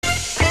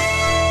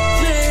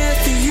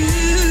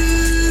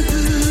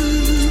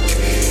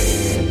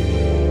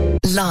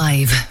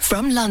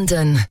from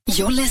London,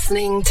 you're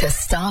listening to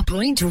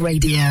Starpoint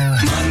Radio.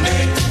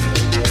 Monday,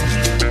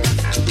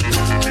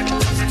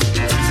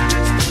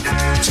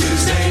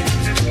 Tuesday,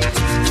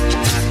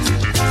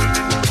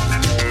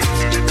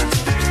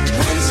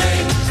 Wednesday,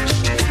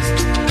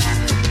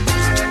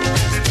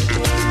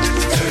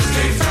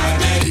 Thursday,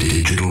 Friday.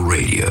 Digital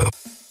Radio.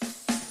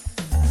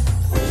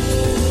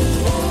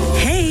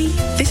 Hey,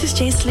 this is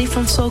Jaisley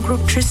from Soul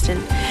Group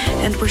Tristan,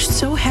 and we're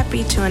so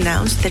happy to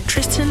announce that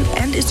Tristan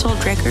and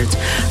Isolde Records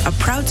are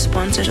proud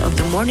sponsors of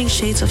the Morning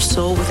Shades of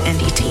Soul with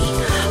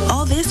NDT.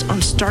 All this on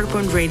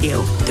Starpoint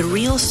Radio, the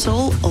real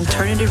soul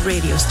alternative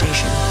radio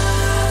station.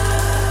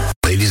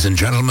 Ladies and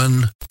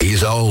gentlemen,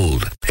 he's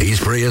old, he's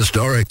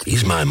prehistoric,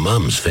 he's my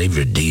mom's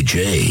favorite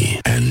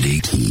DJ,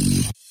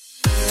 NDT.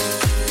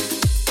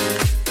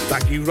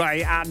 Thank you,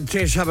 Ray and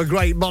Tish. Have a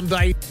great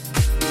Monday.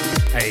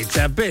 It's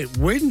a bit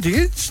windy,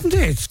 isn't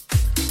it?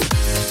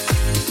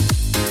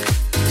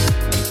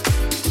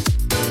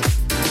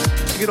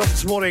 Get off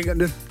this morning,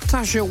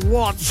 Natasha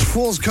Watts,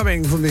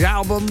 forthcoming from the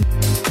album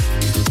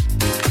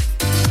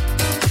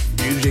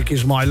Music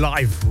Is My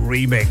Life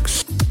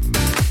remix.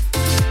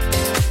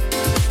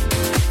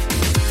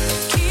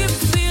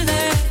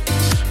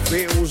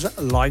 Feels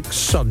like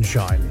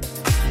sunshine.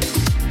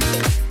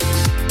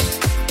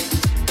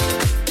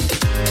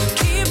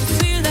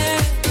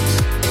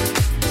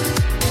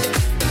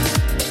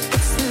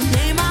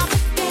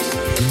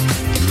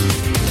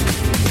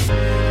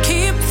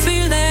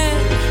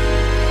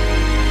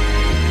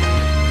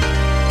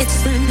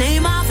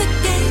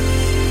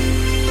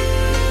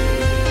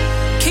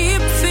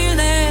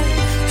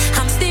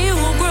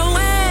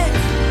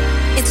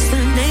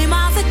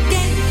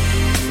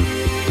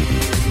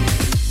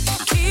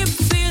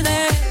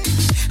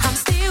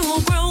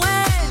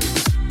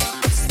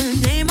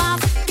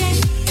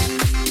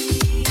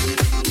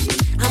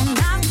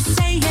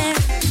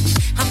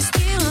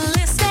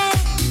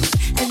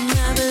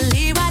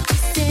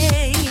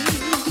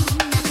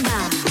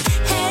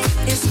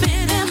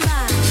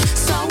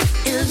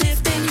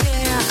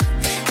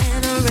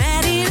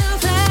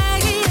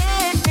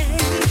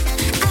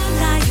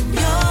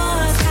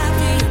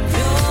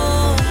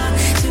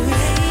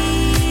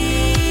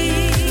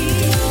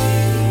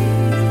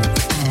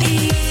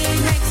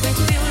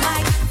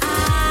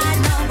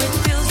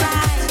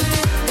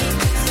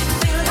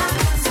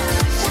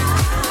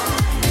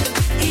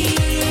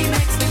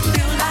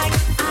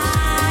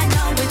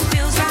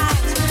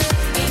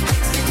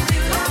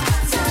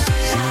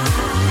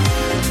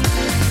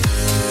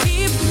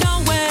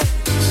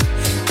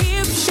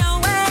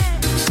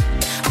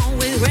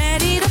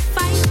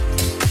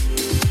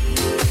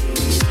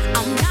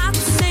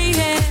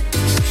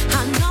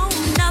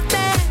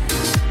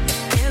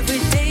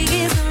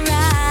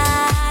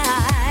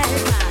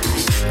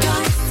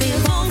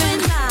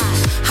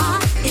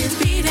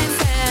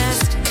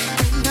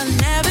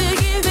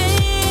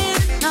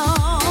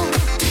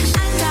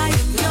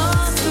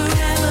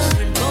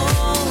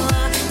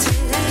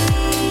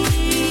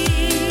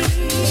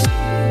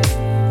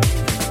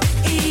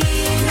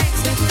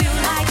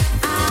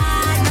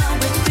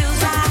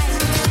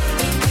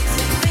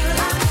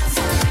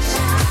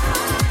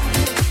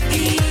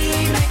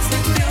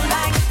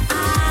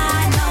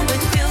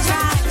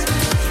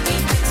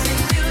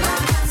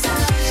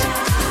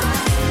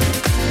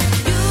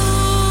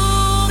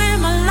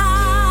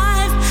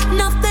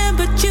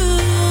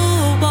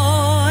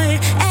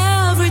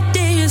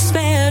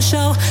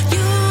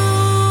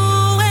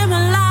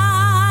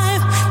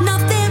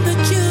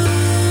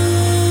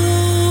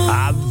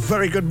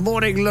 Good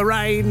morning,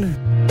 Lorraine.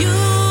 And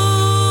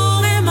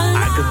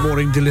good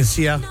morning,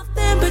 Delicia.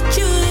 And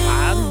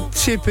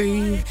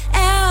Tippy.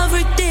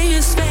 Every day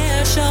is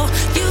special.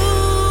 You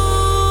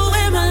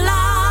in my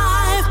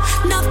life,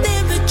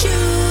 nothing but you.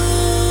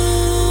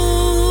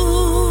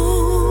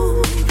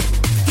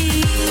 He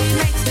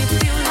makes me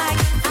feel like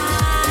I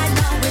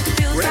know it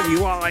feels Wherever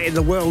you are in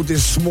the world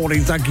this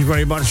morning, thank you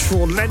very much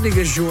for lending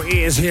us your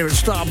ears here at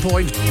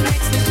Starpoint.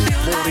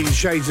 Morning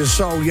Shades of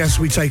Soul. Yes,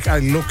 we take a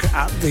look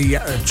at the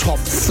top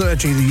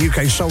 30, the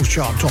UK Soul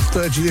Chart top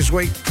 30 this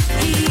week.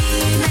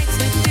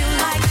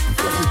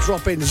 We'll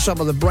drop in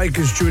some of the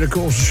breakers during the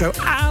course of the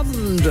show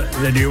and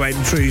the new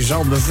entries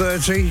on the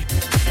 30.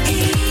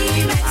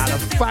 And a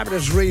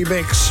fabulous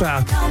remix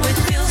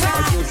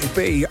by Georgie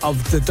B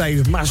of the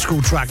Dave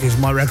Maskell track is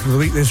my record of the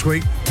week this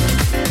week.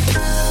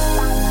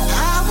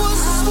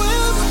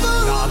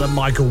 And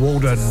Michael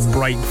Walden,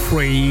 Break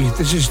Free.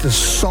 This is the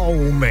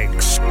Soul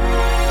Mix.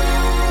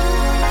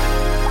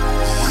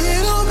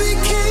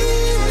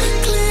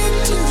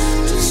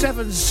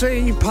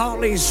 7C,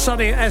 partly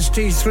sunny at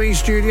ST3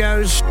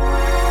 Studios.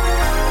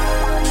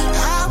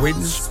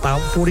 Winds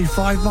about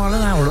 45 mile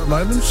an hour at the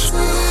moment.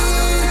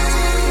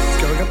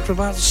 Going up to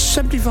about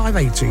 75,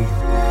 80.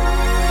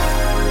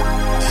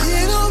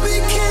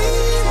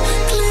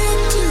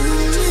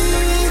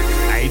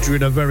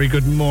 Adrian, a very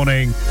good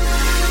morning.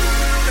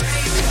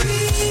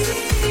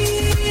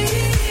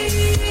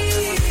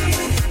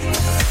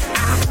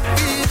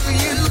 I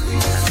feel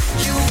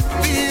you,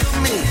 you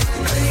feel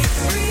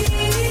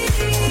me.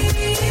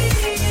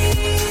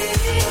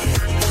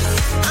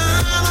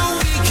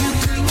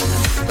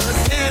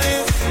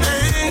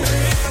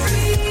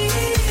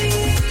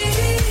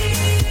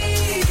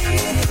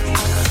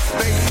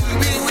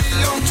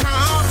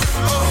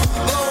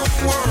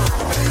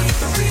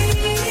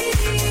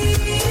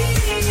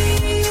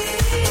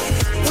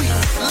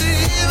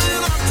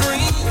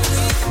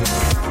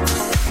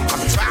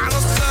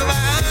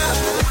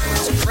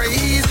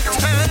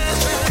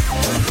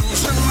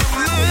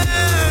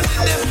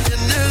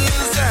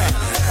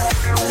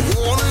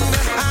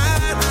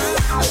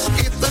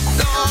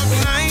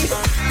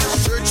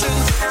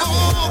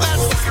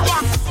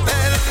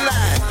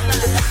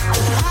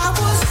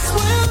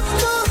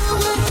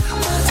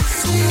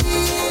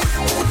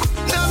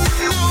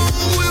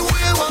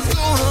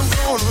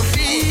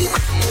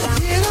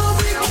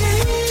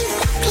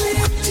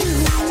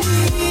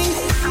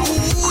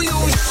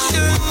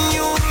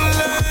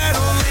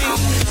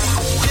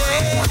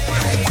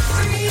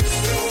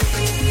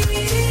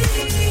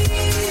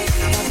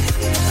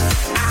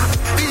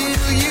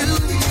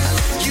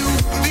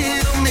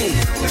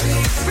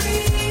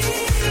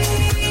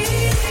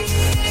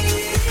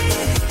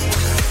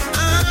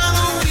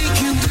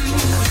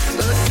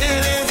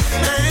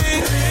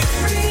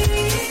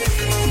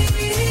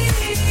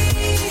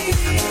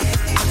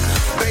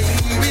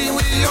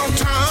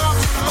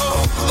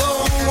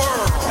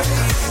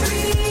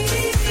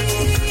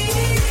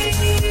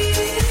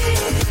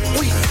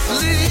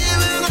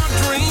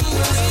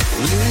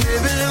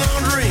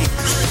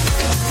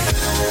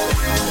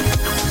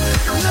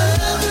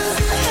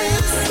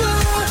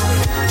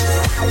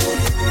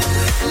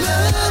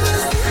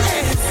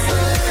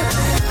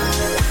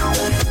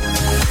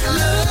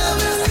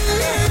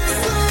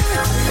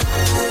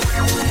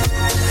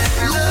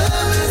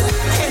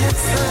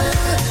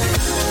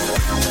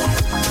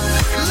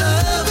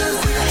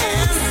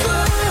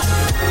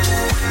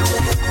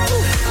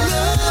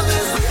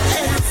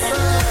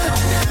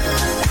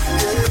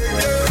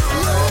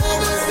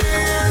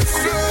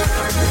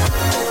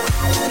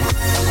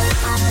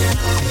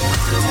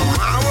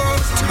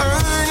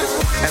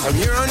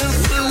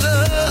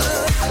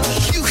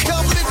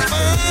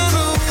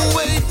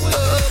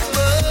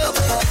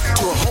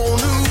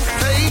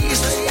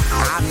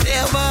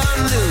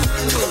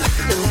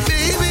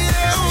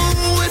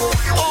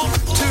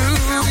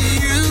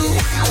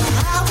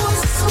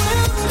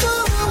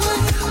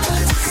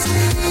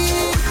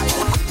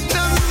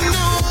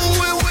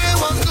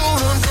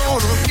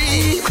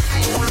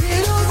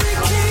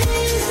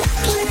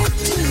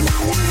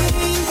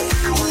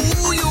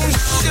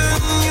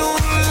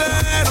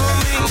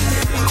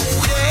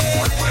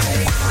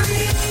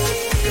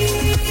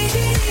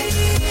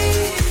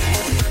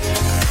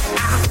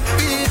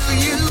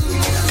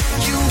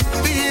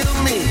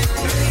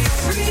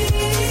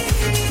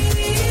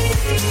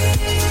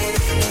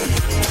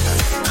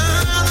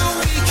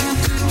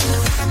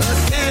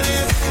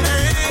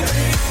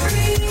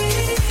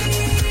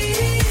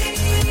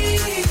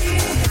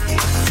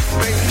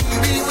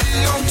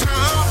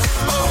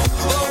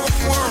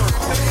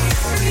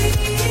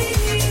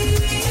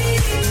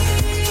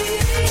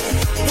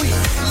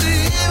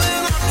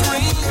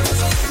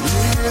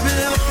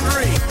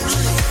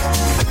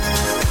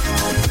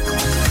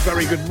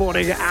 good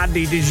morning,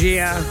 Andy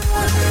Degier.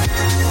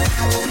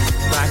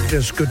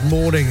 Magnus, good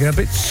morning. A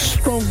bit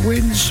strong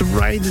winds, some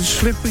rain and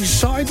slippery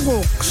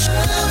sidewalks.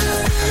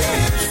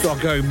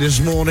 Stockholm this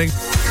morning.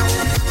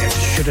 You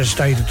should have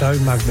stayed at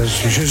home,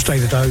 Magnus. You should have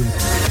stayed at home.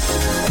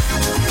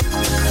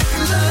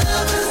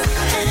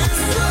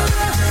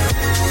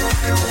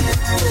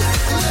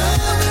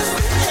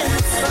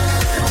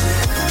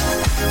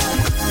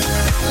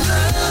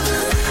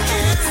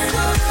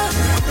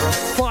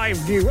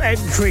 Five new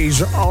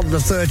entries on the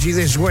 30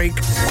 this week.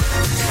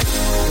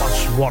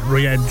 Plus one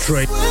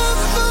re-entry.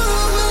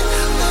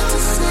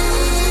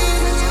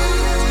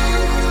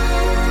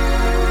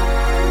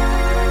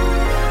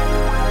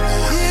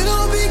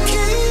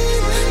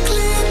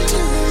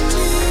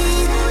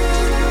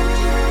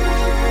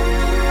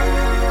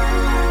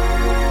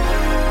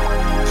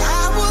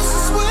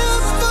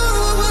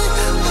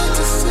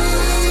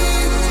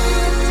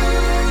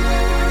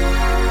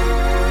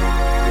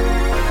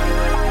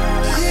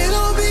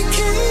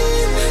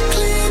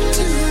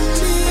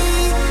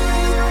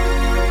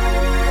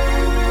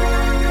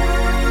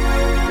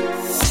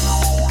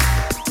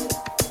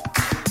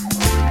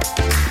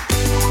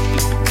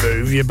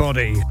 Your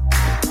body.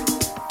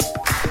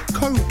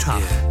 Kota.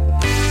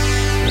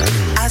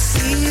 I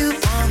see you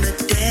on the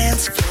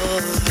dance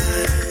floor,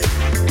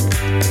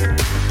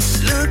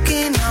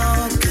 looking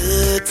all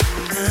good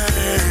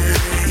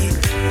tonight.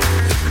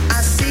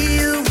 I see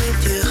you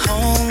with your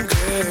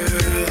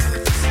homegirls.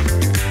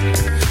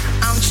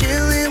 I'm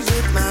chilling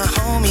with my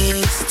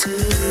homies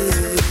too.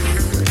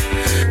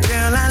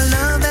 Girl, I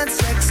love that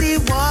sexy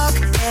walk,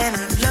 and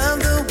I love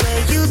the way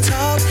you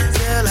talk.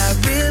 Girl, I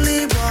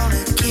really wanna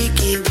kick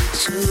it with you.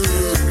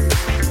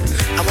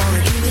 I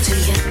wanna give it to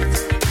you.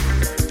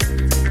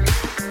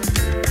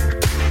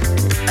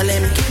 Let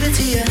me give it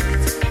to you.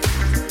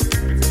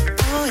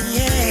 Oh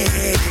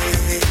yeah.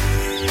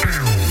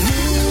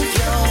 Move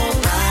your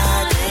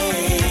body.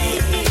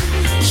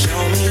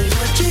 Show me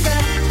what you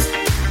got.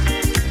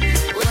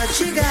 What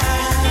you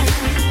got.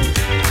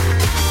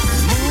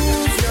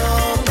 Move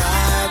your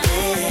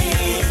body.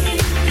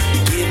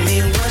 Give me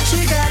what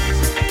you got.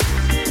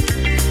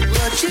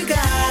 What you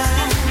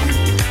got.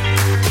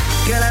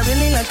 Girl, I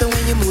really like the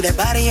way you move that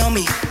body on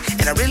me.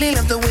 And I really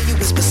love the way you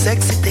whisper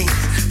sexy things.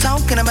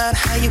 Talking about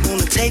how you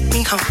wanna take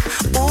me home.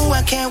 Oh,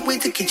 I can't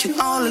wait to get you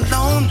all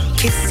alone.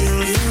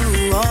 Kissing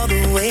you all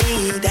the way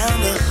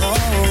down the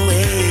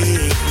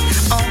hallway.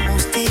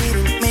 Almost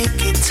didn't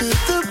make it to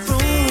the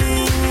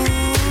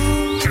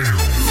room.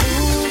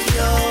 Move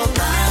your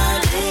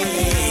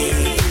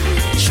body.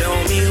 Show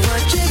me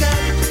what you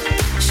got.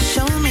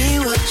 Show me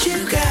what you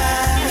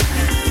got.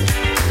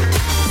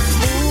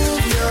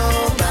 Move your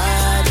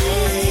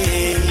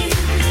body.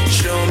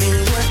 Show me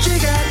what you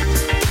got.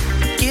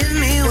 Give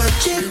me what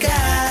you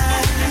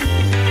got.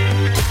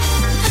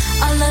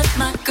 All of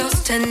my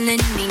girls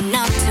telling me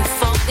not to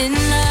fall in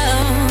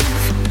love.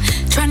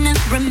 Trying to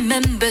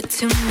remember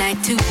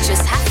tonight to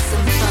just have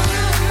some fun.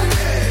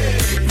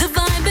 The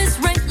vibe is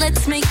right,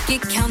 let's make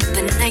it count.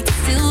 The night's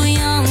still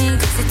young,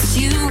 'cause it's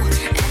you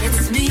and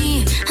it's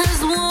me as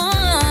one.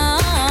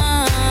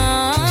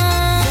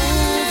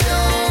 Move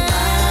your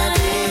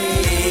body.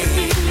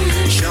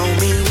 Show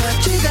me what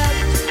you got.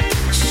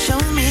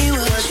 Show me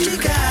what you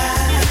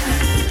got.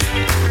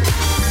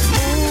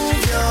 Move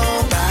your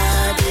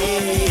body.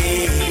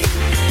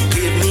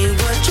 Give me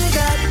what you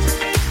got.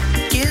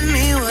 Give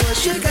me what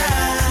you got.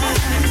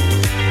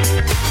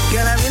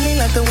 Girl, I really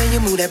like the way you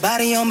move that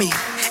body on me.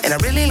 And I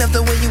really love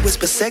the way you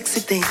whisper sexy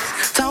things.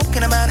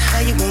 Talking about how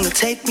you wanna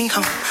take me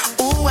home.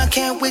 Oh, I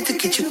can't wait to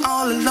get you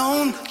all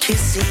alone.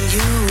 Kissing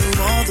you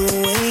all the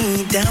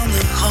way down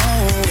the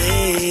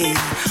hallway.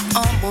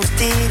 Almost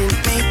didn't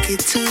make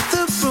it to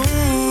the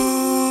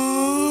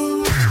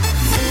room.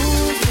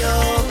 Move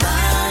your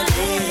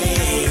body.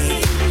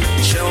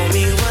 Show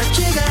me what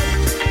you got.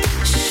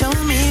 Show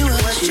me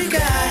what you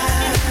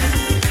got.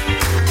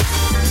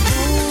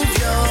 Move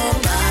your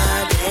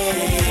body.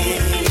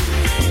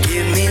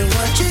 Give me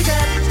what you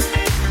got.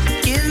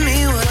 Give me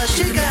what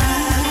you got.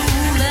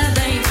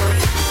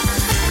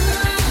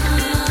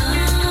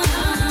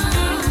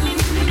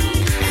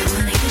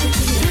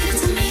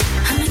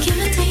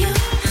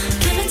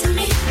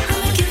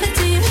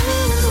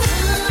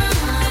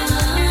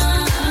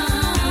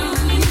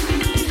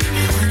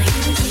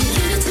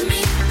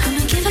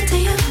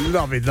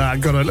 Loving that.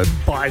 Got a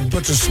bite,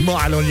 put a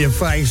smile on your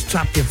face,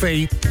 tap your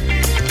feet.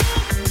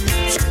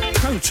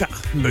 Kota,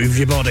 move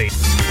your body.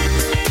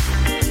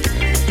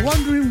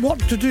 Wondering what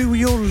to do with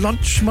your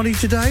lunch money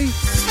today?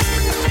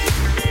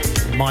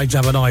 Might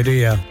have an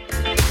idea.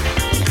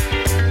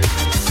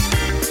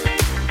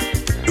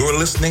 You're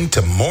listening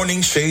to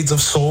Morning Shades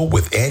of Soul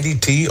with Andy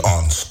T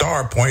on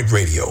Starpoint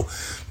Radio.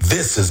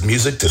 This is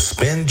music to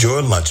spend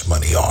your lunch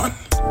money on.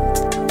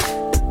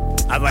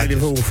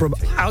 Available from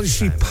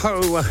Algie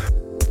Poe.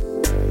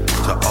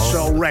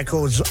 Soul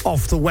Records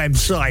off the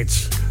website.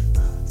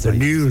 The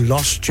new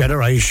Lost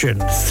Generation.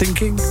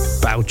 Thinking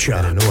about you.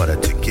 And in order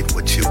to get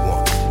what you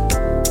want,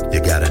 you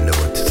gotta know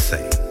what to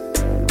say.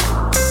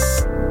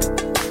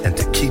 And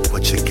to keep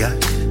what you got,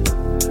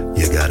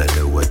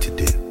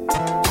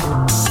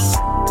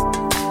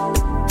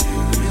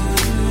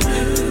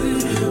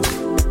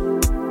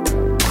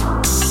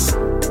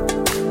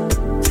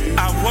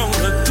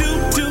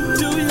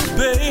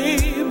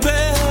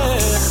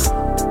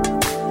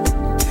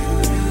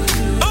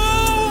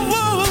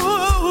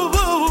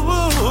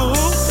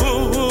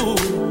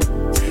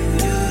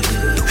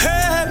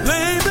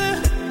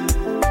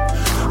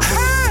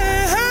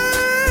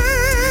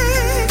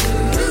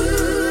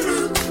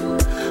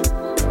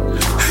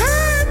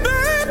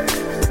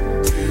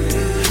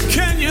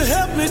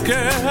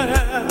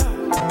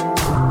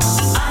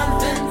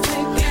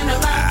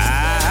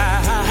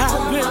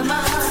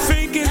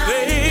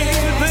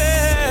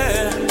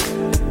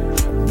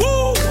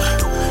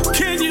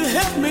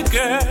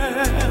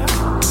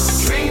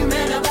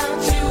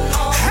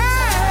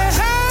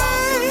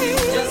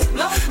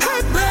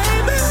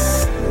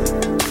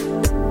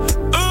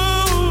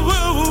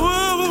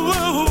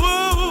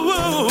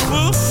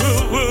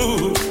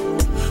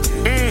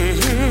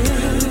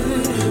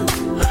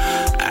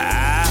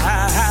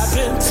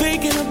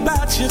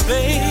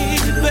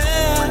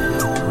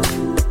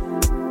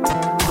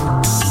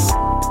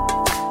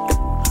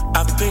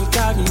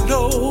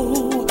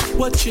 know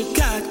what you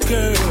got,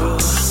 girl,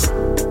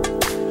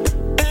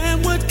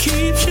 and what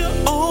keeps you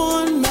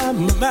on my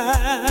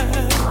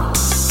mind.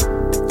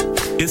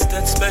 It's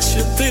that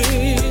special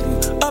thing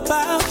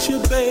about you,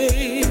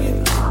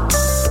 babe,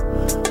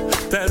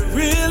 that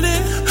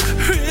really,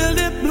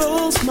 really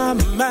blows my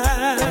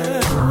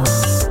mind.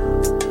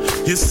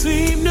 You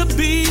seem to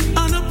be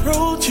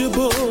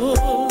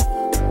unapproachable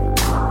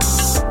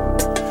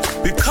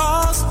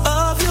because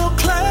of your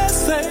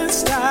class and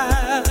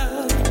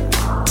style.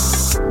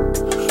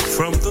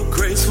 From the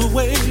graceful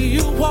way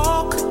you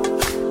walk,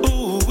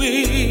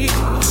 ooh-wee,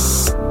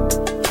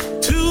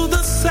 to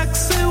the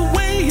sexy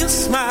way you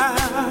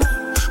smile.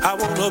 I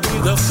wanna be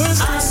the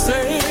first to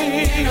say,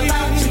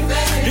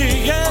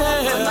 yeah.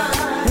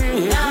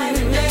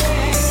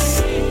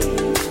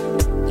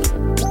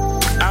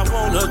 I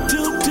wanna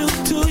do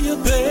you,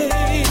 babe.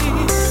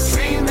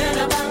 Dreaming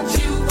about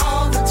you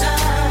all the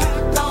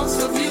time. Thoughts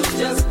of you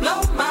just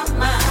blow my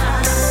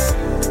mind.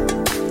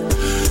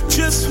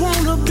 Just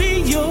wanna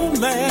be your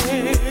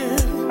man.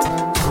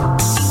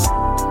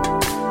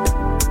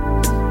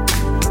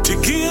 To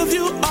give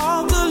you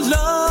all the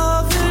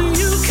love that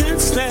you can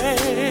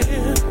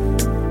stand.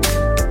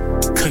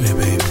 Come here,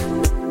 baby.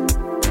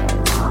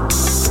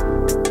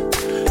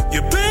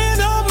 You've been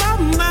on my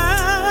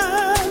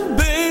mind,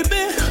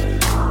 baby,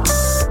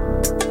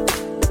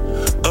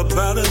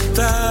 about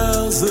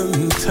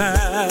 1,000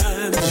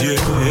 times, yeah.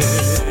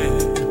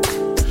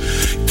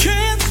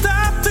 Can't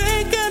stop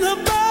thinking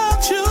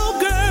about you,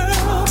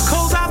 girl,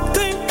 'cause I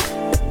think,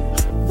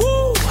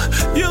 woo,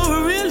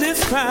 you're really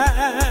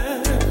fine.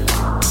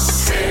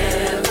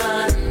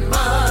 Heaven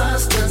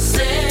must have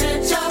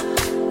sent you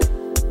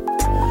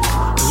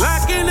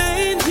like an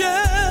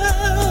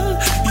angel.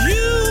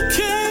 You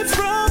came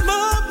from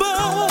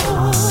above.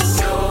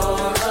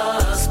 You're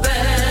a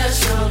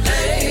special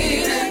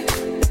lady.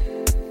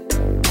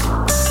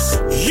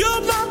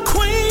 You're my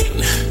queen,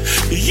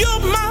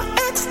 you're my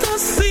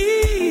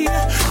ecstasy,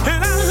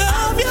 and I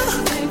love you.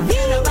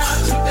 Thinking about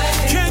you,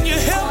 baby. Can you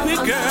help me,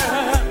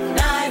 girl?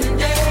 Night and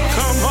day.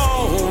 Come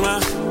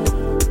on,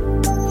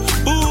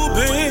 ooh,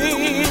 baby.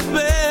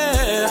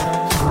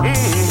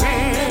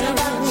 Thinking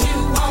about you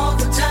all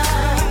the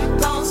time.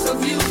 Thoughts of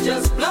you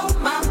just blow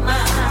my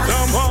mind.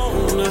 Come on.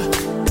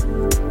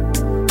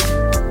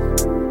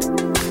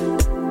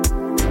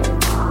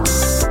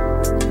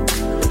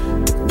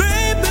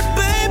 Baby,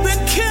 baby,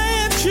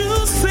 can't you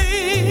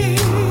see?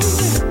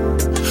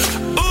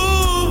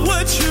 Oh,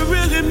 what you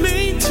really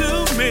mean to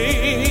me.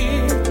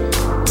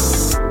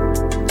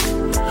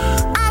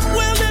 I'm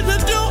willing to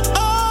do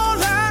all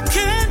I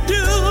can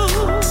do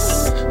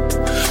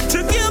to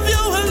give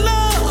you a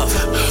love,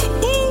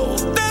 ooh,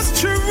 that's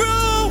true.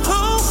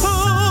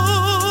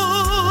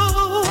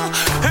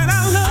 And I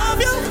love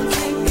you.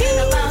 Thinking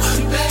about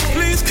you, baby.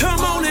 Please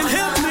come on and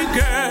help me,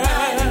 girl.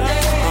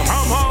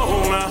 Come on.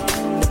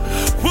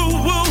 Woo,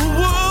 woo,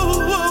 woo,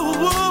 woo,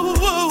 woo,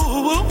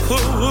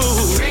 woo, woo.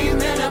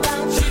 Dreaming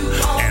about you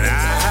all And the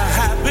time.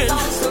 I've been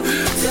Thoughts of you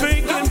just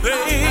thinking, blow my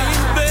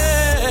mind.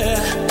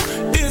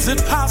 baby, is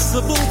it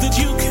possible that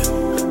you can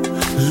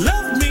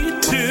love me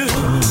too?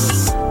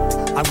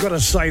 I've got to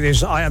say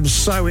this, I am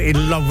so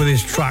in love with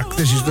this track.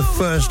 This is the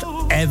first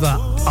ever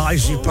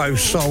Icy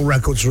Post Soul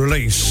Records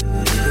release.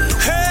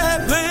 Hey,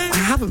 baby. I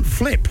haven't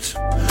flipped.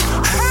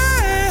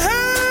 Hey,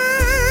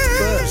 hey.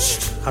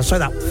 First. I say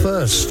that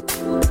first.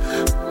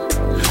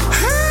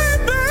 Hey,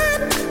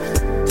 baby.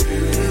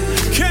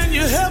 Can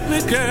you help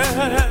me,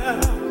 girl?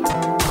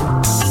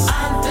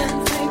 I've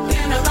been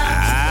thinking about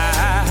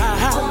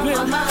I've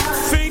been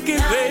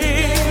thinking, baby.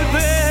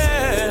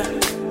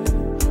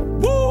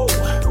 Woo.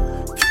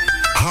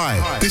 Hi,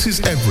 this is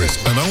Everest,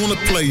 and I want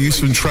to play you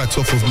some tracks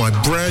off of my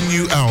brand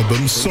new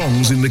album,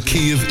 Songs in the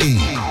Key of E.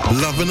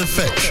 Love and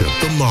Affection,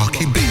 the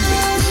Marky B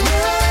mix.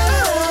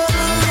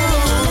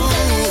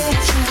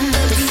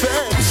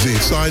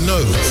 This I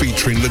Know,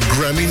 featuring the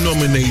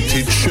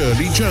Grammy-nominated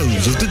Shirley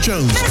Jones of the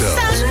Jones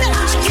Girls.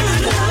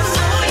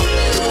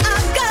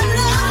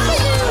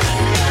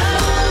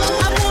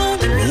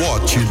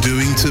 What You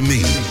Doing to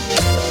Me.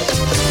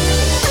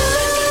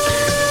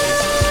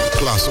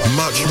 Plus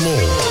much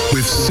more,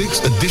 with 6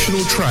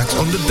 additional tracks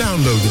on the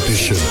download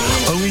edition,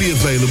 only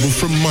available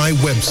from my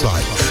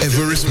website,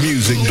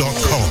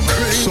 everestmusic.com.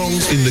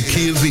 Songs in the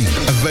Key of E,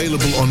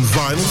 available on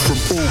vinyl from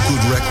all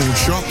good record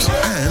shops,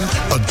 and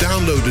a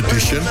download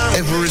edition,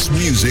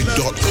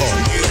 everestmusic.com.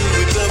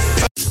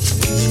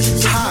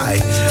 Hi,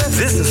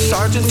 this is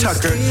Sergeant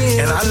Tucker,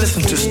 and I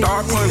listen to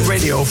Starpoint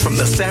Radio from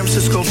the San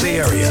Francisco Bay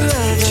Area.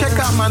 Check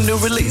out my new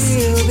release,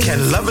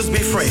 Can Lovers Be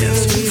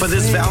Friends? For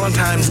this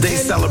Valentine's Day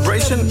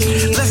celebration,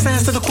 let's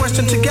answer the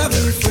question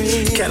together.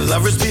 Can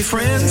lovers be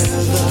friends?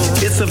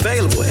 It's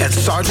available at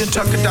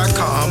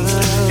sergeanttucker.com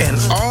and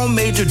all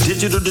major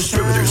digital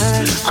distributors.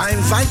 I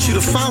invite you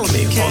to follow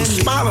me on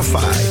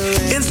Spotify,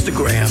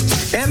 Instagram,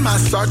 and my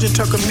Sergeant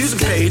Tucker music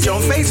page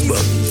on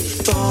Facebook.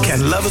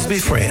 Can lovers be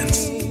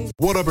friends?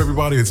 What up,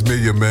 everybody? It's me,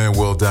 your man,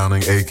 Will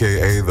Downing,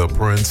 a.k.a. the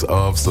Prince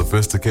of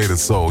Sophisticated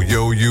Soul.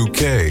 Yo,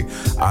 UK,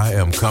 I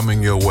am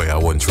coming your way. I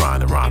wasn't trying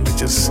to rhyme. It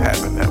just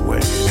happened that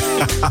way.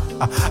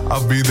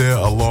 I'll be there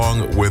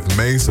along with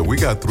May, so we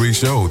got 3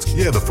 shows.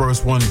 Yeah, the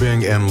first one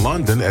being in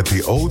London at the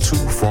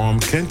O2 Forum,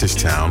 Kentish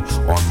Town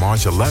on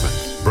March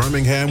 11th.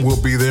 Birmingham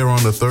will be there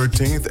on the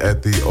 13th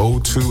at the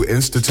O2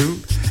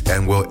 Institute,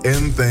 and we'll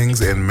end things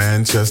in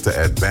Manchester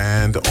at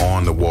Band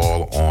on the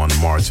Wall on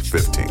March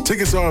 15th.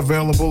 Tickets are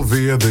available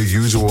via the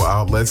usual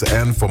outlets,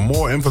 and for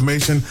more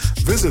information,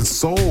 visit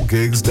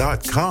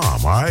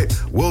soulgigs.com, all right?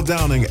 Will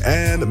Downing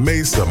and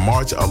Mesa,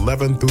 March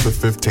 11th through the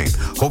 15th.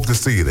 Hope to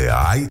see you there,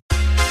 all right?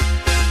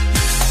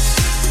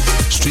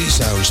 Street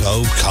Sounds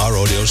Home car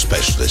audio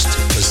specialist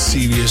for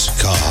serious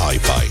car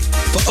hi-fi.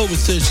 For over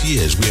 30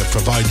 years, we have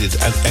provided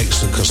an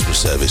excellent customer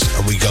service,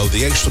 and we go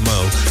the extra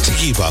mile to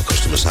keep our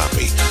customers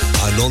happy.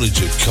 Our knowledge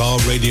of car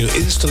radio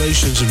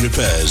installations and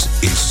repairs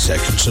is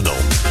second to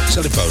none.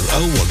 Telephone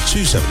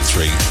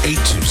 01273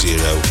 820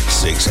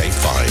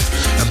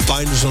 685 and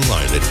find us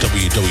online at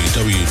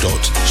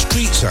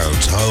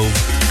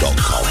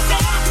www.streetsoundshome.com.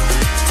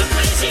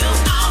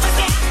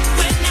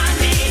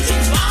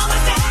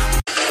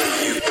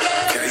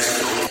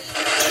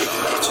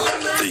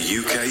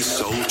 UK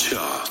Soul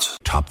Chart.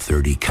 Top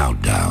 30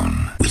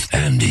 Countdown with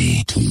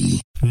Andy T.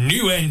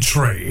 New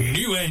entry.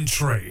 New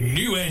entry.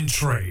 New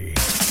entry.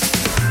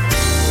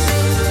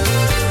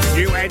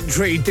 New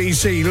entry,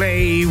 DC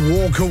Lee,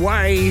 Walk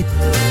Away.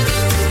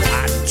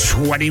 At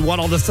 21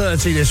 on the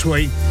 30 this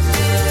week.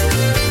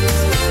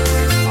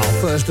 Our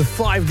first of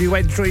 5 new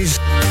entries.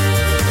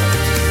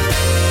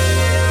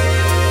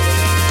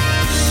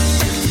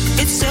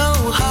 It's so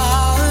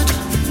hard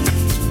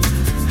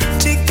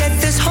to get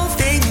this whole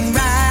thing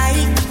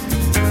right.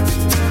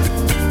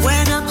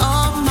 When I'm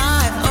on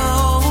my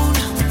own,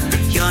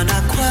 you're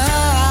not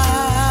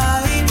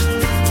quite.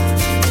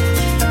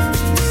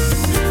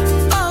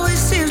 Always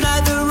seems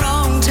like the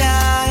wrong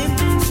time.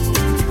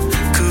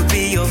 Could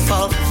be your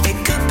fault, it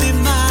could be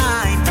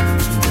mine.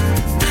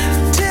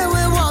 Till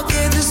we're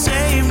walking the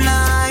same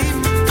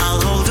line, I'll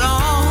hold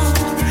on,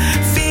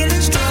 feeling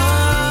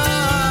strong.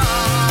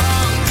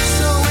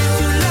 So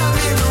if you love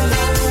me, don't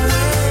walk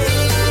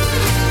away.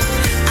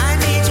 I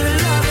need your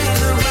love in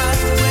the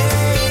right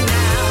way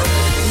now.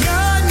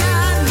 You're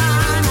not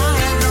mine, I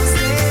have no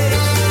say.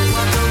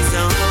 What goes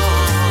on,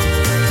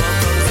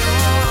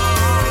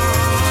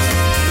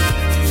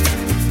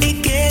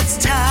 it gets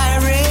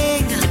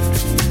tiring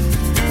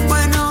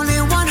when only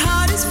one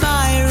heart is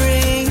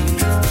firing.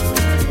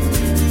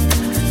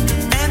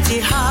 Empty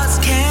hearts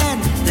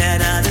can't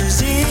let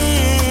others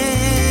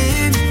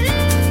in.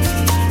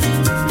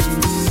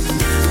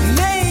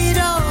 Made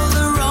all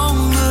the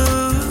wrong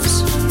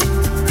moves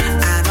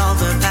and all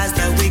the paths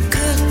that we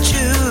could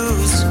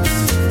choose.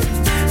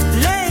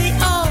 Lay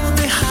all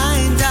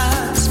behind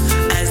us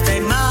as they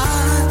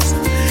must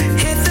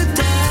hit the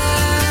dust.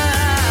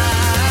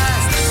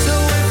 So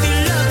if you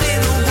love me,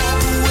 don't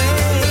walk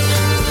away.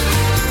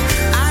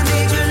 I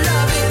need your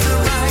love in the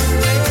right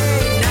way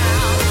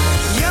now.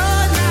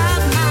 You're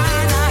not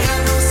mine, I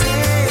have no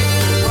say.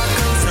 What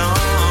goes on,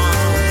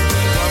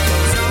 what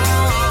goes on.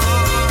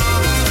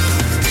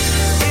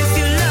 If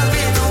you love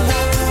me, don't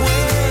walk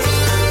away.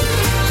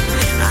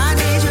 I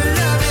need your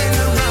love in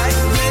the right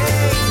way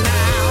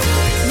now.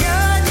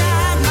 You're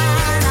not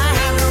mine, I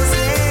have no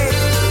say.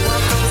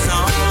 What goes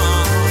on,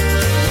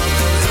 what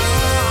goes on.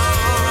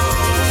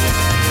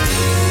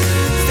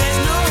 There's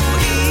no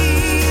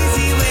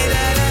easy way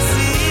that I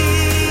see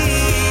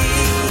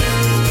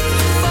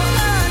for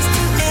us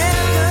to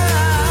ever,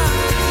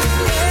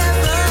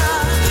 ever,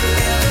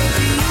 ever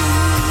be.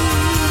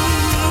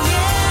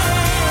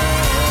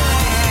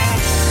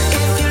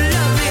 If you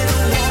love me,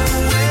 don't walk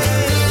away.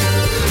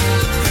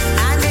 I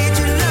need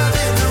your love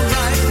in the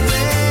right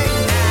way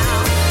now.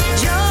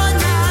 You're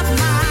not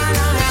mine, I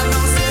have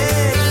no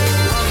say.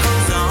 What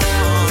goes on,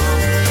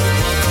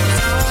 what goes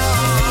on.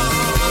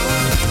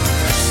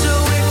 So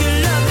if you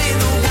love me,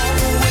 don't walk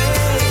away.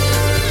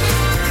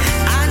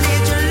 I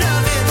need your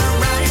love in the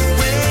right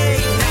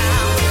way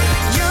now.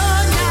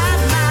 You're not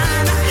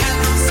mine, I have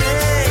no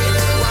say.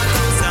 What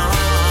goes on,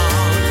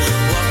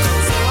 what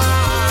goes on.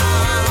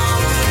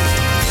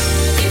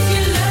 If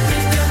you love me,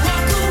 then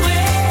walk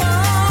away.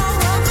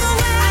 Walk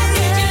away. I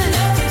need your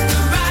love in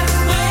the right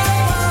way.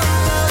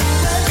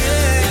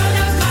 You're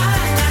not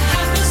mine, I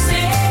have no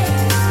say.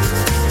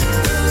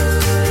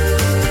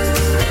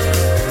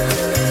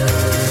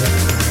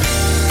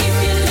 If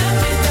you love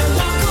me, then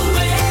walk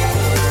away.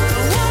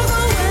 Walk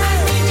away. I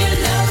need your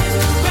love in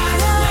the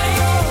right way.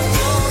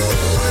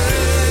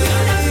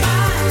 You're not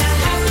mine, I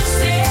have no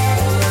say.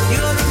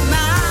 You're not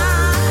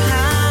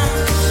mine.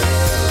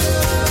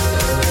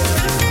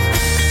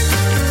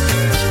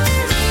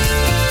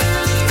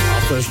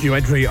 Our first new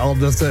entry on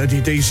the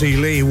 30,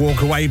 DC Lee,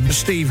 Walk Away.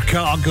 Steve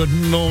Carr, good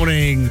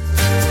morning.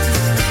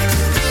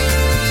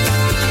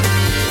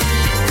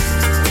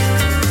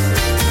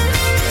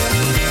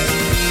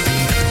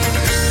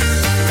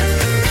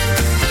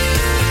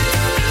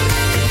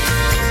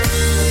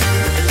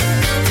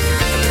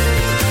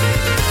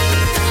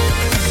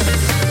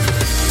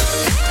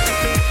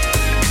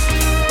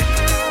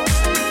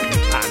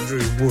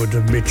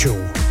 Fleetwood Mitchell.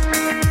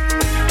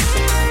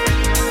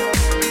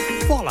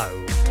 Follow.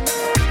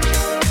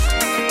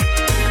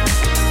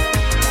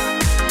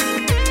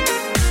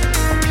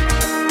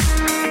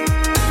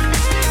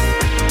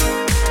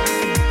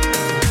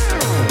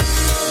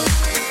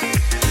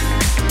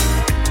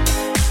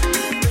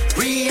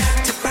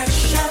 React to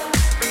pressure.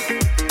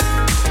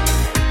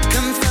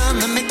 Confirm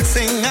the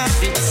mixing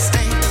of its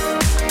state.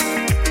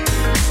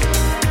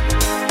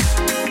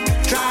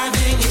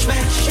 Driving each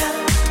measure.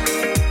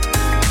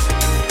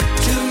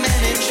 Too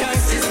many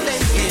choices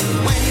taken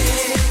away.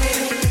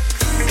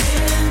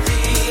 In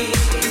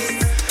these,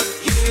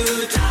 you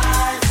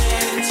dive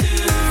into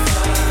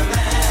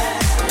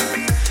ferment.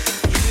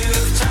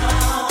 You've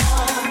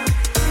torn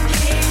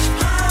each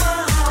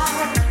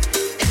part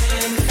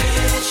in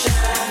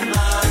vision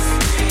must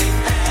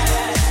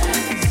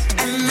repent.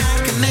 And I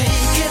can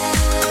make it.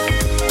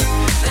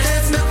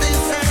 There's nothing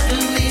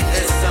suddenly,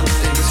 there's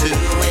something to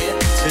it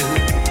too.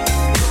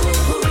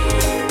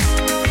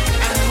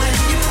 And when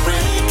you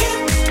break it,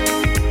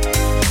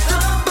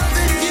 the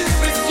buzzer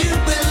you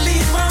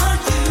believe on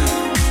you.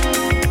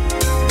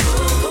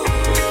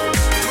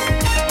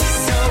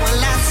 So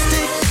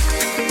elastic,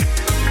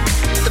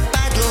 the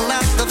battle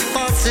of the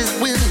forces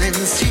will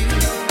ensue.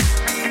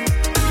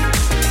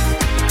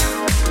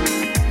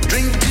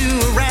 Drink to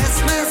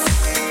Erasmus,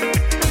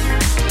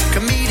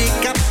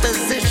 comedic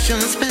opposition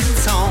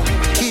spins on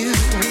cue.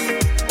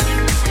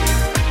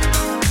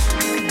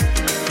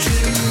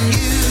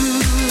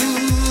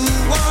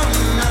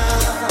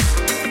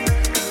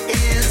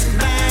 Is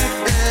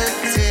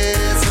magnetism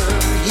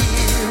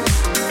here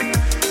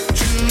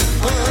to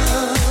pull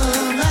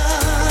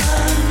along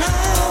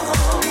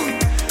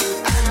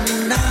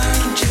an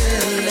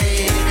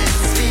undulating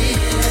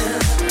sphere?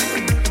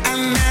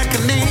 And I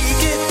can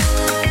make it.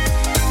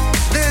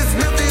 There's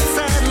nothing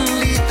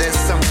suddenly, there's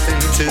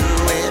something to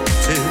it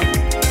too.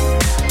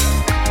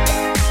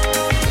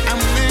 And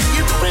when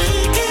you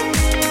break it,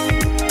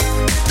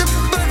 the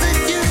buzzer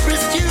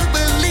you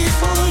believe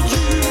for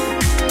you.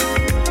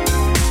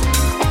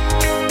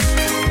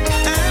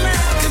 And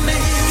I can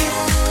make it.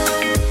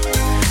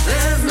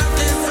 There's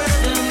nothing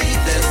suddenly,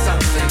 there's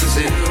something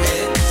to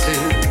it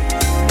too.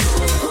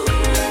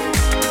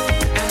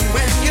 And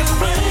when you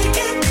break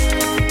it,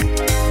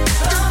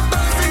 the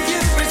buzzer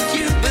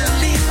you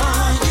believe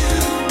on you.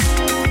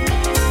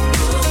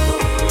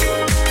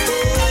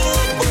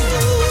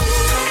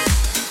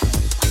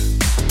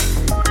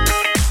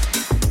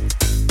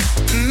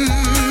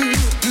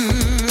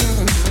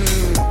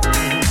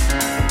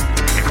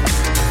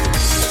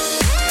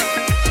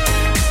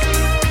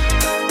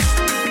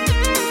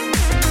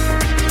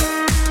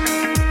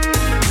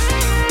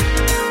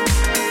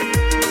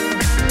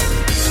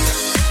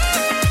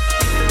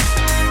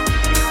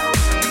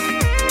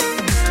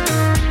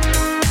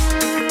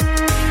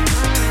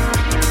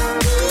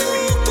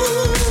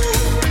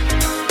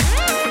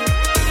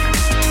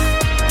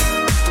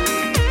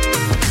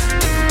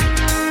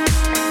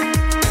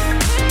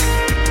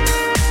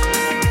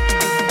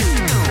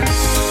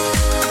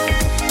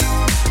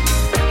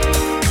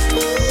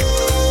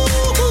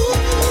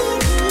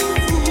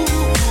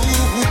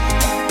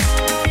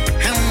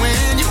 And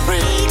when you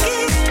break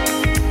it,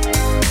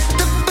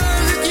 the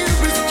buzzer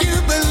you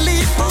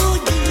believe for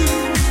you.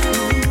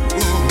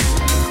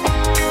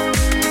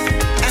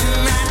 And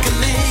I can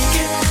make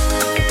it.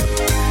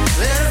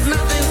 There's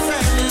nothing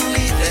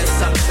suddenly, there's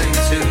something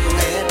to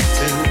it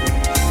too.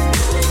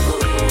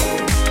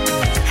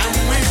 And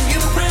when you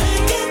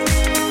break it,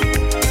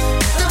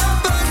 the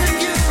buzzer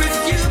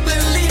you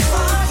believe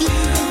for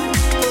you.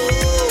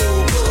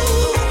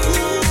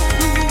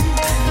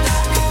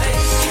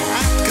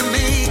 I can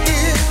make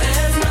it.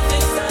 There's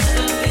nothing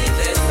suddenly,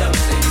 there's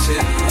something to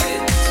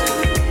it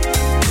too.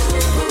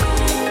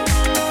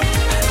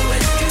 And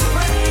when you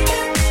break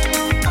it,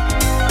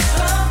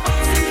 the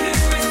buzzer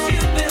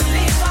you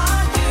believe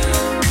on you.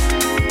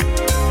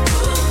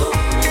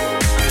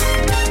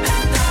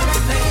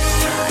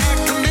 I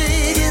can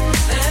make it.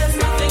 There's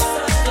nothing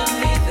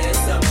suddenly,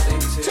 there's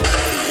something to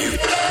it.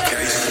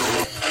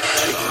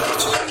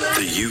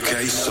 The UK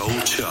Soul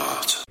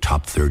Chart.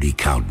 Top 30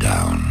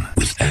 Countdown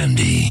with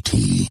Andy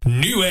T.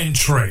 New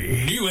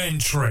entry. New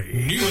entry.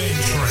 New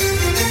entry.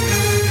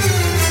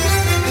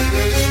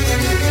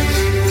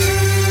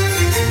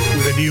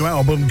 With a new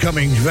album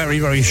coming very,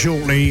 very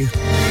shortly.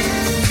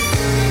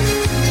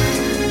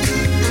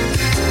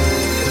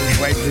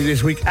 New entry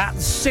this week at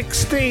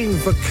 16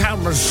 for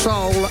Camera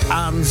Soul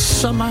and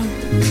Summer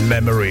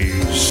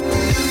Memories.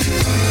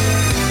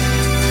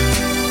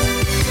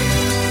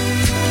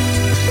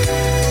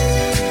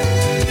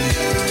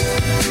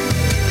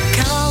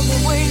 Calm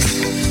waves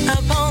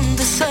upon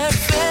the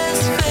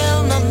surface,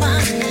 fill my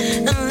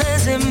mind, and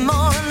lazy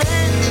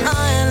morning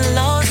I am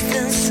lost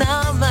in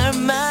summer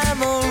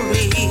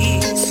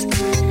memories.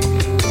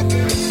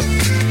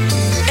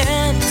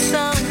 And the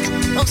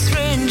sound of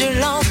stranger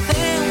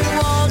laughing,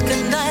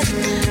 walking at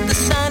the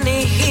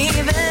sunny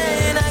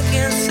evening, I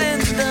can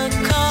sense the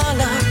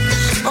color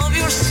of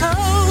your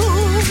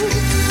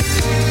soul.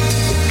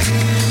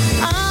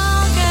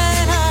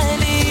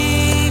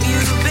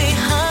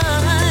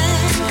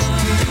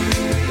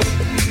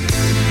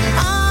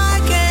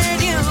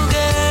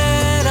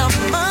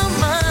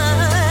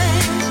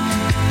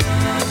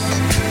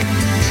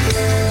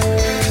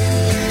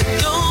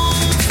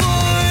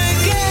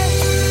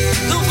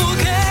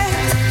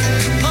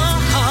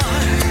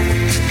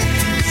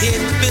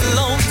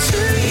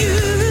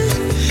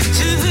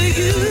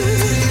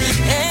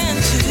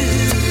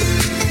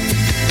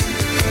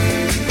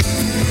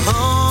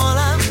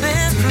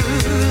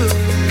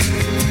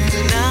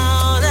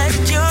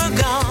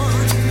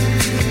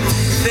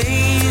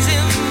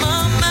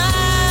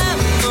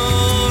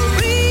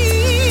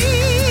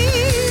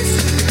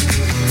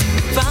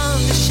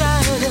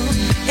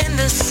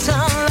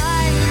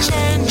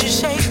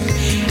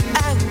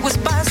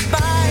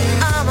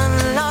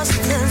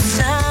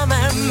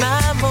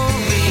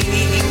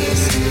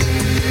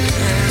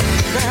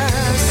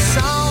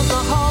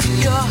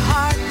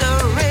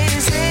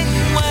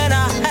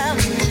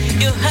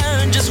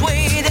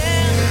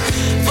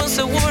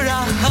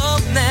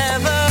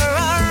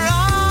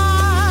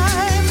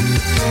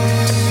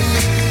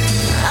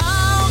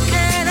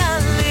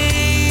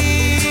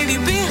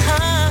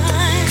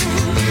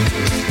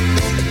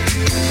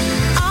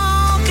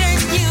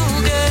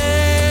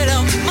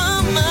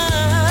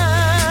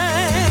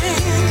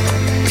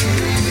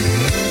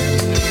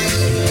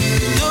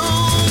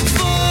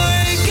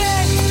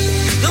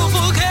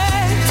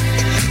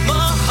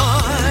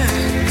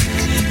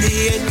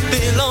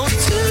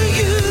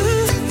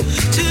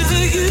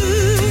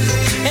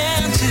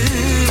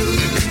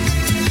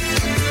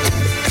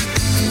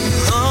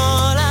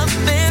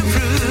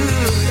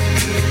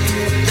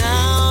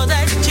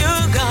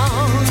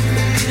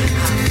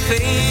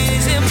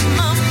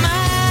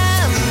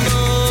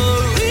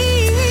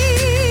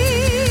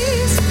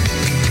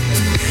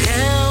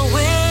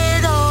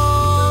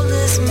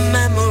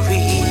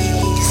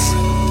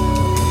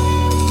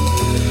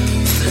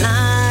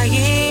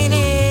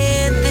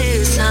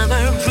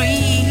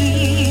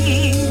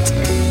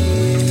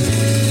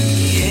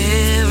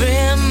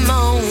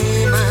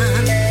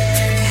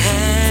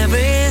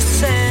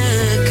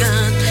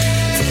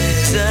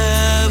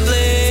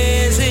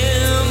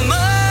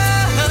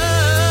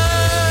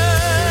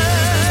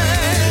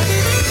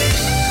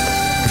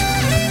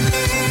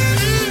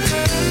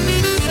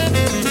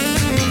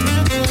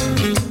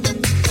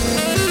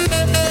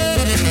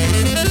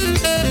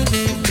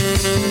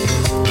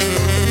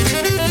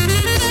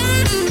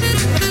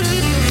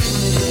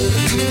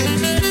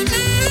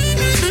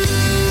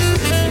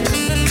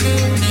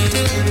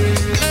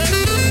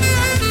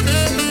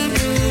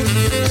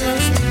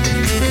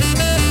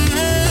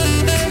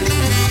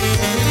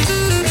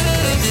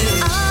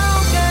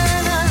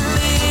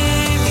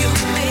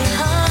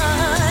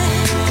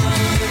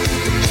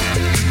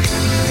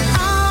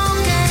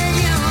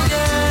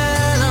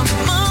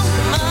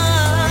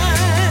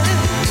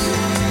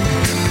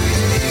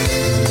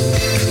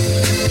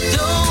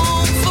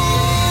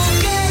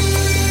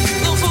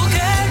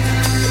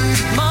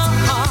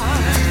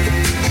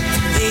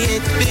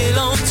 It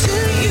belongs to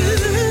you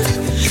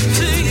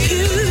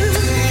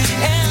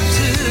and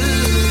to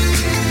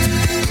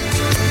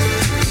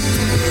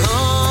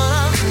all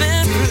I've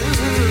been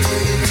through.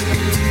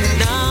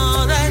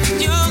 Now that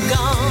you're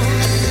gone,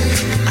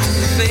 I'm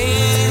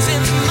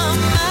facing my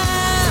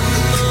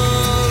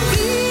memories.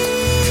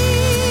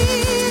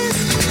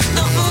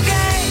 Don't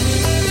forget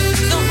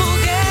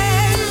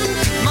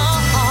my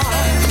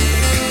heart.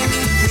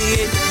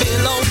 It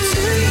belongs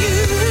to you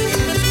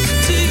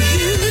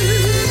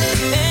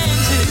and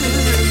to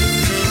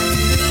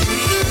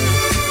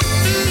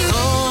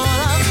all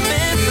I've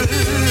been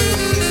through.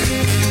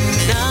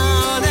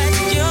 Now that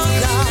you're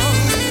gone,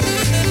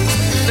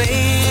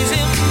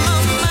 facing my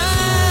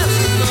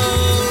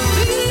memories.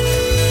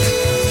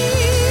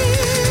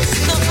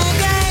 Don't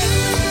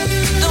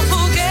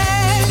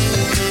forget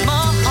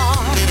my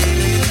heart.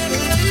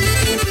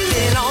 It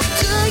belongs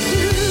to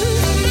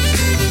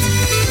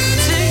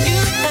you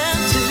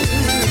and to.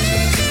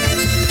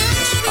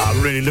 I'm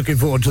really looking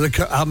forward to the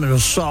Hammer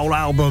of Soul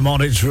album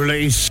on its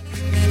release.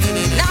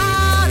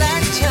 Now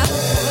that you're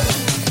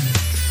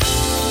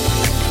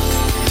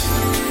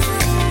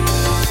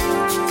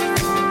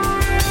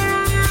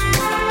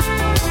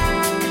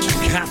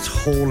Cat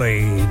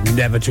Hawley,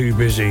 Never Too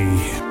Busy.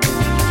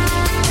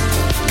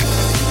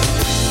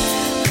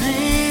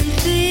 When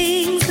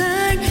things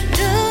aren't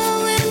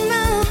going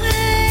my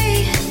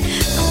way,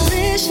 I'm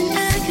wishing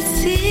I could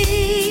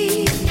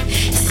see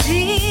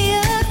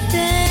your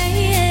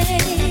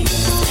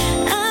face.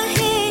 I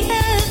hear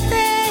your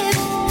face,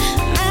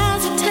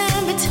 miles of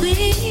time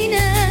between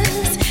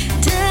us.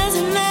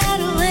 Doesn't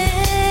matter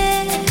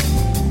where,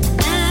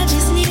 I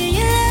just need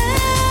your love.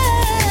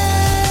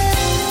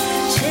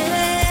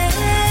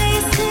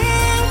 Chasing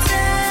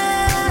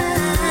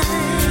time,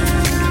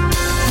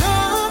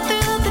 all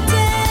through the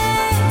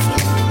day,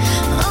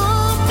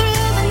 all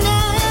through the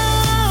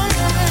night.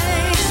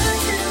 Never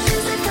too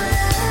busy for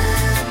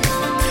love,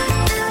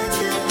 never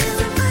too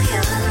busy for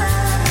your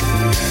love,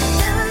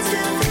 never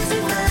too busy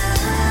for love, never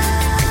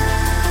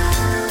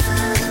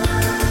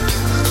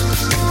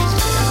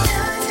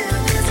too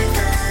busy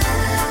for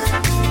love,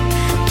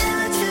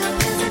 never too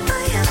busy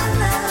for your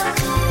love,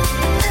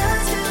 never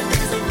too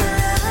busy for love.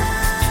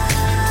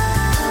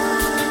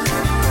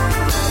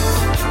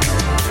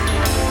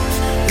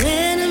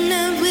 When I'm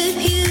not with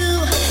you,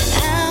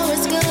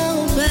 hours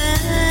go by.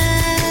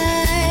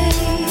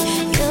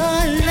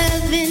 Your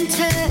loving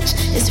touch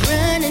is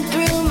running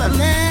through my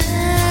mind.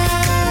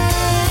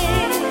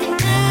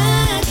 I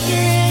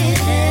can't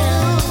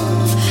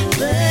help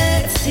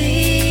but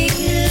see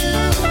you.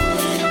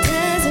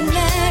 Doesn't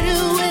matter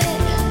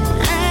when,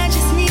 I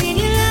just need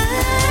your love.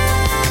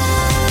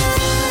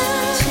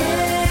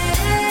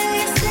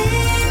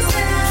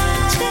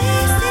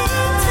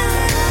 Chasing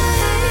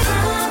time,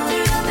 all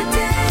through the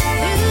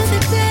day,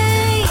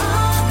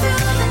 all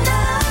through the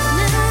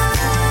night.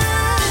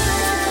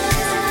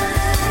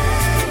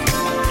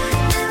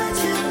 Never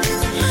too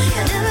busy for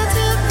you, never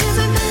too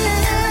busy for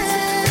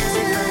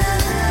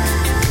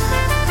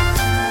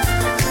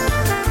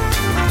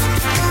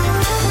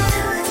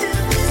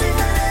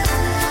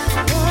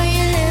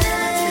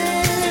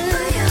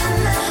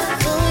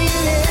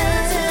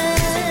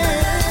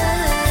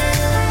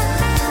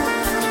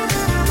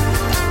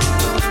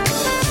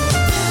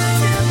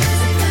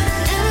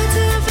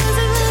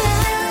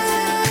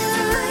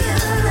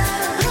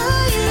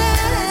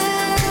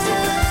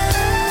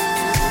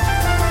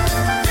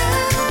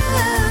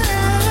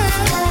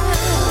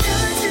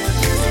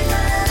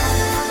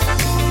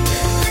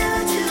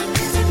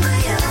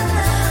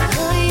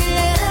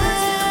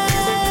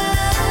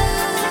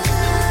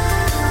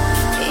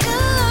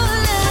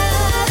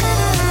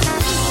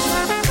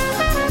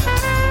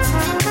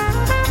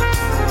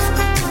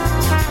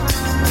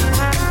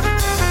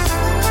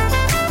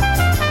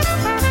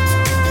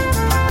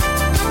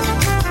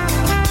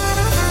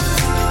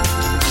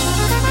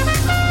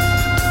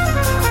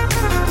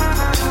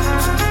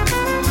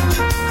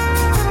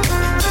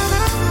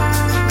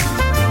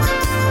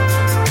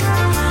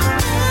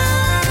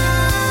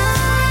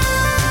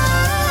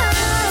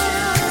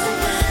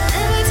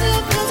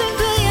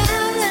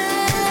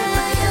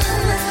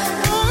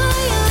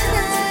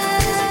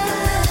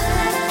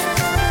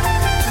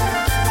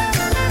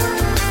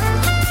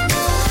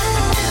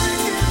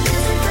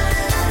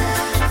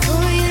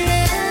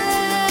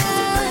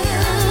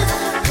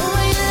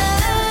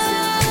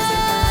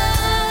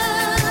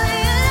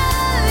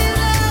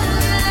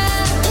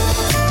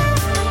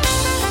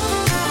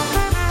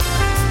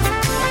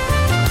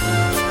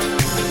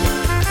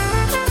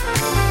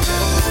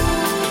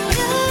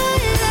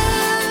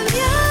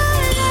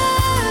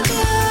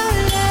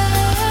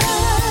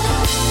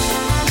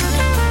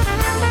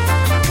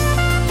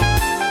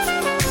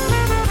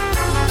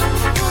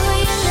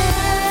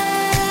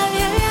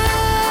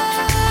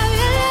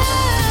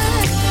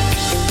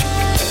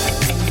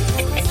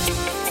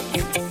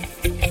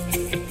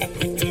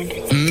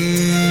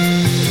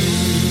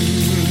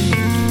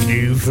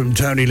from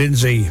Tony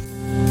Lindsay.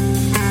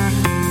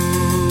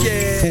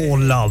 For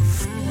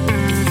Love.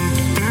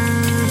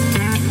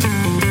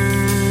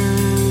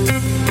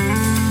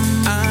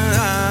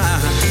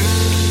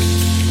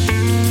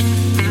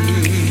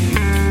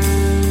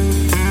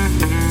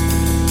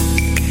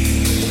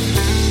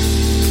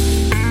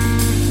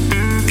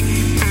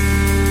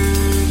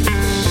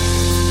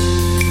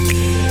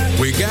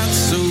 got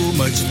so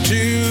much to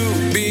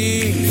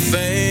be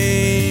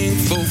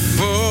thankful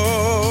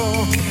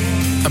for.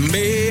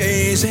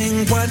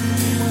 Amazing what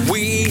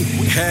we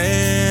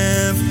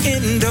have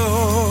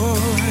endured.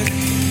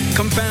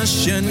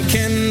 Compassion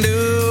can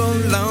no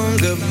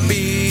longer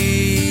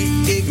be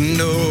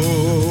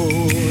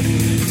ignored.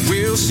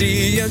 We'll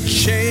see a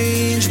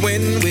change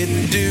when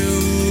we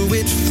do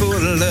it for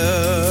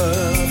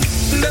love.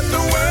 Let the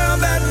world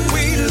that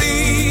we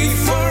leave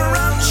for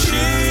our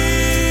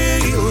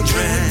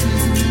children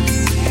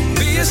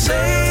be a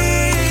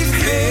safe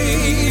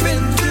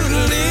haven to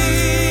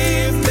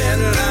live their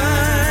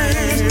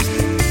lives.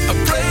 A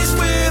place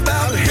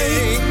without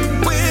hate,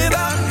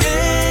 without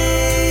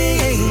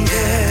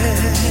anger.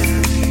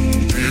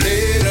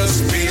 Let us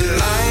be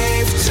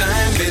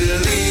lifetime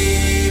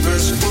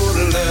believers for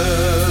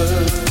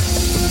love.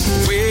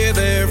 With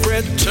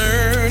every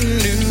turn,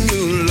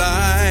 new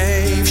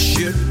life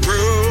should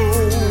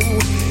grow.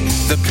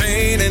 The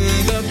pain and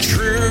the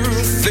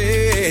truth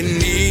they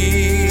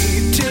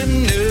need to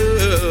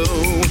know.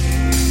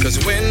 'Cause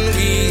when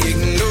we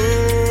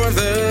ignore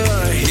the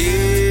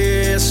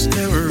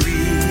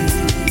history,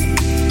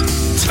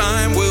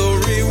 time will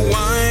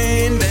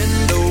rewind and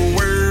the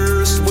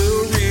worst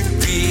will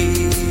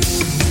repeat.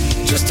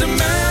 Just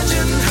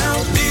imagine how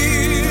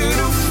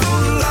beautiful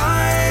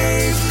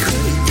life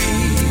could be.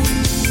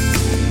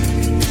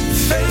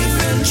 Faith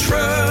and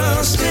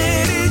trust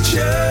in each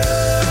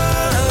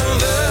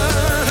other.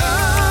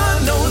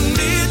 No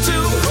need to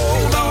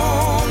hold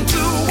on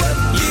to what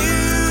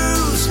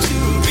used to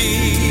be.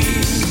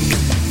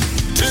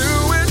 Do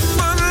it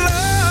for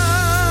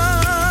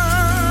love.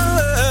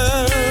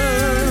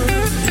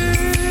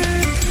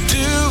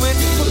 Do it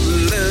for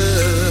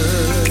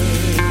love.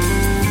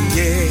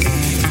 Yeah.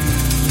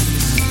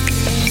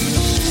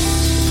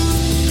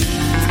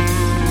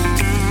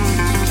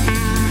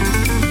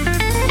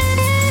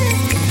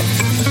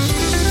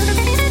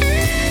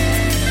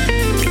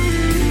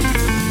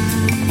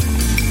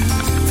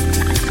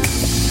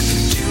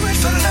 Do it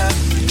for love.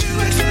 Do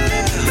it for love.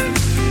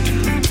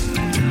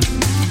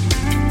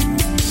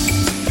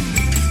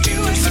 Do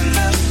it for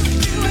love.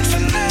 Do it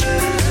for love. Do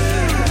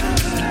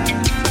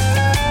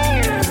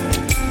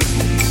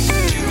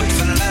it for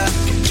love. Do it for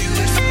love.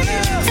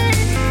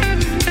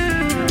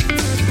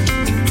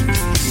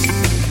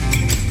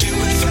 Do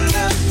it for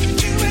love.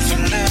 Do it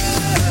for love.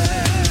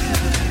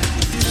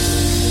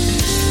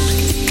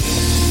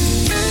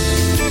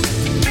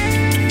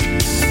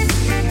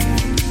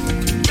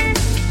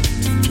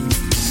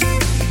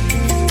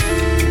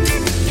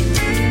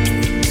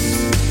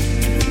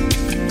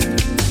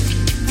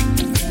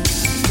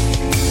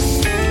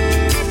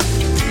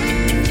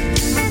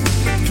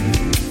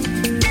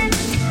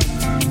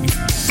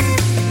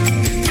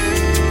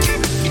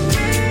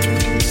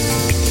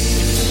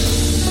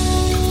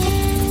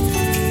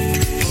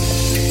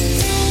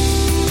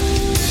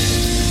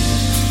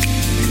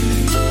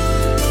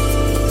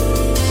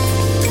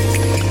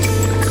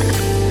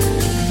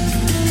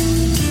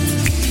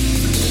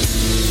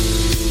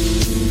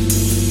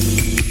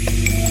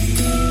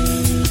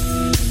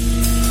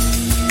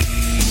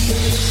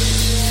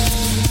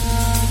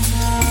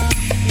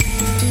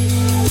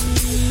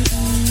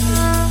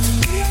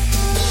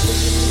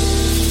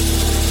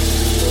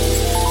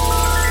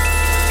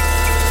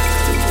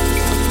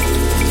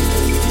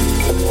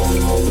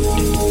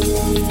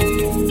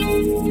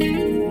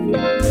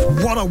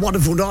 What a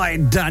wonderful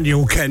night,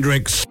 Daniel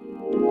Kendricks.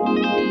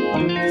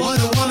 What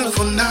a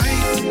wonderful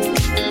night.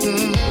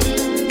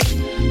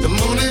 The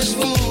moon is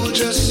full,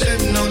 just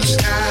sitting on the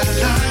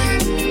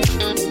skyline.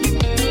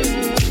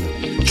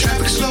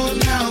 Traffic slowed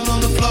down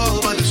on the floor,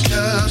 but it's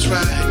just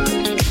right.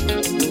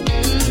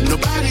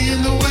 Nobody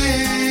in the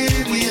way,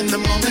 we in the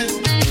moment.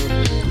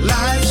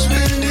 Life's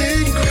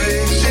spinning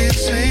crazy, it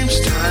seems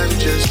time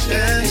just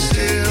stands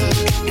still.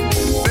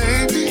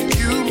 Baby,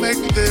 you make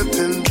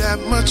living that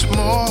much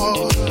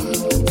more.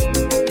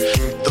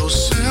 Those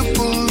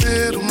simple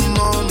little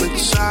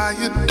moments I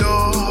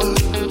adore.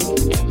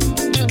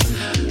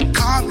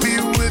 Caught me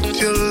with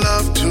your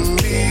love to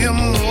me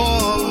and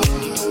more.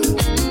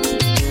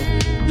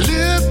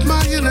 Lift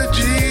my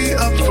energy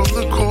up from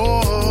the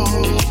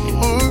core.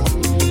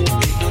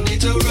 No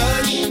need to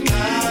rush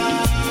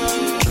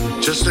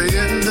now. Just stay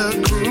in the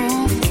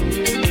groove.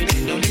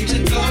 No need to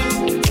go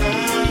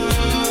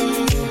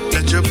now.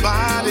 Let your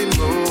body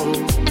move.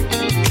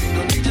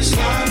 No need to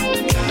stop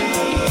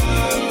now.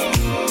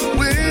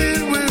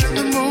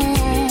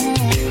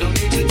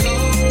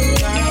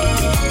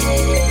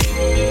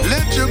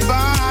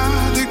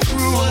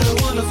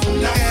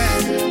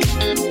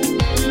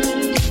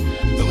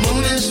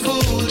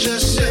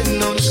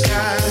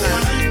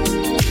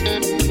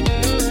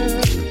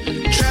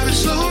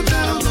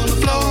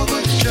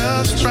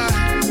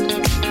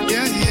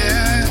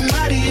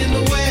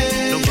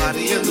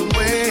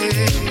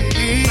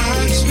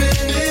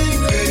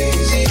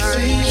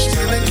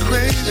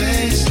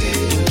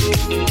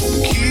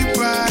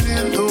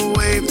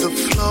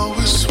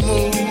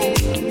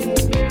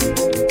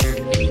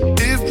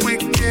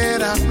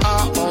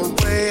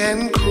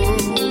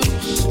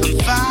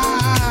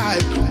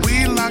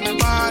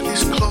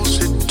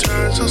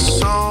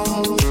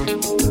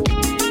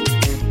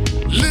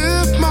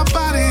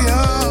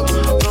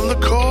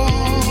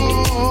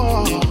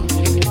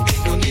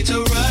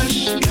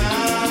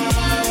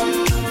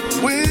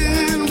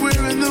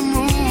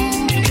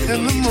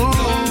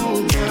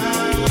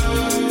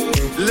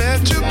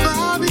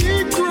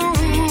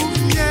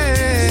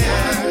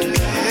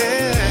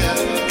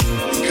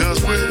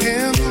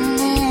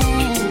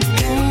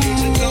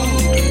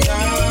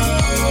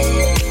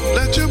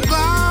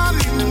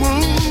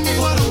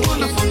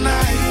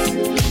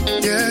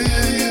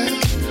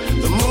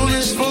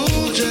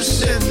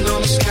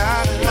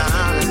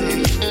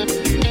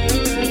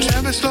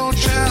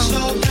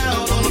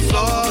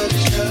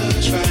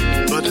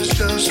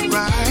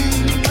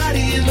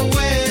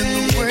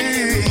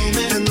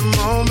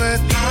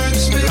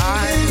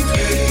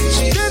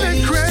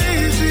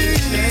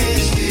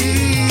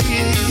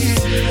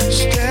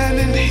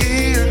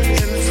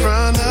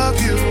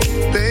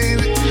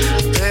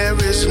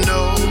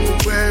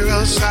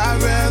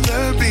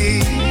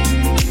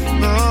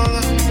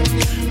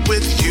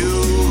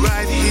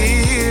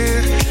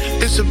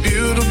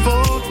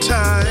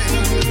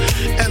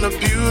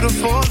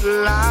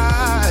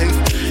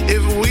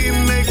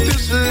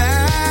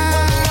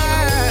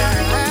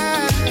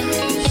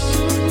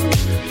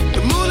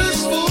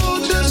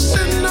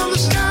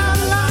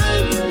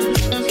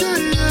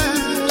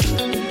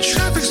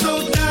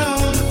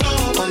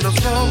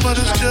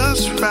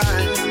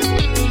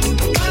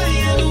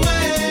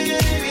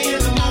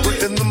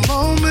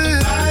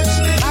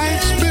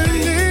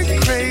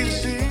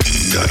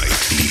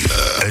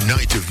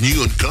 night of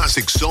new and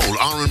classic soul,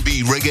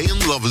 R&B, reggae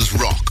and lovers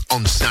rock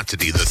on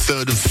Saturday the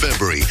 3rd of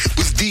February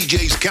with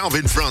DJs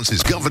Calvin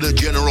Francis, Governor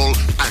General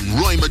and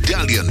Roy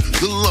Medallion,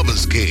 the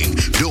Lovers King.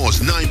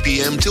 Doors 9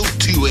 p.m. till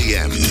 2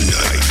 a.m.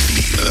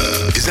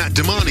 Is at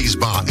Damani's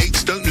Bar, 8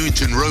 Stoke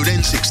Newington Road,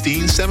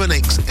 N16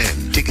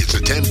 7XN. Tickets are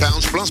 £10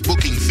 plus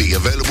booking fee,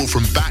 available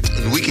from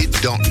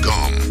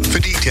batandwicket.com. For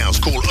details,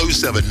 call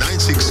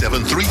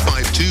 07967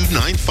 352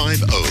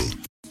 950.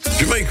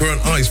 Jamaica on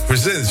Ice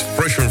presents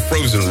fresh and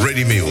frozen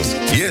ready meals.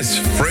 Yes,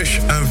 fresh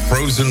and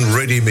frozen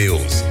ready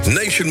meals.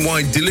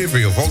 Nationwide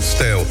delivery of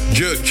oxtail,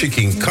 jerk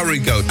chicken, curry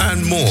goat,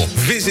 and more.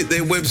 Visit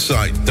their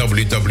website,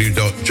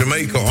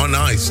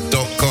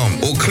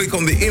 www.jamaicaonice.com, or click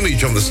on the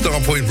image on the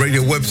Starpoint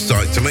Radio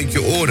website to make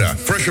your order.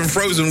 Fresh and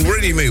frozen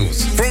ready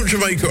meals from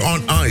Jamaica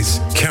on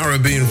Ice.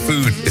 Caribbean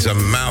food is a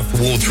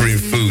mouth-watering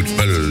food.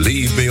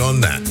 Believe me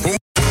on that.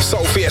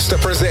 Soul Fiesta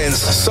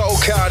presents Soul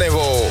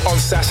Carnival on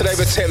Saturday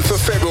the 10th of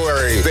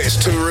February. There's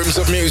 2 rooms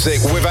of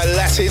music with a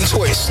Latin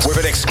twist, with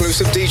an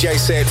exclusive DJ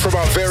set from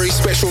our very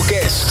special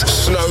guest,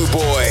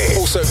 Snowboy.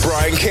 Also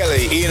Brian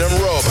Kelly, Ian and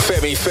Rob,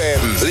 Femi Fem,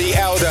 Lee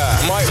Alder,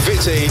 Mike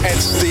Vitti and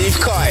Steve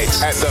Kite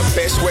at the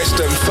Best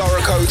Western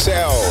Thurrock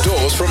Hotel.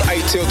 Doors from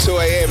 8 till 2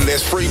 a.m.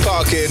 There's free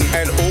parking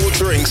and all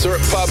drinks are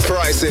at pub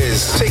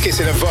prices. Tickets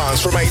in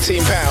advance from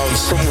 £18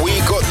 from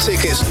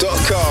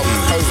WeGotTickets.com.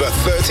 Over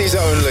 30s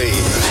only.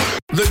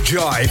 The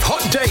Jive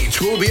Hot Date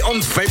will be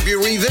on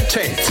February the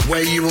 10th,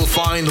 where you will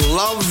find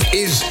Love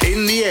is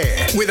in the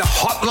Air, with a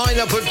hot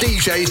lineup of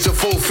DJs to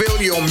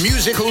fulfill your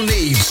musical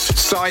needs.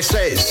 Cy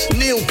Says,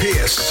 Neil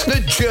Pearce,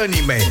 The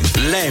Journeymen,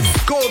 Lev,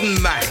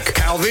 Gordon Mack,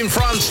 Calvin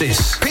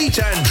Francis,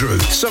 Pete Andrew,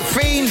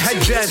 Safine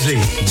Hajazi,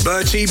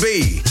 Bertie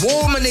B,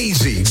 Warm and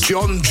Easy,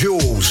 John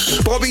Jules,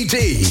 Bobby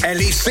D,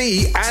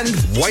 LEC and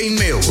Wayne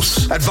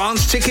Mills.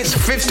 Advance tickets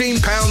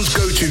 £15.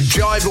 Go to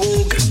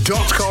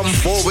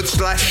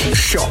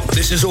jiveorg.com/shop.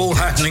 This is all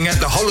happening at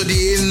the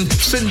Holiday Inn,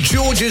 St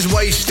George's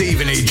Way,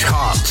 Stevenage,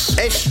 Hearts,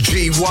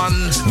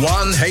 SG1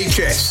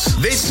 1HS.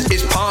 This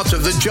is part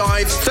of the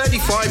Jive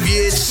 35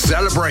 years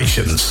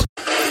celebrations.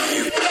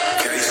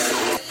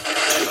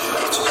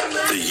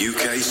 The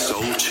UK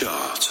Soul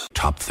Chart.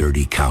 Top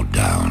 30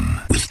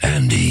 Countdown with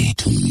Andy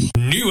T.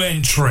 New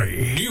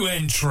entry, new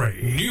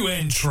entry, new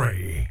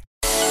entry.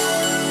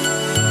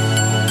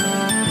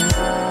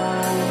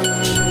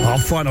 Our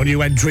final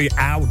new entry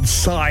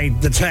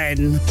outside the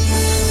 10. The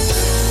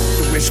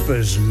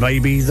Whispers,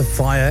 Maybe the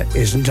Fire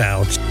Isn't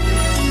Out.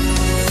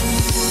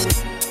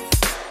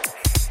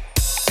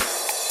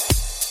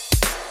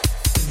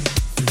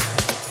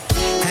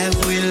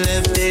 Have we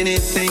left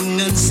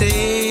anything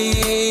unsaid?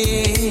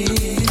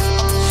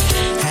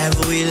 Have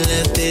we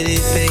left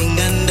anything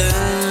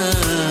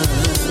undone?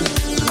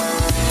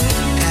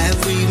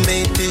 Have we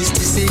made this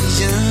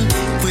decision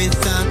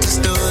without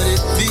distorted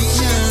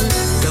vision?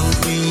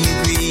 Don't we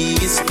agree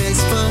it's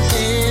best for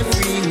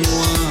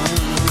everyone?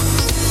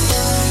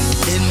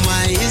 Then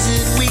why is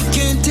it we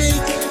can't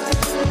take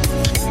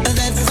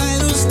that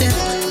final step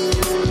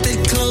that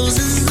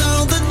closes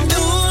all the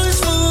doors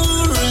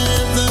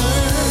forever?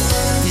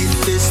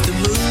 If it's the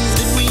move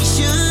that we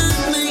should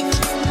make,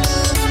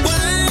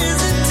 why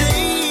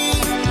hesitate?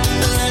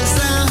 That's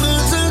our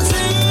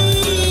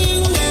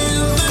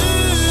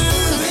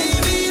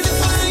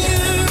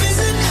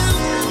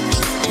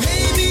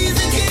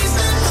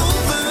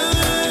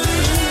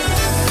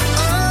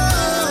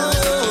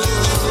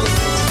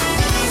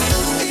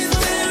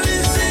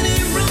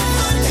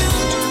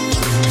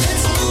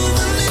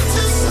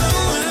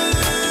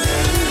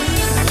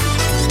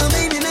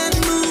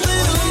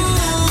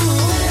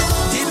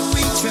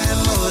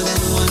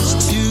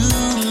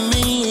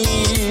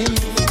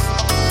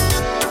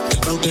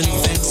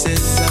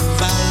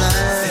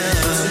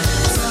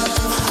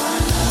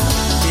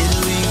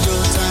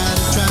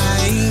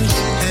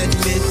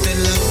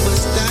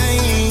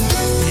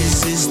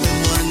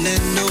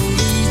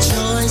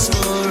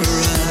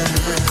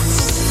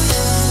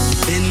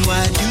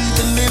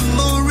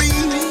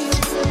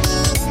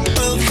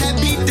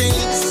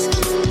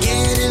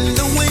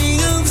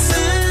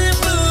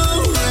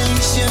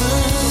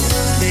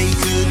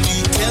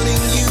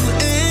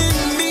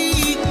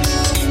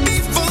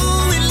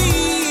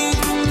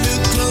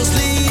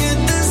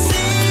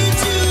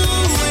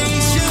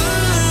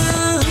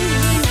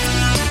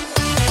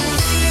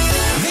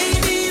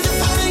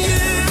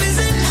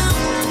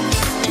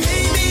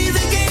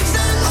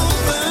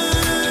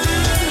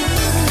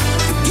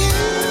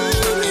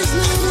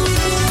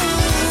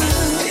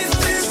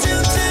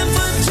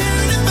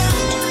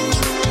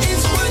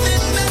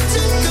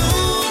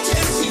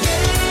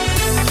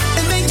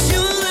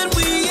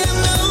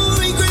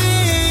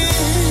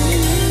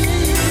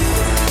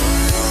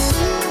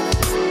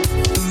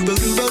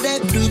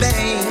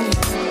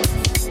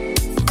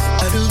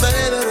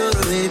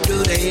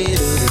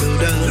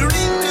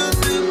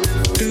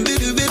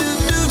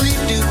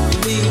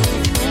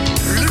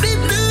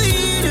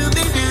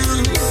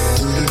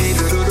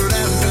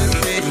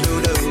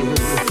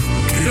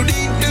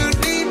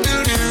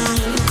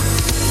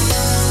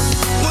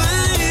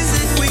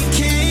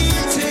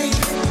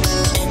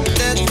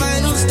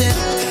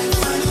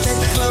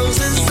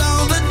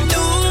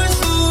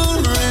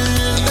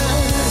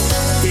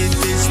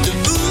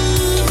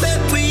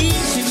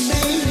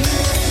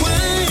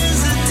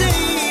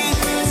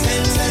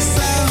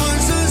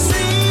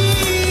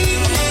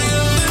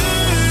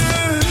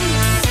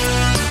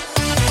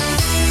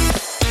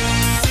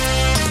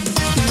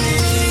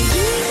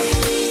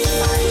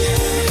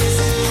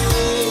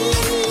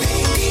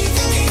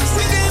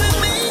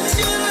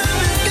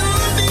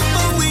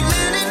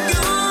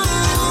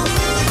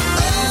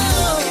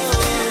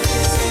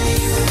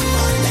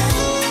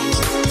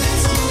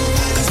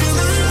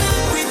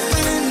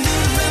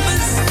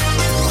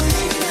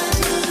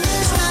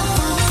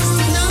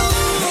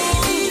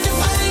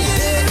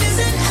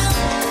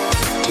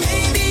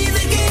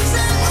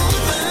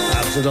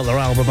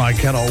album I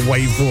cannot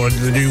wait for, and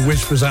the new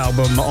Whispers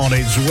album on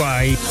its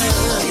way.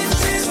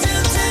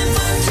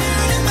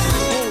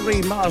 All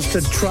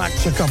remastered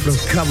tracks, a couple of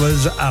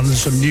covers and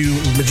some new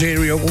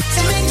material.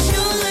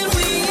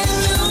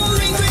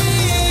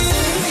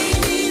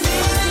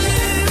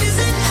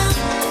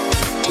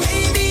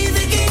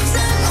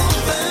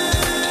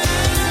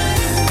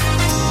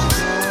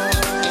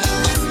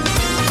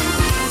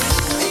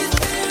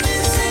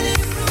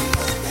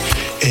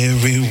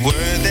 Every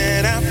word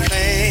that I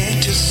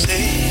plan to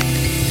say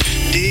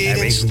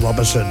Eric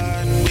Robertson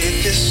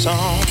with this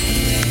song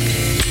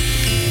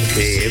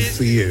here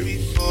for you.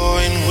 before,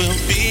 and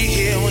we'll be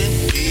here when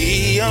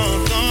we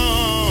are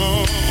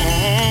gone.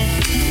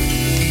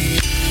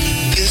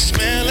 This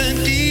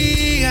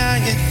melody I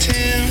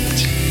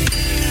attempt,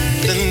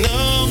 the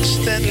notes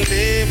that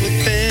live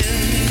within,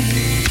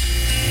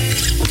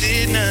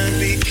 did not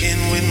begin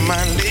with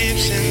my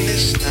lips, and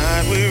this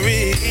night we're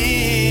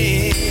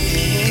in.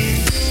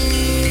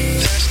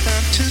 That's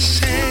not to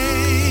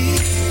say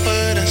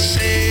what I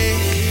say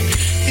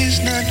is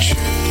not true.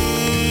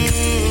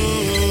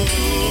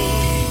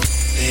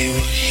 They were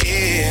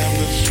here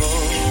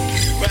before,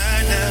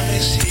 right now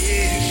it's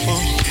here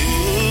for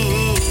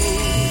you.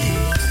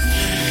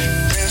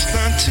 That's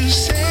not to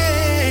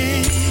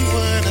say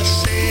what I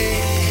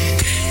say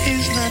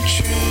is not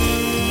true.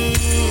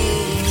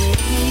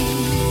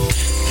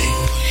 They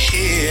were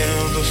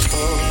here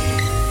before,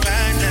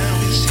 right now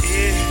it's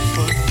here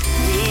for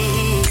you.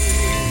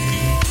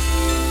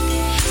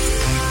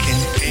 I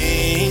can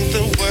paint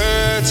the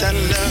words I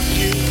love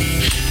you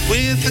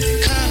with a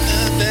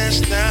color that's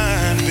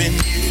not been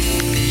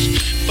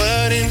used,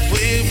 but it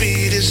will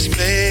be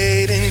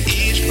displayed in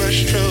each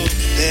brushstroke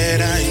that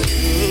I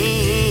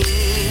use.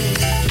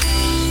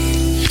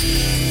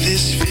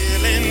 This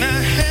feeling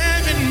I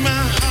have in my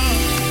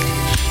heart,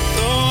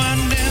 though I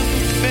never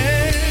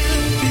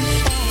felt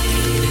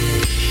before,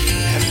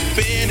 have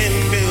been in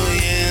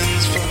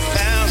billions for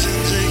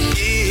thousands of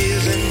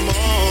years and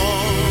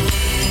more.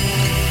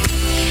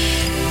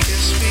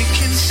 Guess we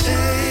can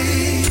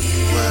say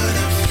what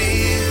I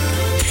feel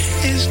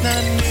is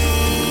not new.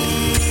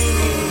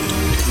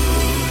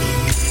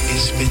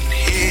 It's been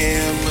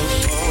here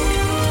before,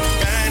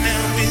 right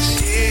now it's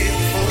here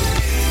for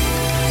you.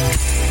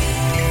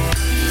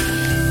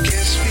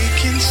 Guess we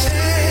can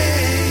say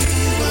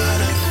what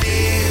I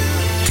feel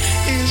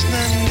is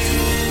not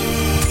new.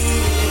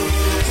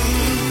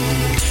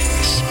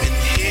 It's been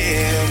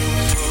here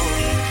before,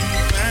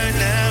 right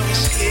now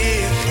it's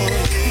here for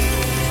you.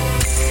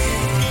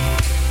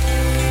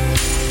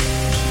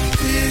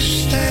 Wish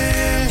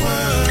there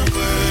were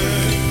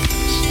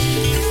words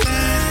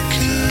that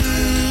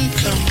could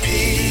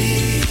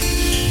compete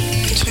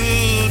to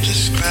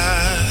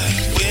describe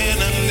when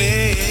our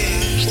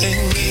lips they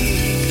meet.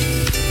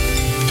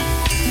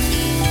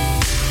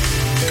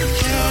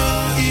 Your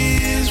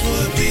ears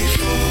would be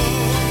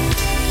full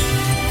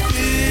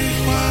with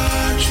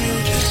what you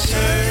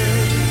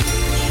deserve.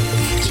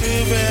 Too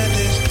bad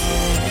there's no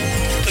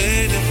way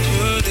to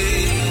put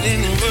it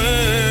in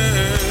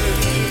words.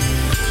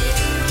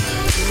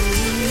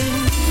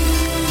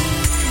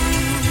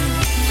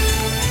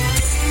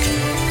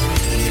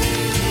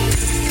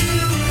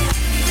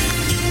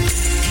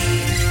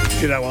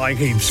 You know, I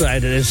keep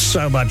saying that there's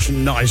so much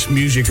nice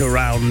music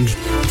around.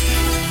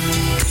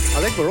 I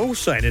think we're all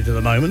saying it at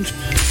the moment.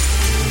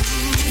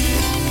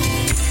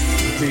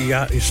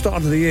 The start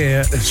of the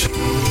year has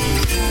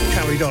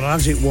carried on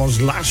as it was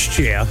last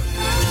year.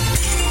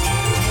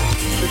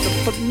 There's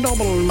a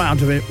phenomenal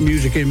amount of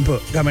music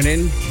input coming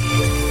in.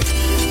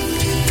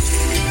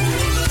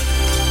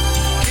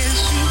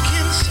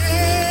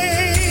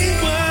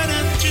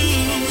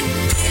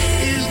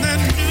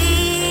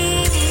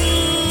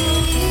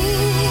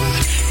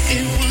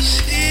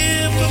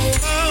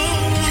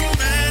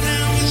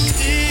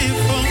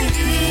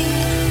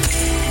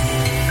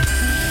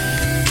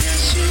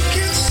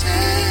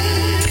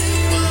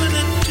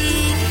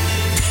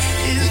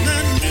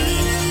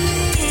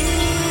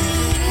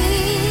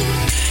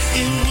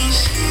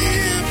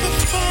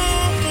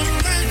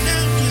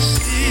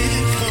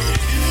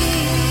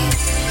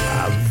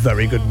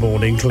 Very good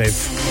morning,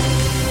 Cliff.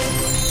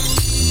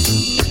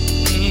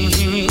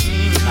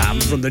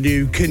 And from the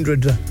new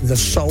Kindred, the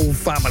Soul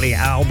Family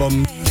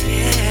album,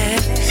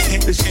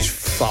 this is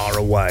Far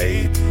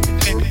Away.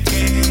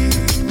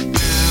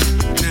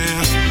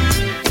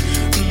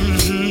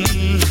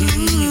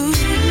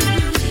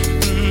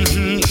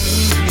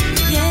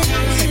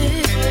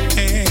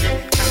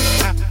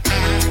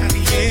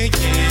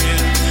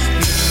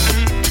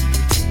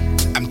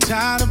 I'm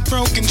tired of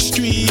broken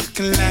street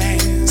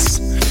glass,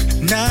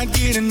 not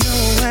getting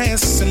no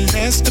rest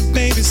unless the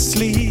baby's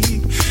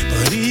asleep.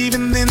 But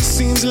even then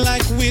seems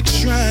like we're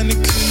trying to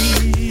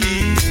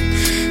creep.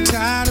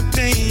 Tired of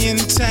paying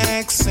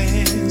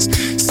taxes,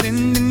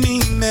 sending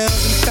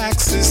emails and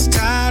faxes.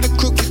 Tired of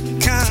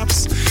crooked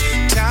cops,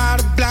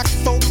 tired of black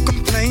folk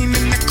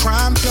complaining that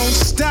crime don't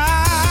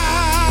stop.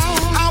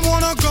 I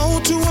wanna go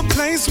to a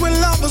place where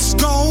lovers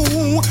go,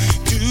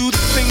 do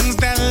the things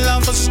that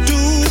lovers do.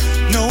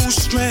 No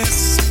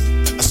stress,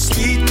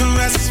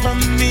 from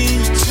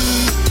me to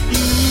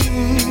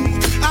you.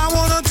 I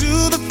wanna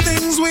do the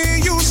things we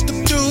used to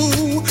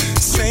do,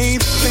 say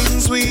the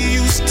things we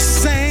used to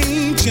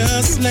say,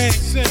 just let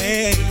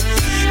it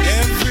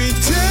every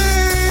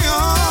day,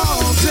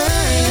 all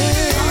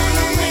day.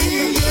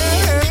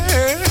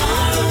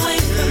 Far away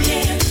from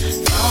here,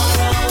 far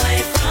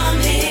away from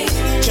here.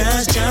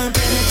 Just jump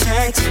in a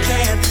taxi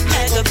cab,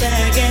 pack a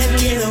bag and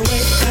get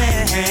away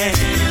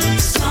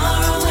fast.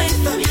 Far away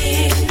from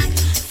here,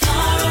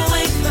 far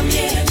away from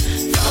here,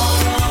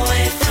 far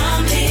away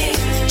from here.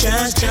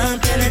 Just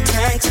jump in a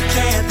taxi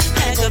cab,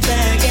 pack a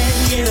bag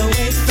and get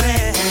away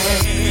fast.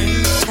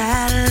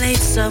 Tired of late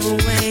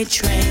subway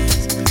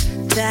trains,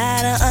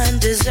 tired of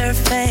undeserved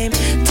fame,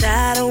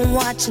 tired of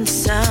watching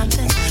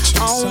something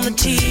on the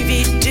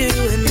TV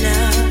doing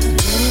nothing.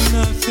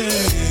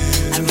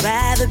 I'd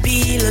rather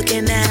be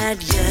looking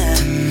at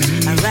you,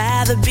 I'd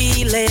rather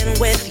be laying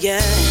with you.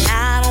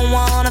 I don't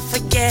wanna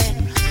forget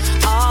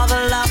all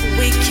the love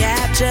we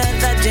captured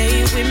the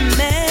day we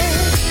met.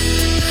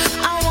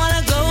 I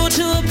wanna go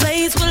to a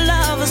place where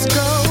lovers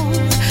go,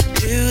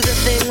 do the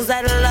things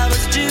that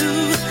lovers do.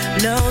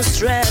 No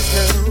stress,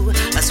 no,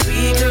 a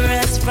sweet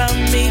caress from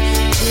me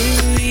to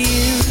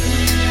you.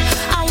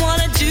 I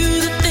wanna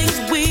do the things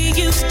we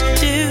used to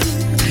do,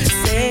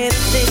 say the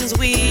things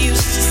we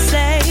used to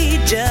say,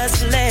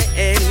 just let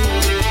every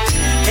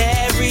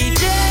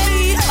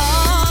day,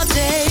 all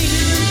day.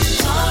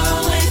 Far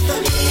away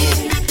from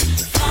here,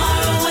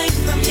 far away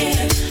from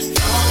here,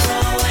 far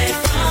away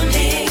from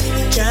here.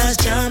 Just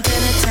jump in a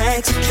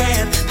taxi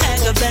cab,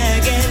 pack a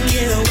bag and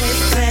get away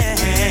fast.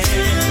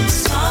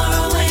 Far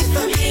away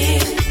from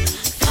here,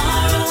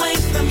 far away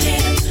from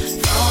here,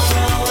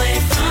 far away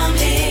from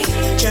here.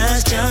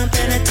 Just jump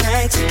in a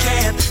taxi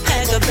cab,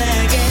 pack a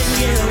bag and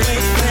get away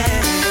fast.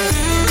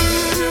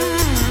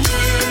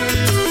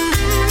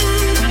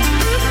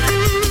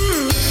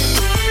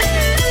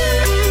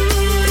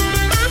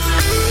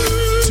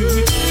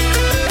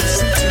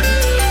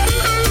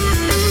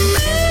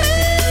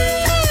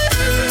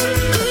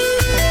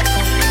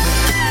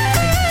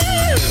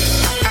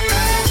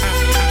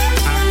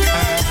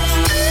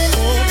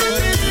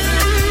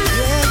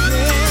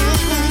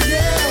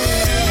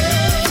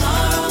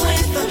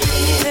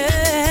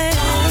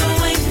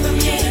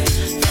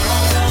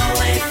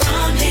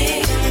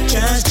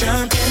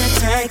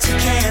 Taxi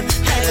cab,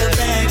 pack a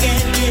bag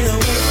and get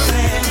away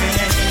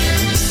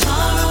fast.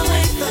 Far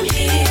away from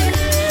here,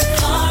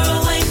 far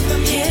away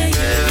from here,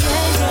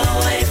 far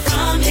away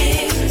from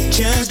here.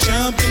 Just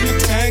jump in the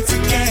taxi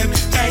cab,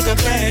 pack a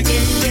bag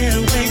and get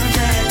away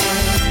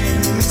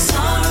fast.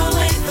 Far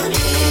away from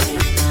here,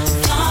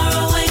 far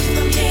away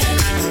from here,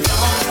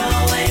 far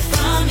away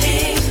from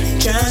here.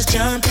 Just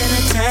jump in a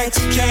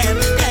taxi cab,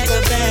 pack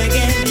a bag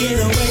and get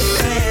away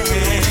fast.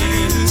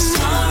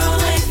 Far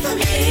away from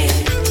here,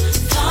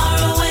 far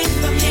away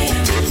from here,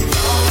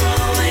 far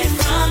away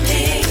from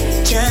here.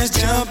 Just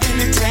jump in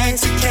the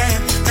taxi cab,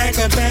 pack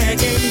a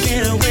bag and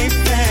get away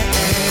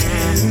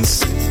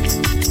fast.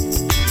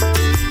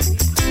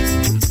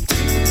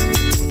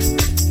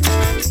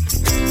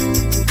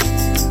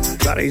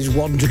 That is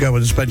one to go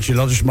and spend your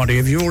lunch money.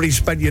 If you already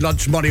spent your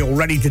lunch money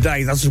already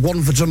today, that's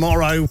one for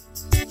tomorrow.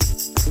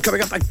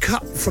 Coming up, a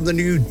cut from the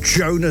new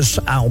Jonas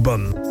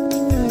album.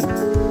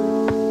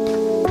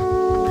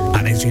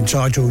 And it's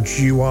entitled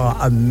You Are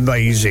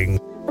Amazing.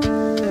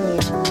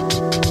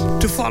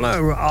 To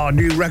follow our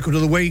new record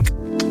of the week.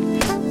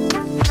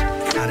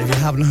 And if you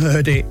haven't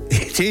heard it,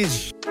 it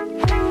is a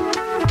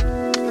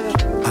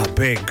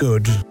bit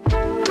good.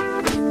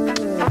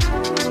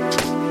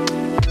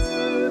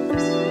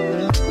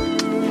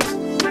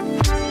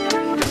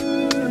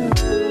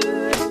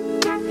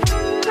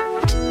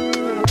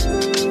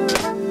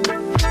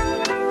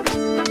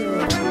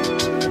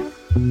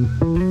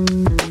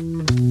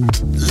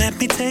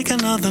 Take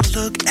another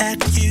look at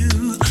you.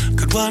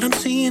 Could what I'm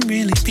seeing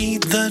really be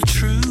the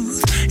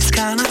truth? It's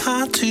kinda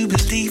hard to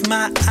believe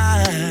my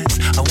eyes.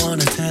 I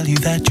wanna tell you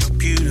that you're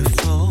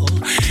beautiful,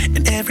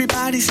 and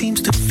everybody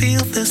seems to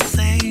feel the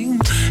same,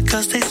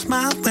 'cause they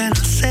smile when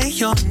I say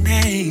your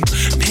name.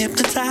 I'm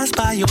hypnotized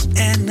by your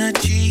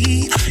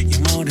energy. You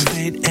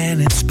motivate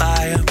and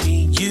inspire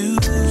me. You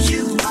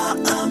are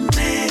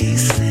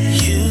amazing.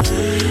 You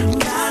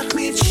got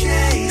me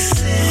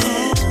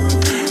chasing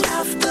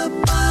after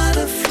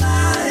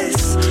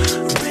butterflies,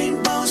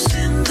 rainbows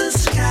in the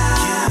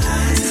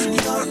skies.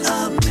 You're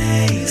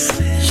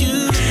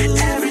amazing.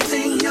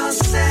 Everything you're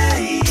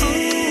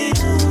saying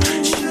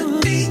should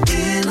be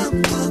in a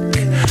book.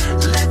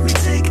 Let me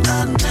take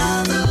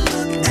another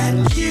look at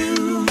you.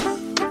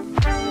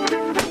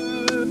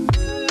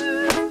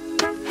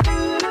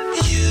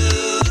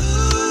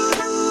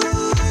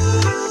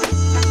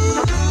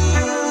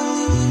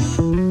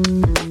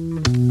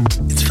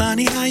 It's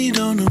funny how you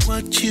don't know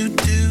what you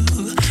do,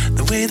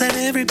 the way that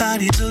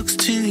everybody looks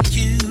to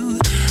you,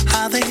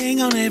 how they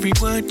hang on every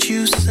word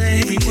you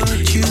say,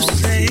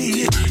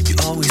 You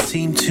always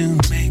seem to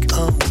make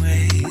a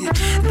way,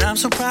 and I'm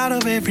so proud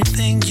of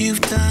everything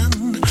you've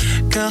done.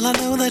 Girl, I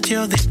know that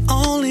you're the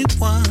only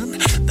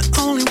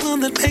one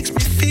that makes me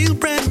feel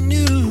brand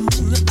new.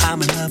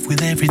 I'm in love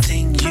with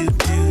everything you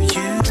do.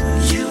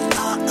 You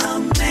are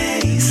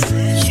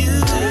amazing.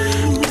 You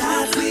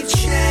got me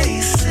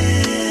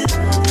chasing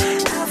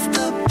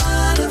after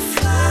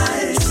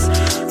butterflies,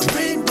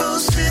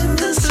 rainbows in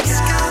the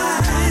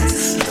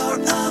skies.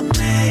 You're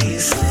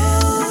amazing.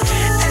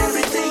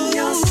 Everything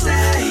you're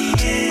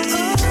saying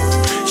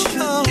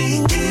should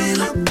be in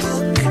a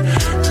book.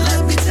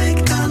 Let me take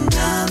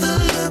another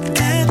look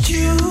at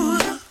you.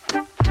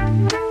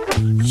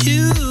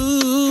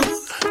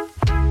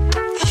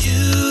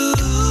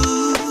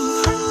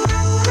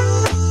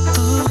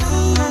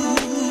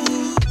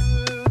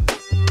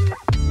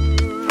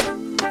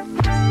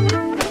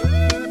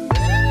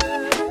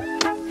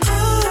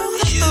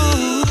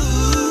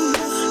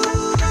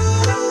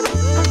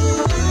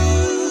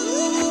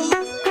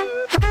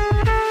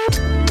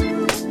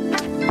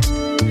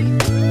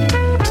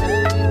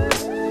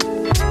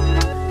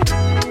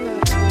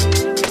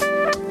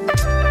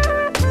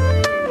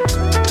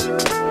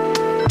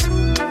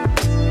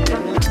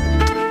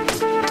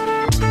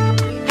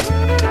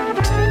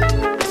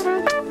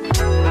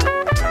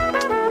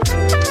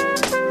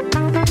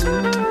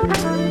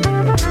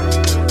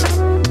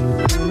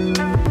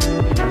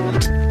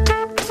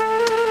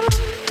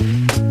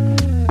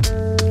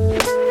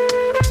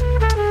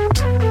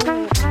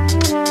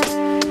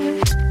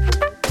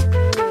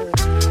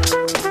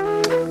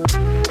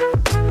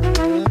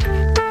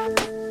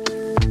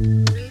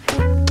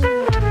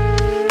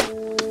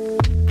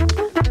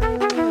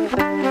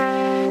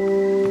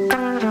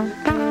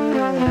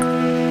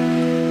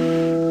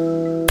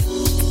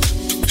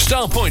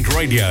 Starpoint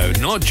Radio,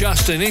 not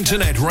just an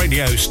internet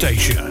radio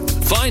station.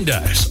 Find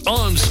us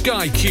on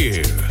Sky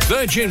Q,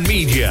 Virgin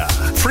Media,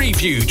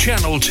 Freeview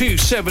Channel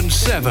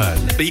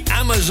 277, the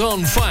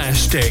Amazon Fire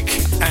Stick,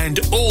 and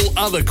all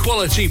other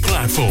quality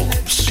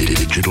platforms.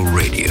 Digital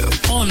radio.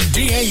 On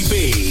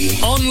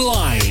DAB,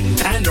 online,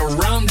 and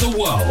around the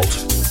world.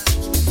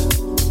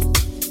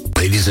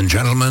 Ladies and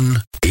gentlemen,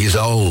 he's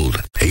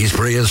old. He's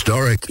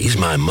prehistoric. He's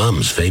my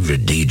mum's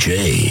favorite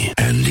DJ,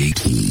 Andy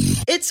T.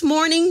 It's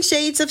Morning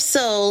Shades of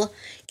Soul,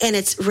 and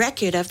it's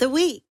Record of the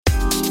Week.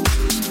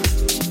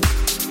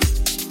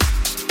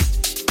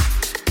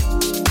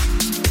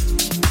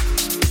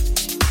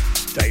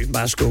 Dave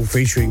Maskell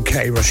featuring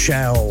K.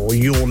 Rochelle,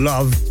 Your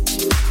Love.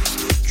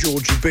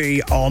 Georgie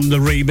B on the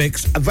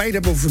remix.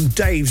 Available from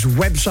Dave's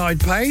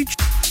website page.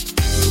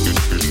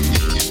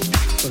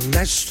 For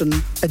less than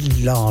a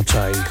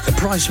latte. The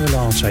price of a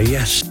latte,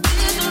 yes.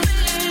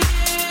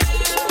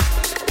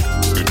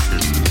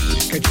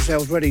 Get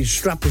yourselves ready,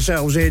 strap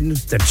yourselves in.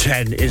 The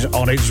 10 is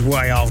on its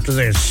way after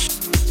this.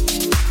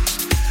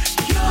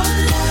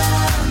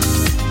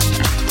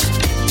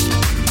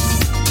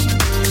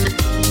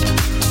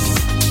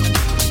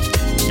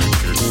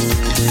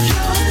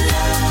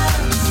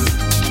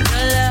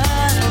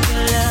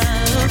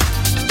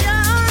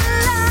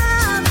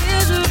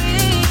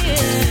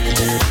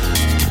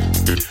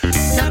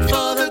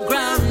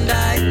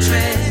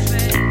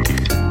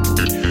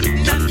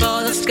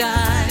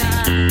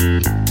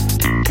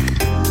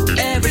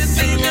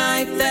 Everything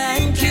I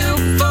thank you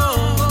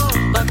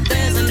for, but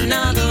there's another.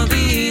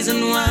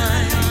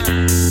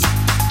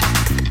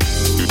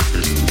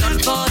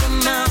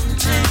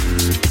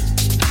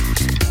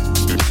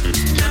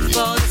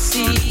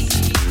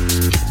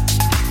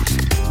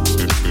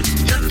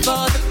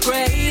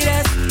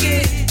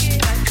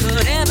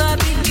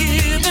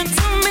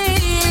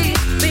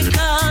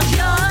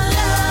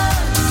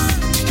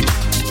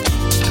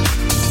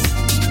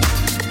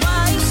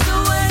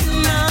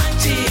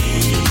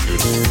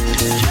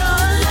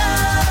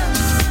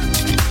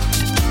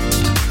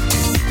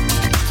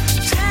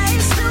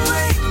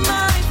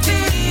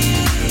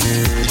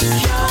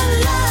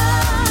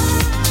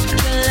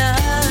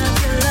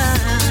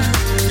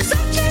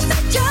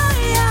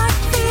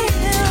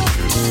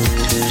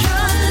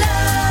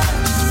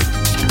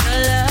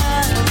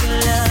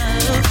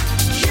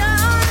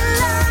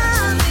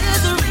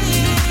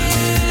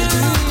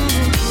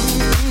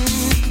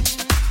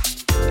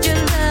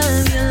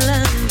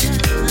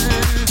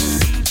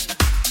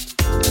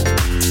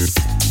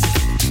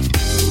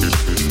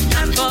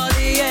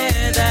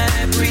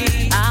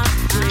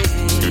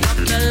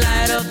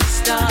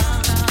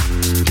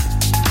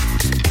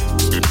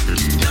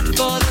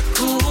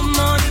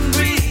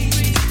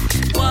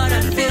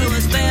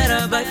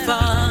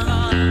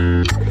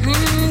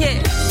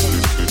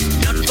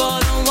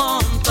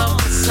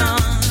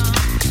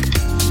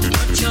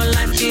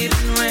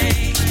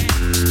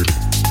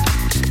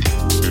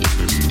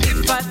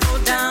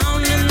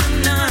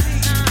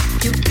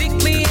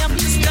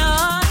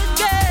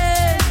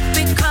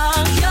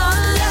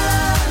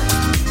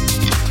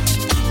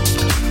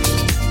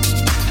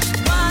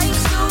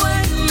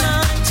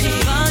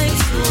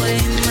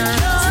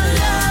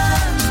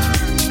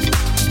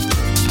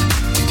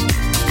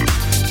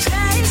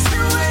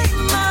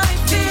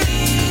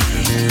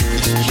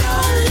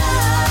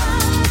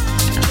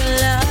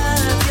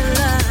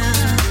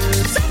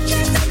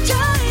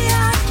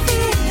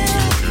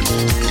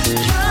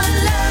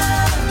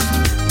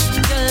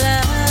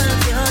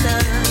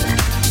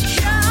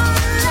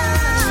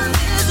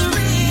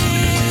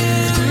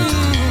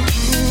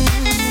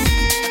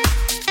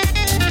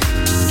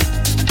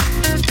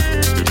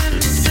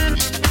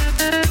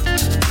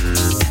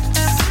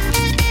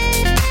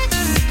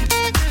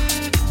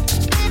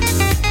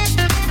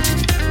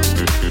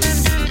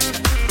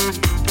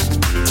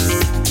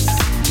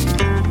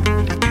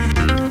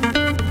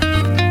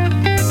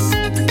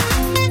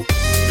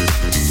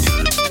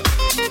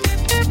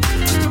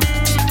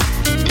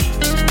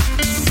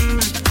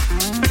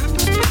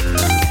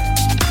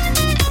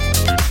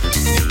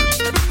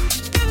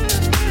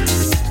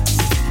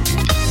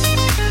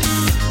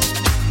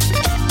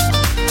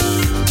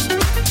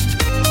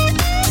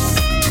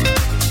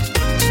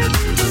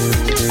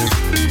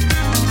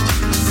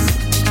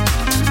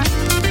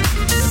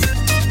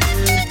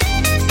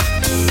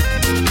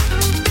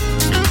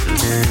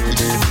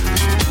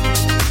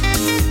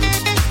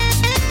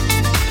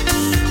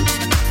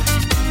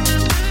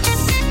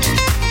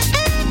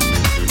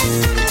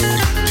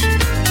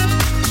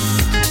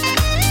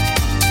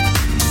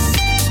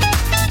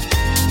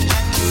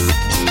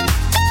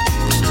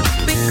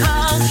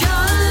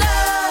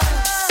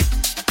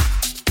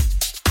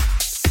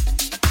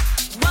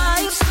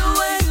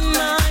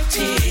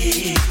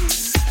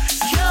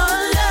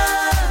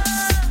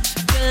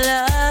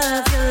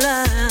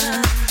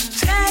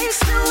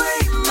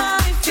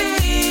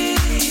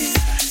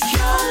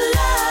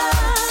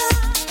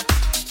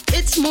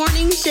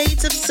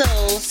 Decades of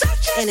Soul,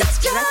 and it's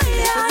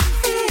Record.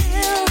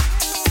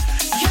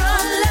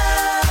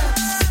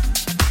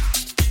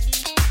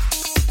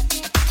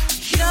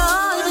 Your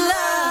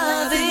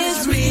love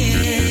is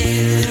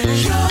real.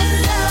 Your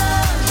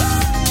love,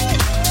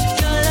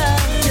 your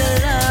love, your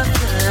love,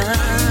 your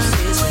love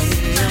is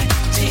real.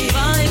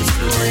 Vibes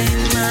away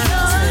my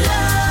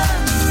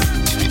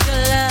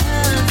your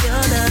love,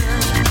 your love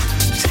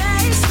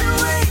takes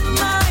away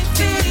my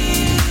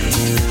fear.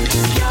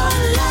 Your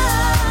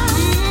love,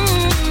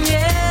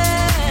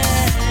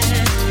 yeah,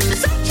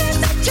 such is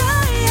the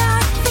joy I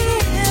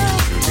feel.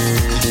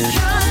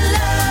 Your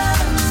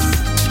love,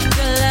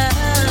 your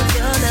love,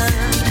 your love,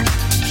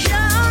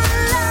 your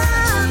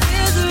love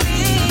is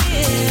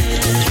real.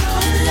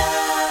 Your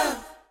love.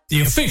 The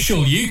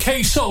official UK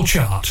Soul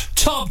Chart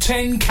Top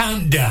 10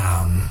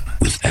 Countdown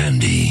with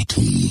Andy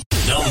T.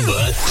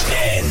 Number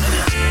 10.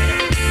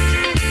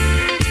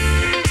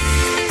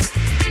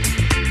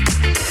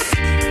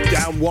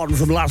 Down one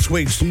from last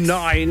week's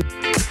 9.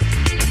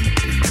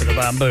 For the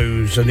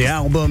Bamboos and the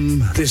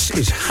album, This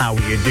Is How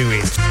You Do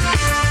It.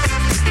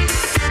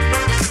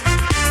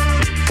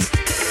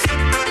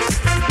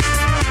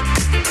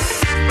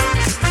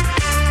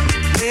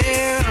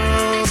 We're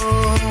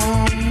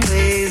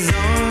always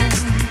on,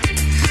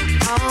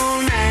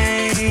 all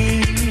night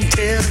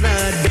till the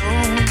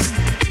dawn.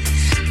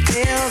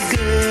 Feel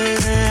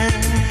good,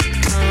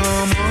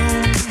 come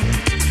on.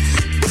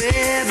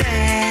 We're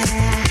back,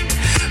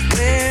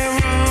 we're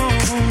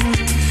on.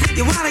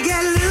 You wanna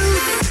get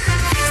loose?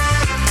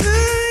 Do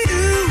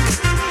you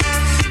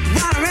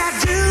wanna rap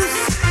juice?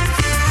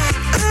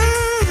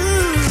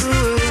 Ooh,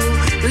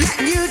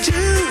 letting you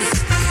choose.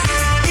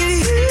 If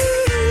you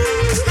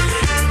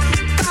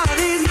follow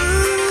these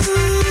moves,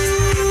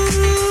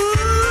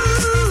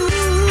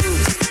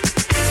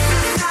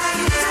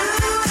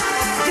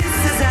 this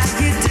is how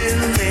you do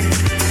it.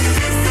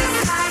 This is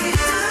how you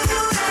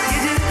do it.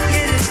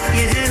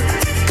 You do.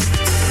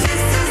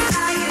 This is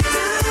how you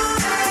do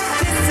it.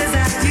 This is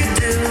how you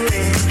do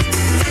it.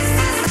 This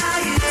is how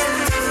you do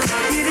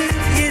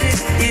it.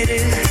 You do.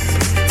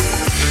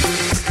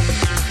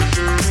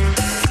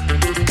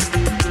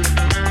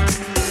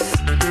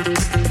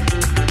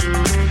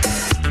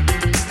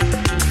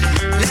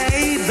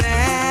 Lay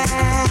back,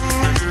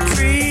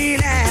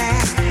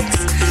 relax.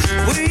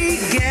 We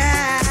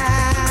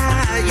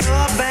got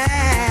your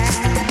back.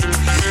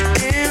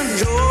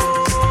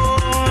 Enjoy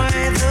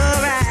the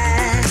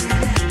ride.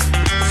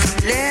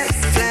 Let's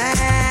fly.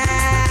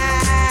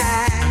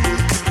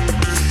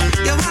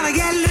 You wanna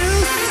get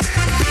loose?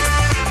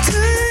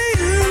 Do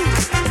you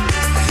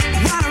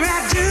wanna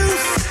rap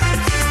juice?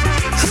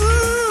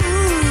 Ooh,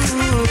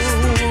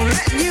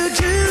 letting you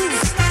choose.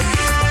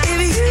 If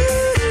you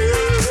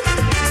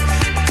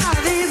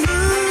follow these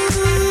moves,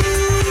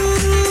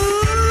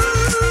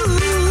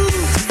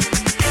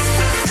 this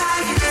is how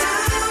you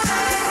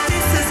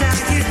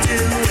do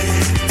it.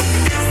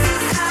 This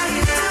is how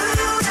you do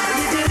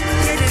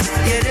it.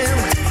 You do.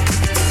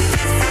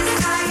 This is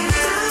how you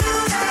do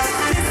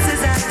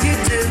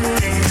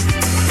it.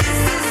 This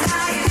is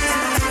how you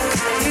do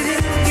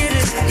it.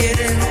 You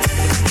do.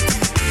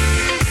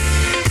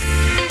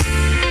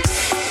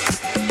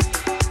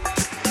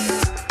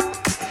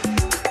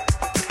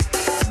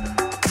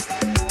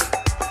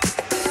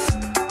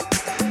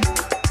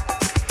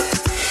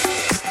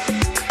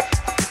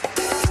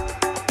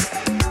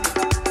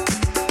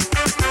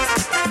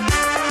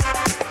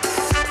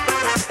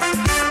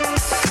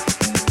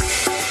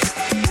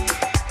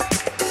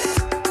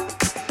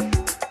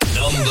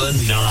 Number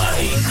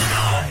 9.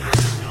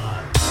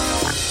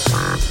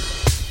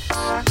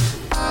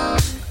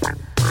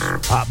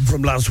 Up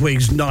from last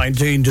week's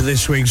 19 to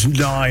this week's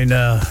 9.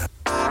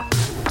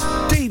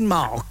 Dean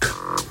Mark.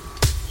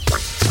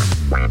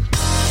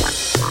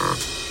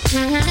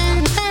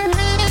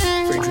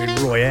 Featuring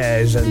Roy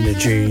Ayers and the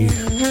G.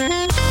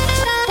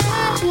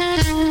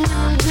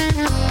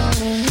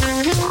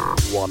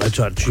 Wanna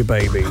touch you,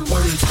 baby.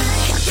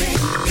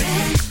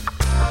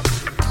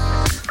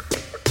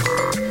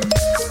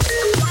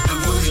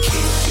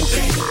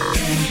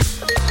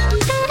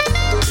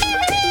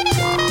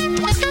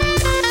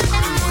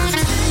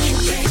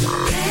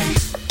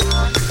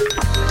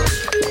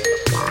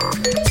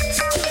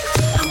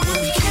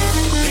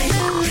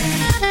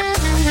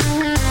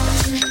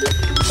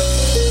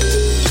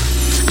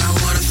 I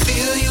wanna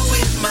feel you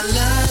with my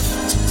love.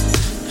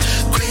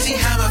 Crazy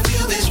how I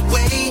feel this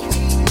way.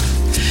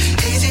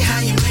 Hazy how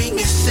you make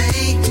me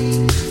say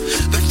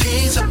the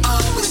things I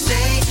always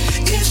say.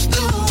 It's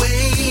the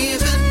way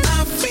that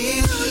I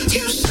feel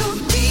you so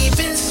deep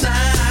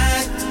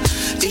inside.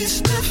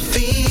 It's the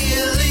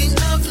feeling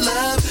of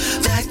love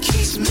that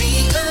keeps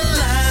me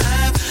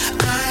alive.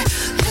 I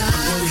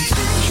love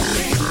you,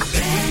 baby.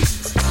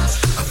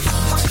 I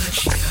wanna touch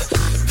you,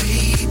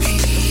 baby.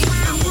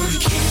 I wanna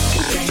kiss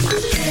you,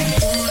 baby.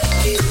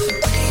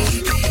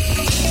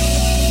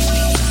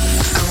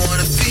 I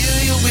wanna feel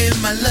you with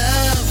my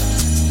love.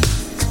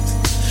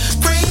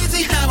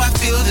 Crazy how I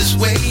feel this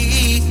way.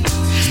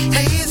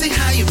 Hazy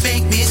how you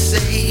make me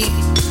say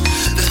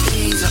the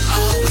things I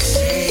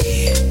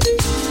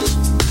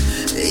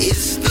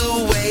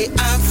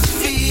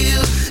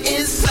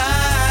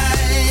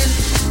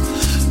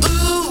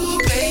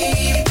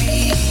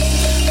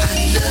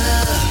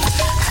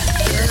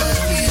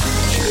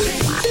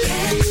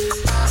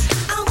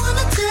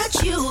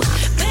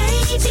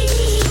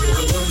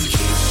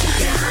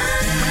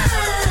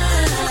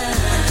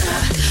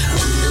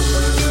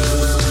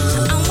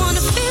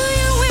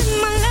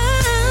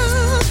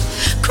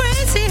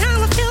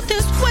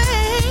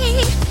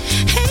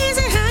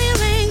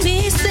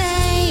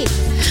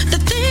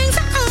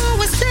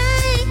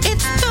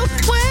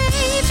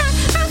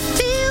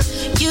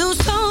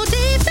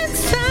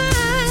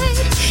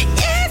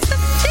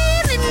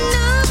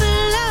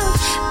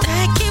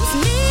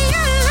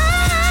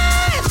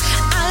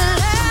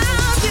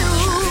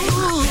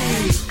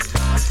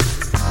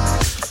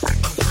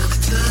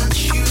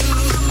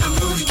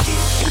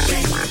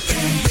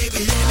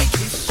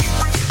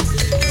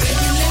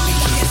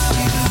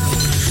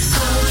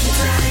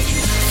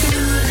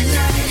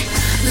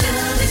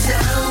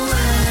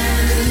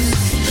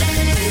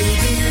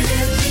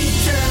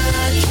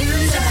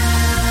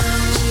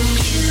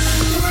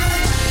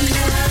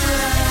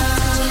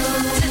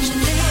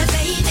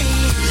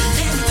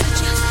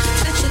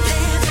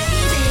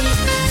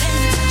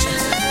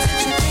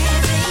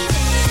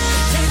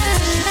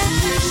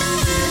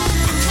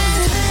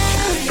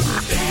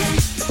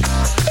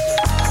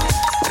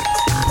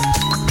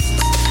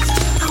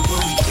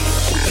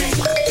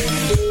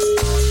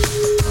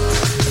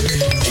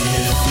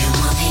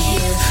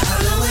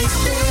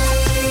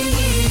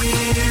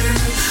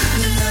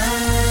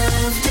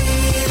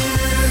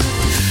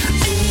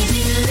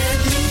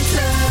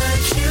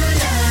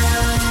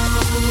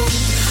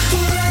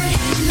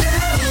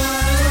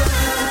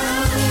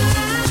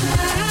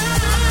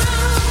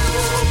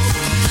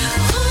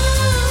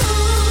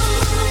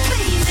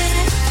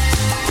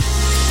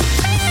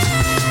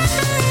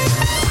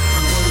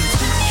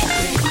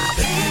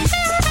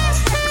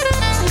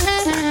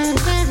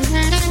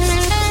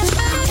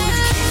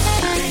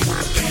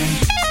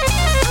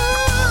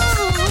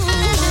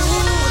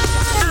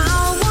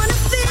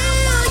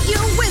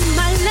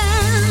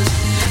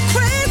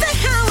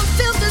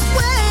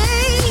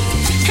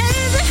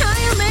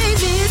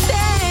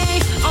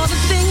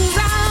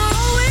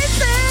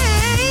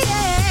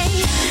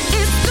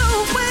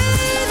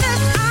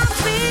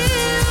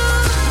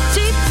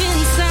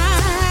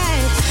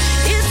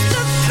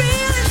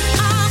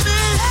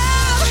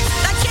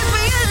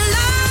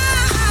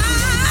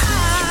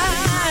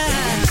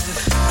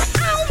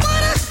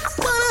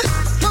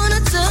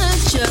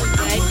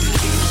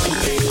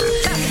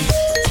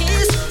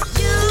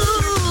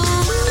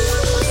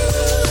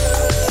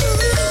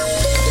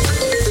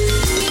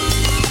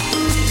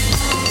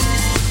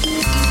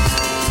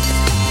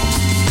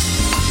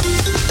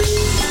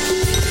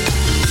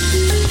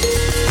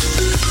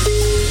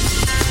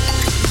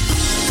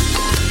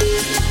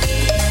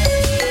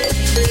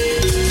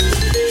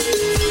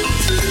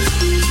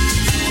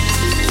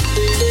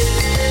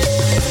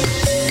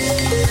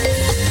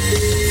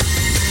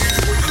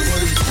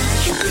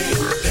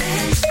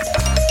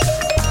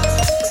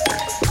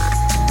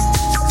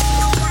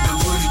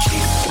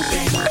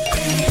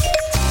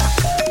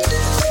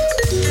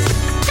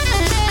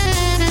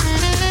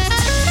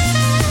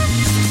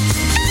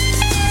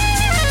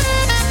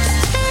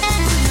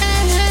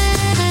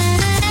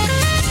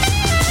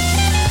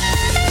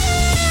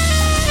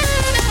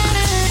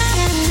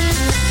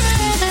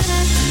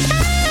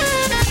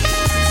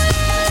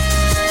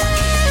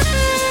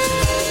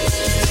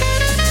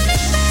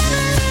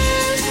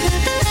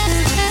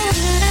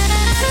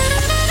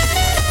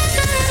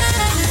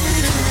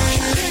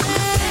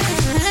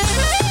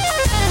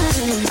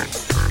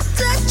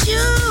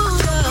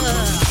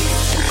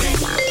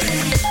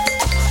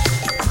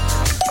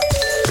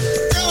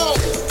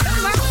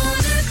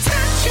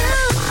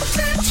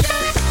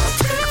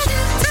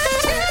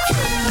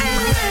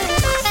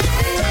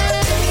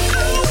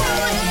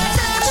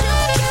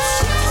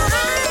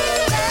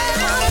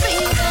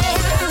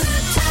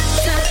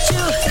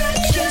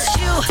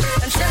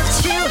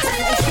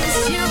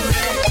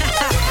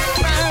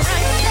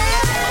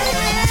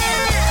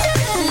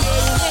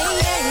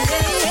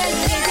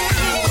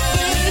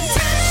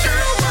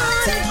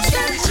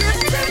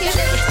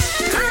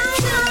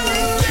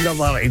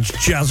It's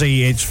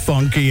jazzy, it's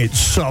funky, it's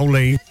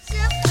soul-y.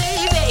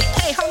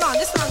 Hey, hold on.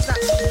 This song's up.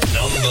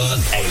 Number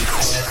 8.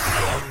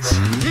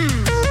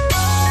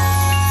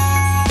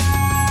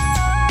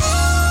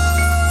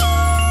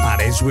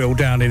 And it's Will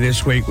Downey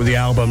this week with the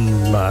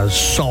album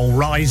Soul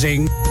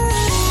Rising.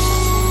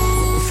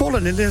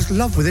 Fallen in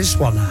love with this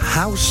one,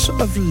 House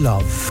of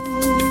Love.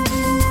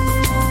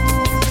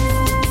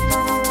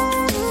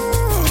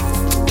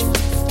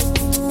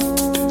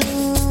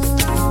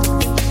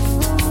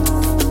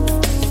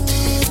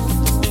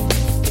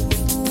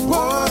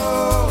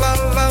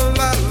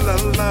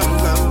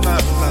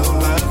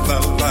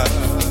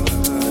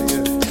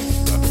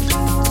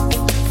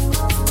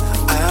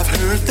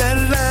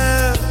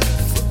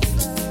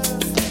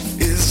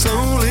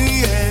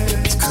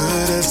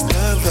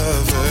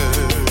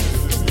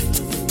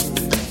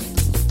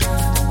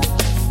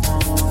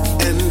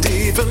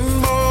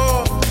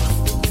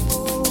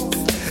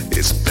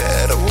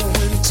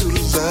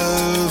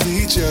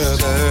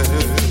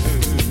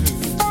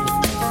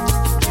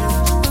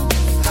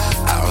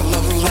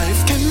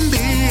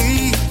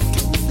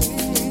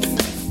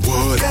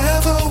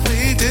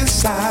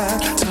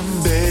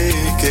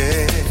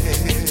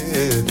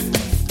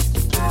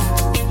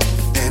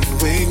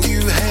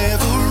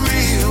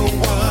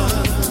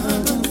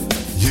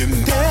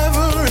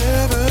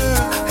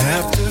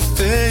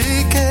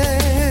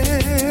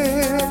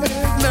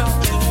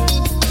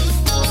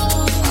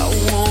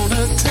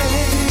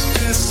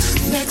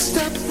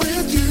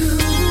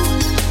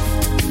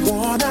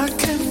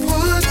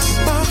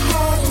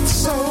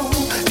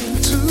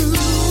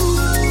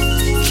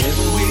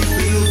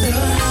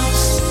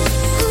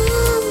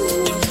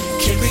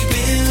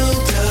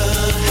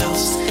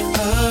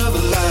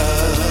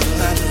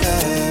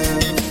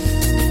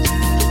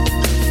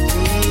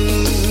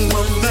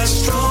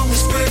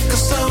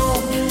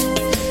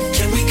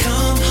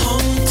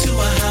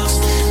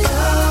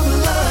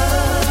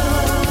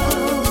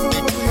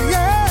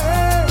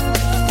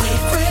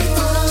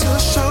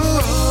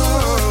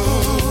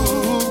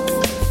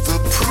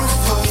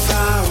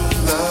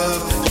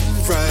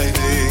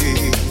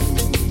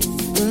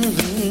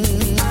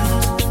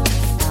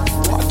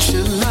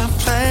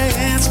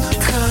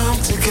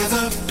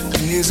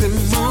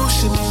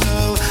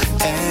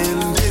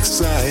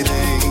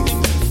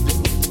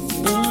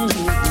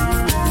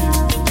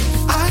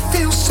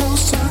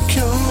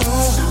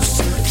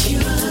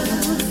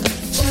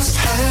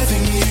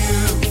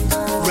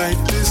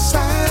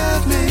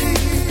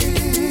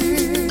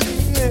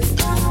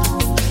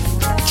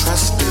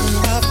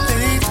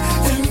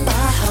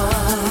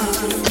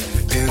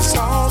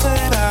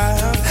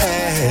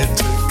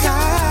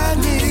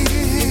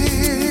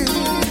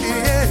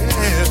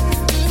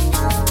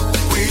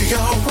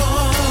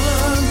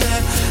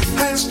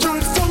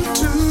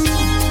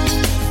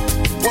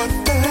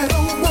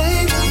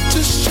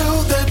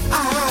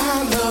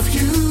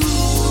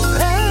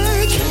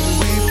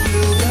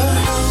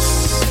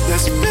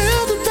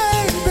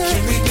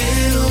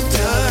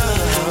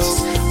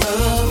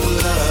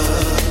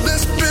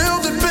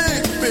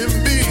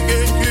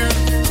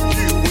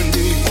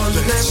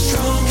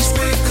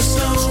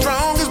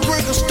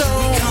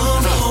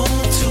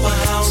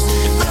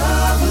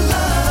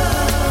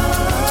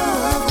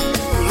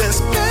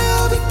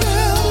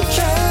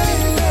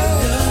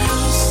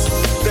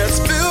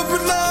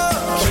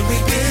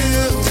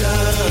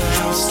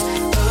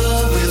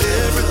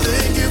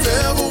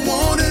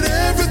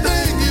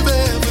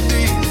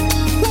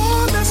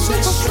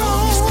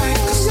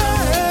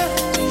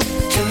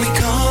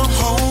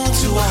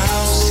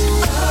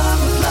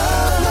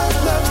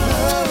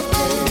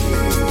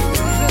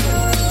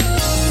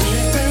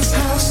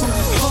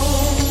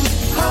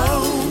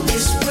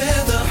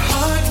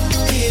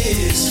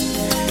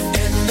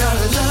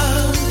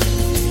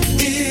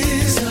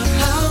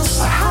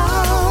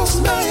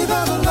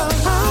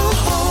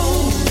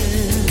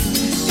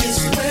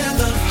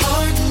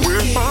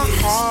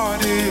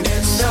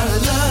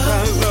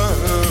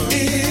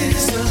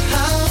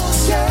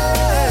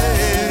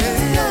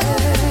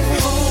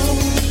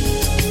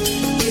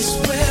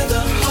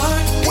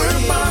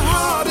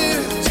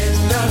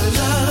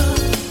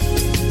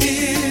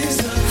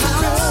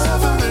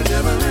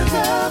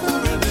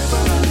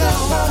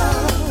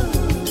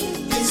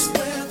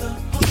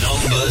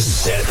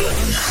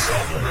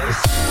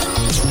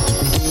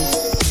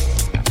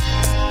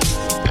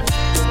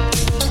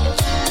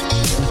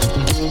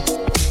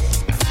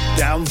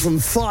 From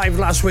 5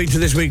 last week to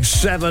this week's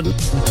 7. The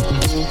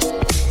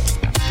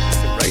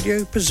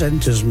Radio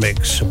Presenters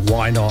Mix.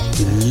 Why not?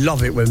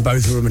 Love it when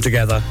both of them are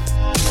together.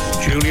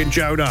 Julian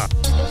Jonah.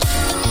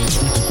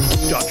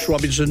 Dutch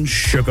Robinson,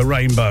 Sugar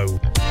Rainbow.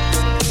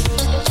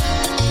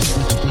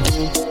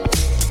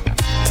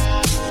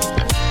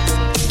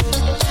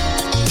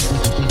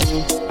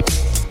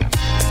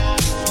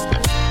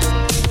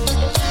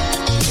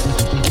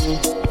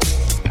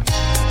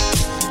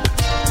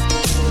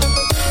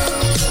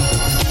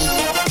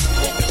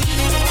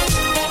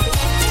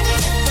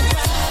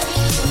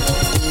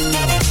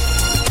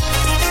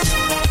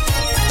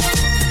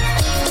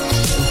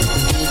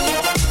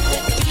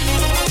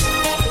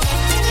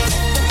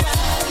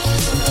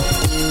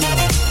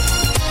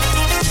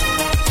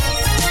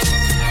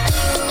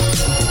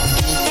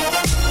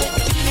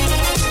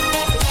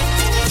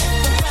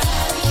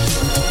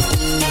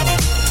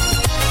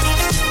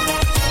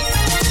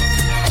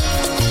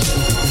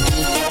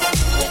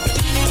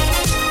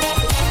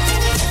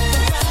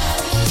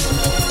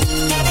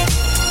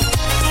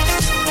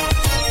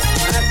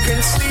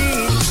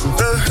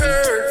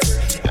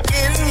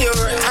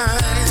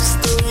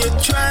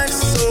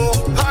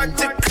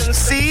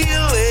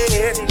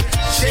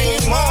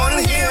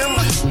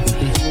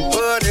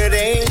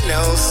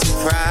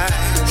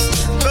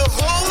 surprise. The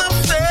whole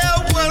affair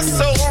was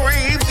so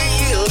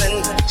revealing.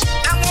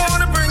 I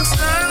wanna bring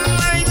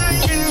sunlight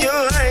in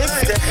your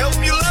life to help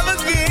you love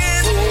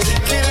again, so we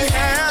can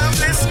have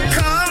this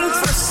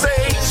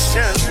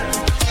conversation.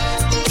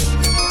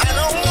 I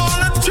don't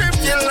wanna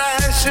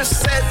trivialize your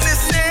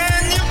sadness,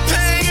 and you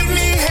pay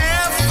me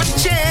half a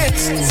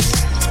chance.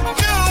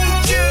 Don't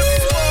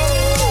just go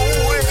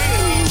away.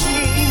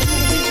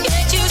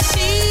 Can't you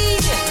see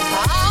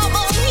I'm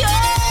on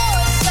your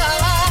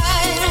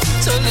side?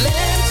 So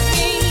let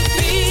me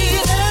be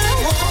the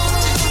one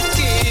to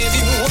give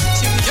you what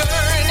you're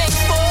yearning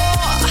for.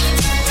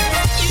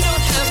 You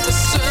don't have to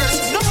search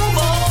no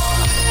more.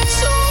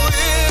 So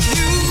if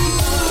you,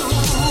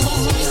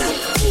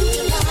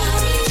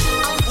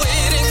 I'm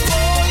waiting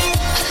for you.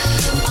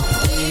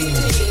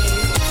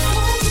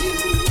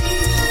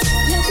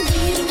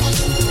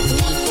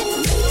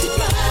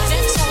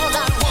 That's all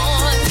I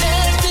wanna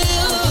do.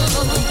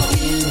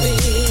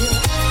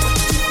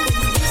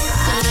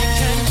 I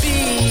can be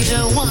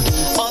the one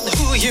on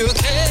who you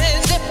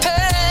can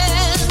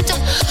depend.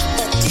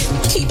 But you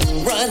keep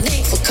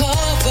running for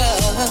cover.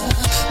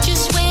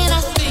 Just when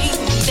I think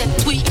that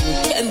we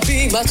can be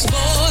much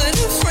more than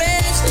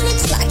friends,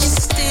 looks like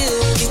it's still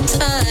need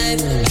time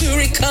to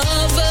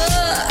recover.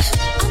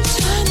 I'm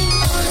turning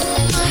on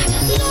my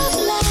love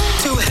light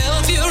to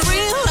help you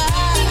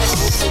realize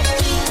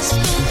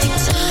spending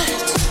time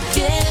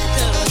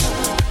together.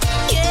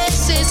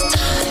 Yes, it's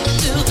time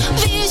to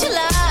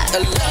visualize a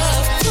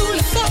love full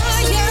of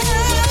fire.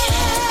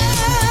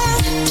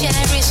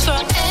 Carries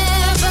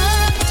forever,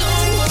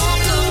 don't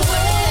walk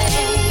away.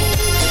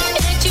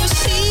 Can't you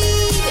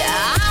see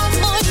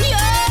I'm on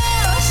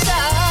your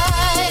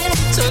side?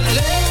 So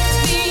let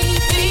me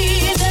be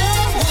the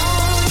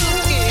one to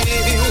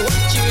give you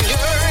what you're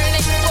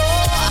yearning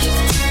for.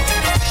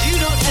 You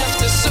don't have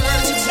to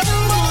search no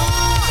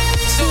more.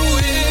 So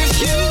if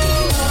you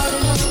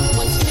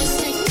what's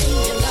missing in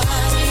your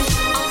life,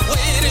 I'm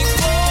waiting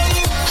for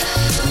you.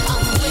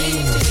 I'm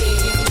waiting for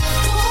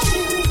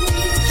you.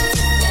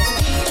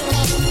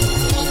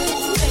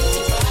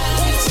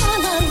 That's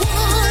all I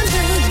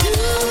wanna do.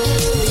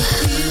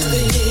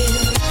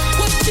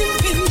 What you've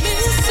been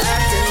missing. I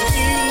can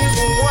be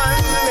the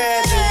one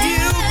that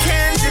you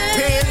can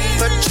depend,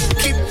 but you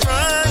keep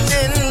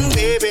running,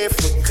 baby,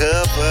 for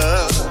cover.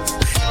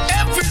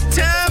 Every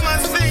time I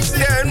think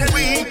that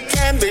we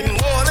can be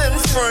more than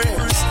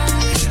friends,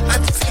 I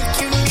think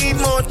you need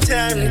more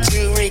time to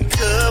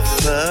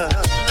recover.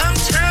 I'm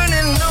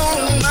turning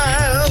on my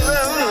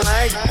other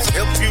light to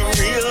help you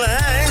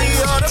realize you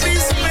ought to be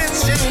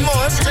spending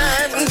more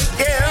time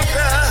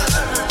together.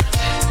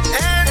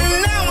 And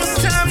now it's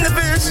time to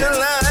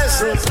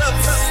visualize a love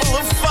full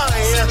of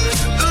fire,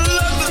 the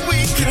love that we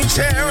can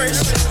cherish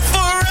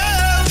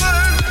forever.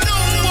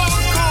 Don't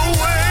walk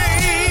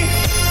away.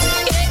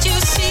 Can't you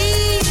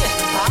see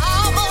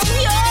I'm on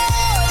your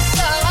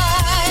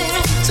side?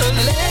 So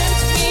let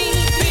me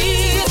be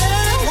the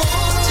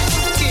one to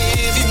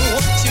give you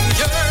what you're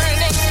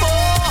yearning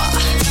for.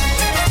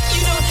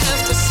 You don't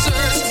have to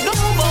search no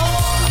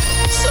more.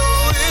 So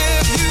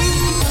if you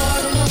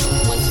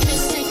what's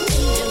missing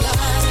in your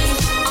life,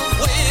 I'm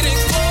waiting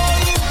for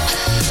you.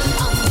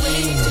 I'm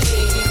waiting for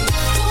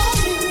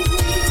you.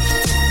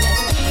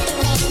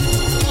 Let me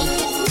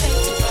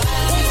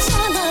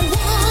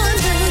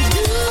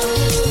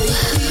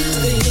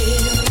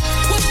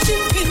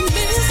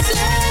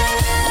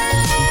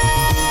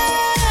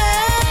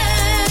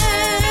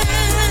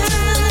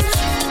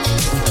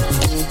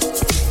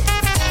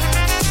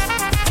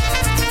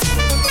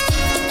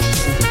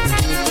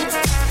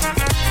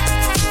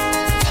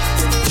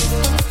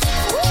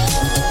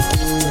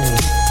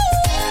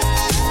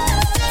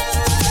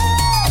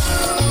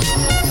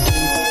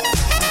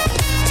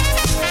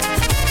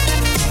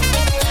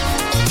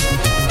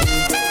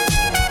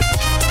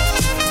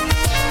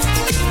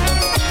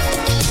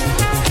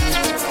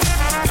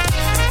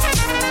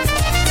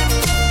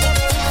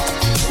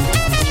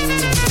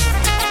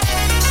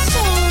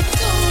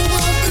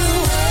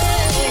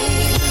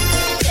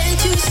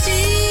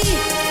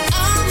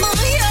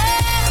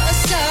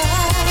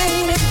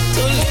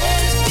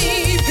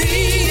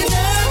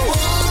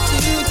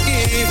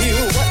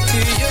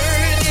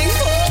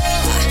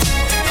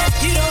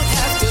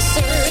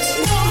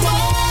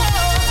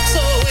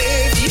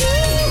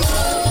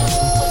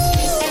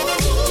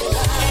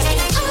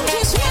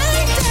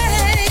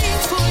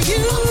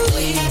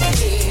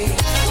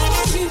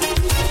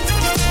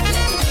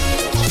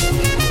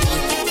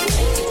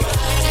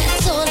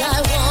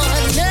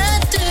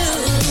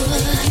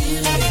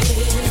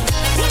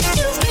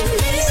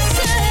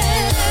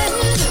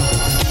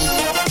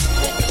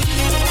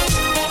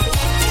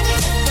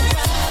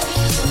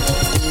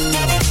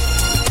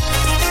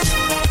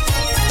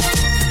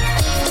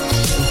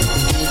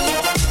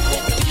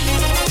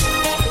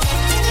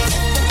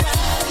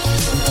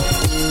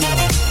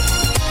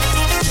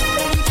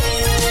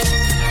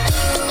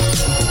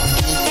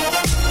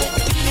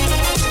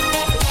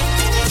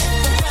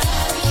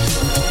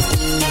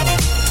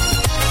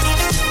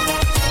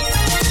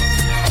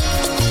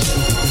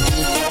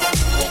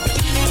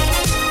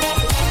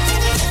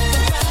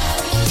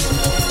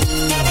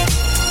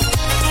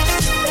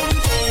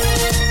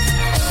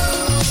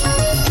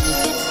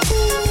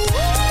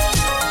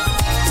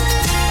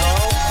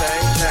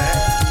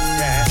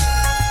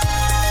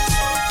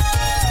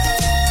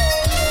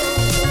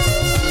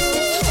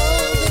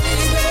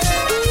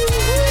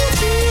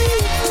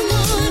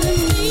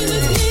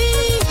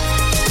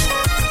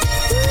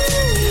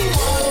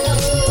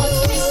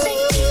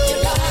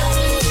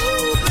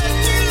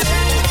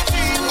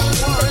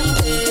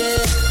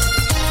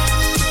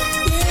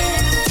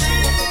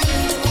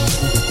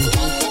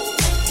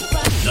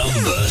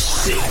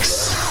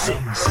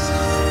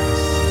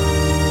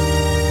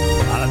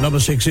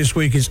 6 this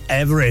week is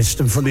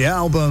Everest, and from the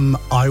album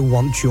I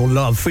Want Your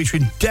Love,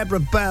 featuring Deborah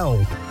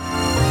Bell.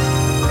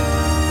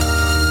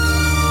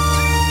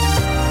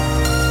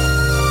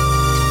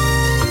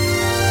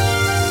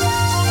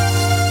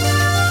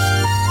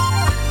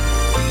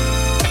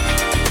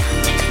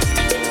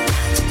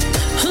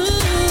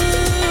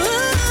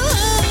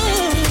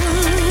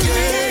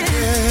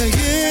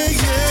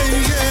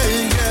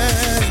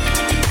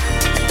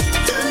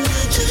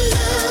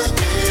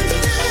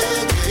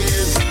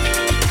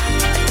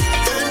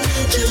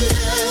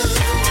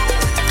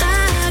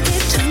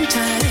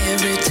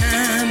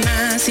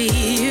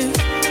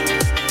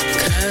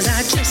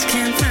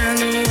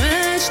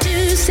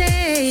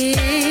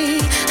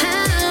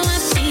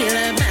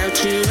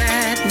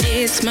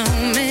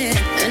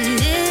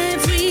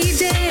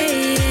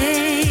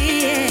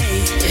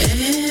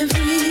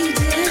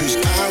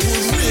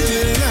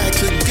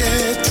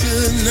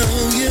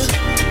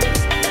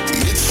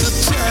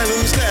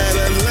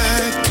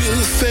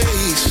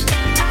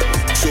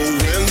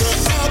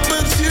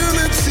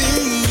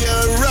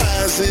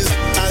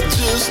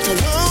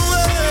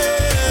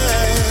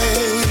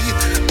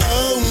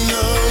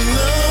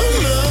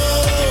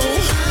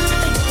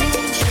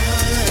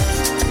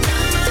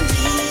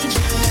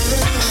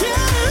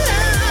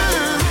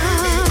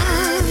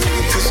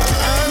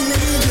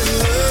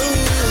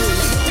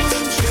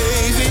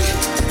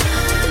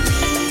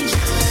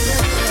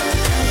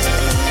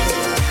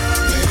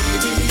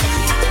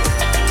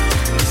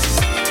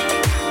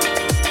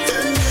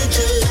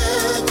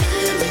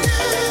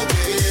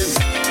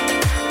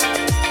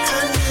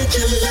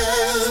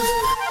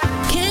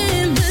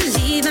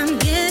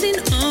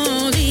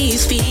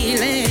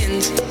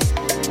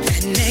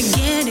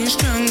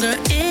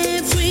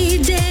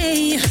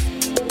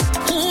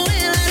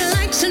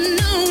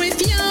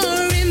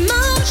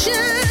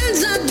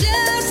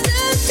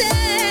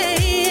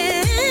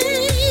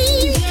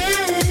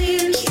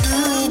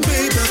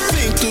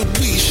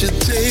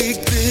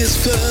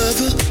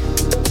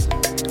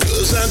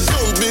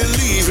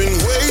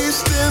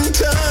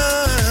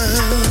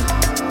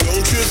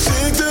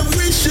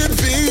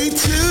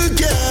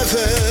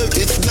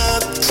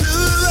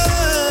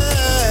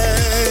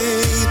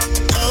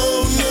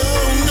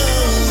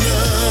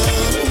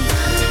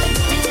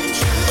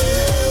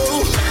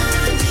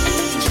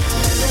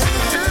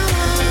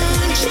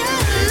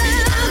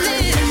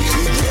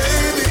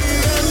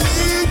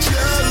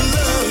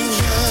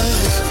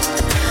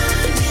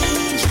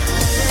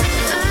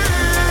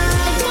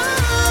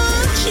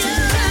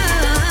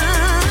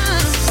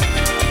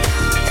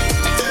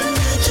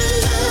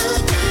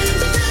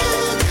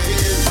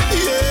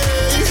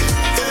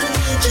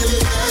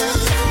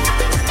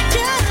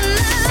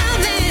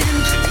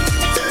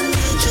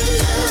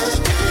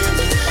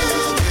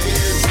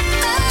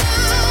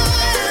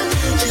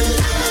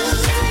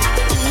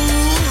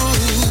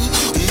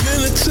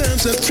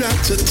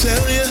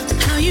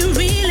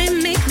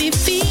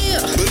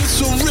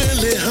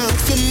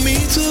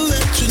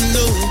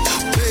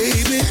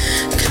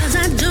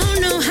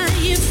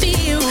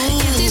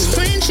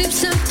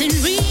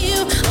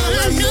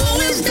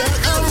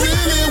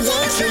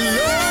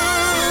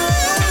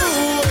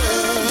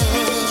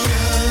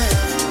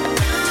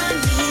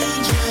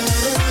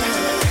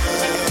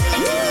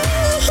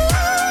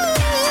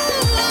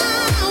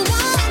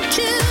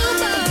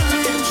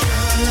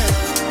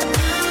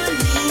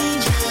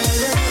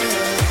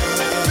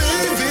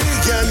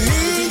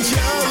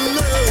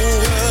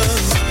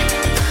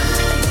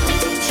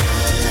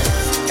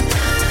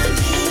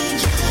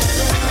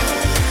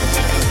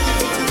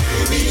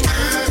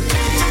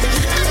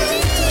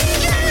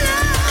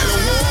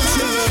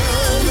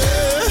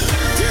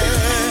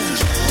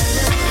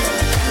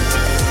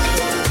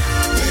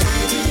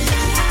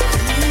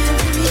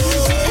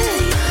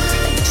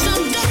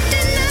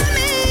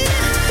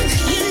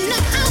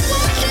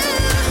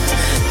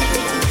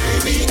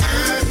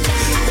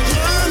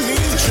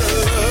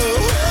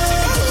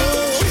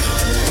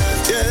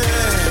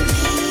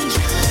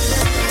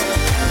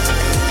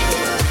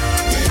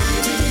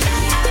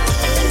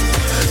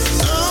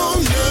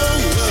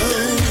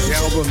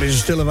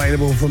 Still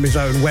available from his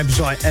own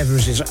website,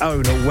 Everest's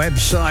own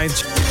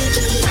website.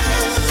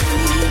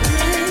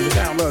 The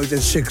download,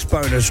 there's 6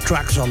 bonus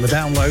tracks on the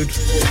download.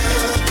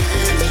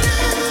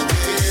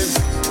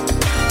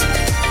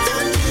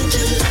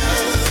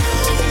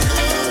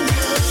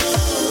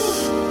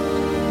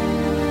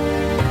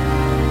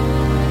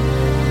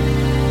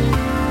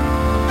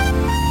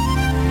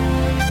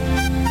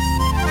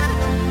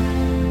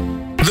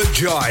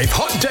 Jive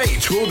Hot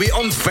Date will be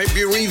on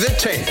February the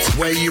 10th,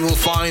 where you will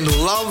find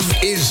Love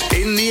is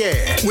in the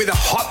Air, with a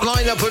hot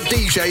lineup of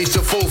DJs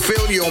to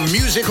fulfill your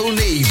musical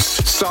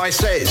needs. Sai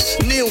Says,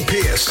 Neil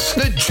Pearce,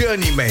 The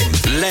Journeymen,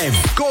 Lev,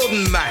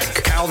 Gordon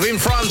Mack, Calvin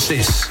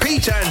Francis,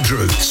 Pete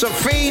Andrew,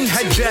 Safine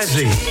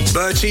Hajazi,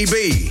 Bertie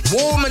B,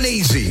 Warm and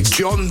Easy,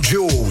 John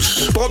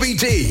Jules, Bobby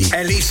D,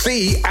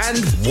 LEC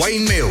and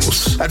Wayne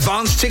Mills.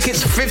 Advance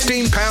tickets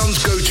 £15.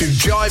 Go to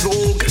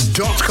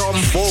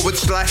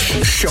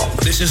jiveorg.com/shop.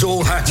 This is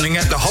all happening happening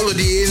at the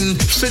Holiday Inn,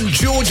 St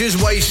George's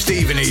Way,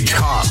 Stevenage,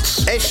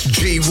 Hearts,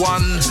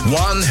 SG1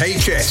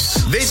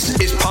 1HS. This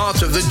is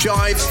part of the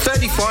Jive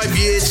 35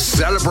 years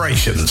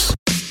celebrations.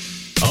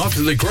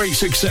 After the great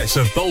success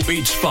of Bowl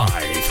Beats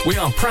 5, we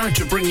are proud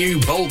to bring you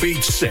Bowl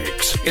Beats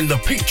 6 in the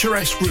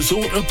picturesque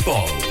resort of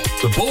Bowl.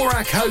 The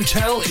Borak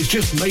Hotel is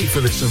just made for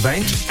this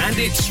event, and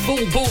it's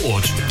full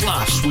board,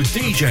 plus with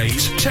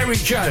DJs Terry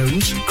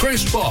Jones,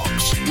 Chris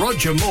Box,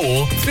 Roger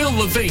Moore, Phil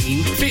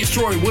Levine,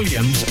 Fitzroy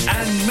Williams,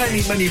 and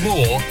many, many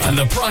more. And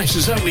the price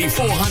is only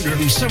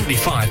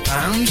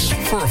 £475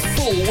 for a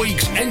full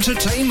week's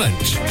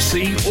entertainment.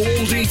 See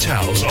all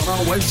details on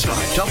our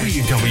website,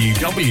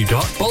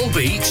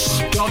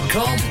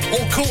 www.bowlbeats.com,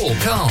 or call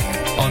Carl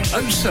on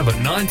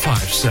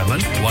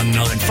 07957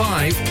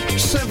 195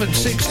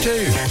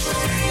 762.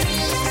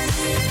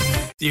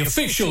 The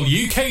official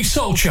UK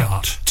Soul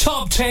Chart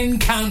Top 10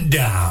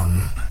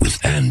 Countdown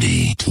with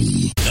Andy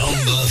T.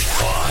 Number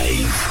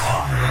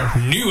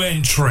 5. New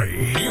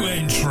entry.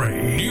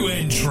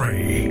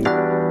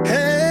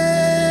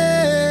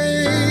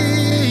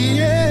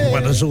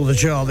 Well, as all the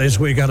chart this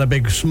week, had a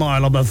big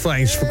smile on my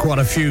face for quite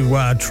a few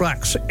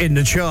tracks in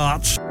the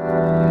charts.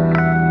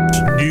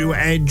 New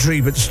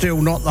entry, but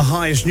still not the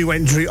highest new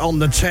entry on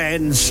the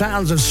 10.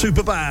 Sounds of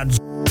Superbad.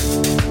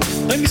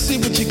 Let me see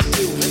what you can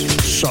do.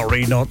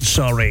 Sorry Not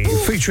Sorry,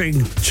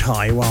 featuring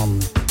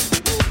Taiwan.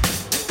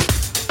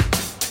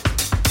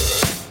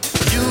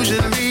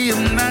 Usually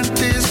I'm not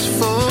this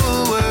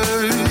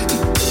forward.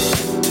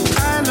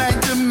 I like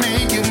to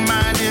make you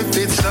mine if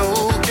it's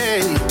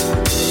okay.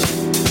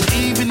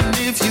 Even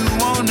if you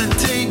wanna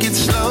take it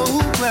slow,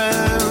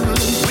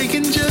 we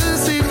can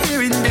just sit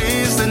here and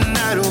dance the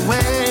night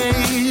away.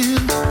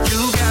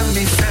 You got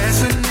me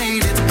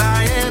fascinated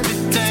by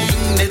everything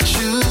that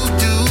you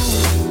do.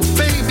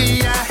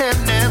 Baby, I have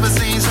never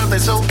seen something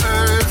so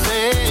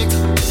perfect.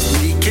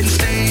 We can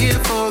stay here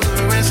for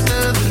the rest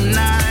of the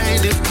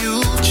night if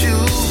you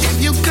choose. If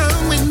you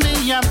come with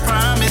me, I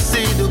promise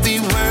it'll be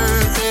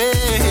worth it.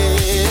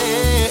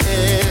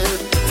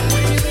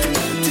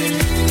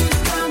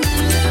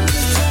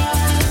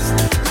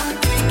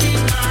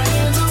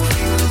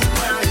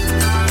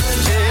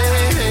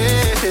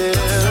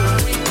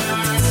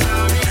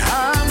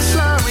 I'm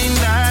sorry,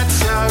 not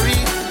sorry.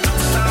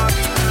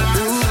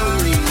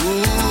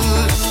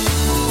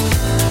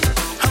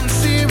 I'm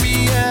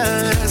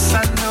serious,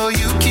 I know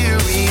you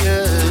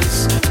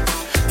curious.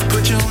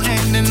 Put your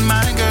hand in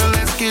mine, girl,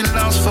 let's get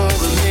lost for a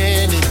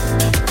minute.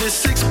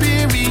 This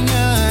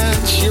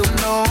experience, you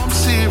know I'm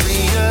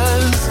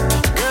serious.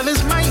 Girl,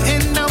 this might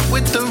end up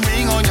with the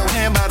ring on your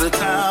hand by the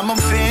time I'm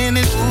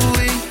finished. Ooh,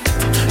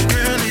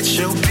 girl, it's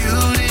your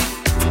beauty.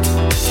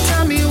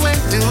 Tell me when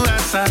do I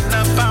sign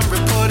up? I'm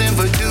reporting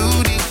for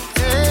duty.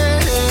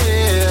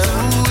 Yeah,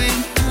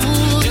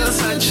 ooh, you're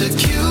such a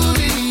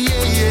cutie.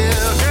 Yeah,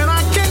 girl,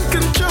 I can't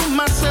control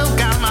myself.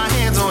 Got my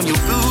hands on your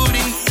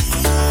booty.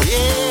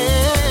 Yeah.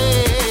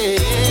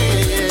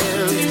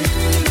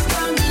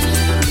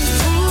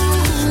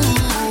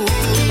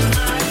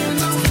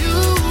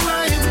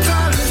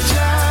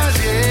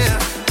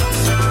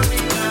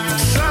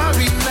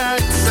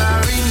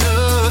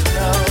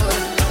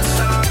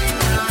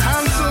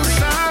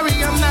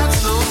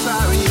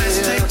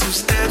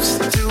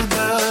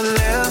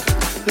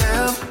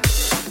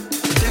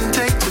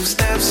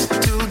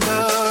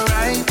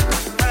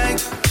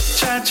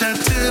 Cha-cha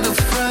to the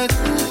front,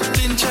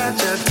 then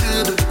cha-cha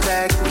to the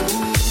back.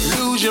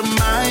 Lose your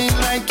mind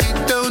like you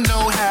don't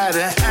know how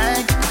to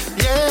act.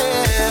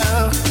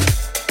 Yeah,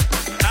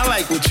 I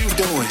like what you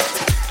doing.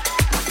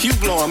 You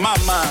blowing my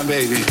mind,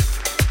 baby.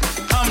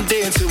 I'm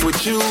dancing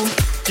with you.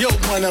 You're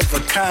one of a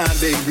kind,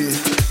 baby.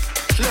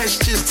 Let's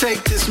just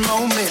take this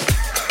moment,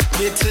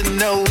 get to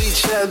know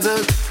each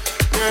other.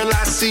 Girl,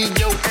 I see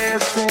your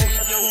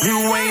essence.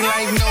 You ain't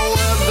like no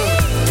other.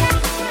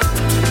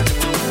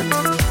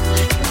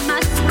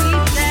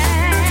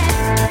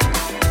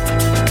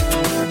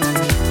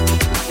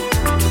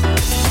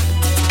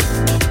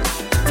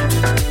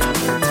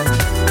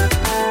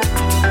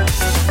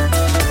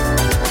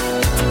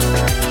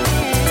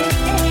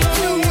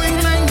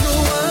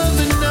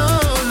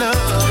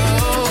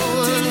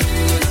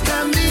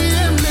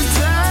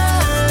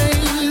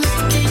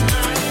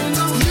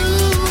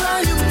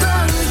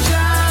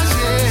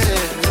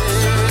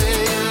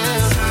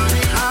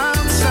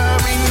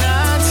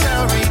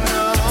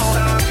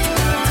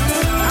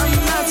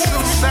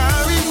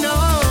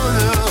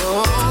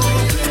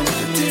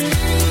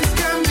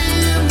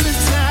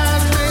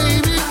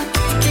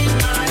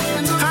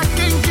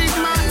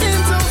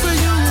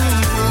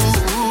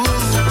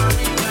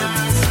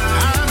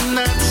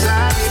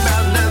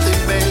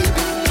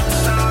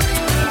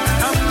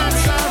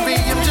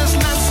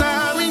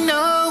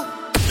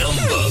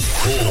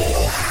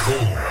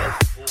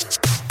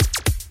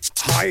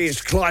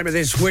 Highest climber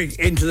this week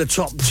into the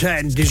top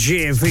 10 this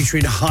year,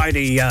 featuring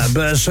Heidi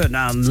Burson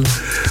and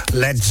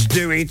Let's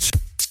Do It.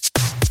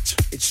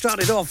 It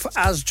started off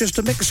as just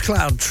a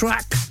Mixcloud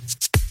track,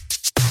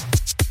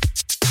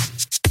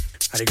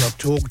 and it got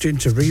talked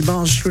into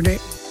remastering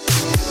it.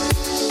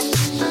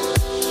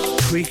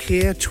 tweak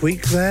here,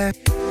 tweak there,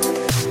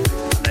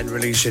 and then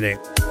releasing it.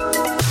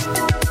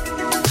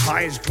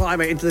 Highest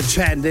climber into the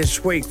 10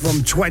 this week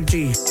from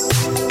 20 to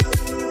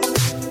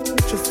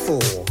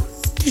 4.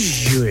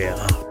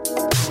 Yeah.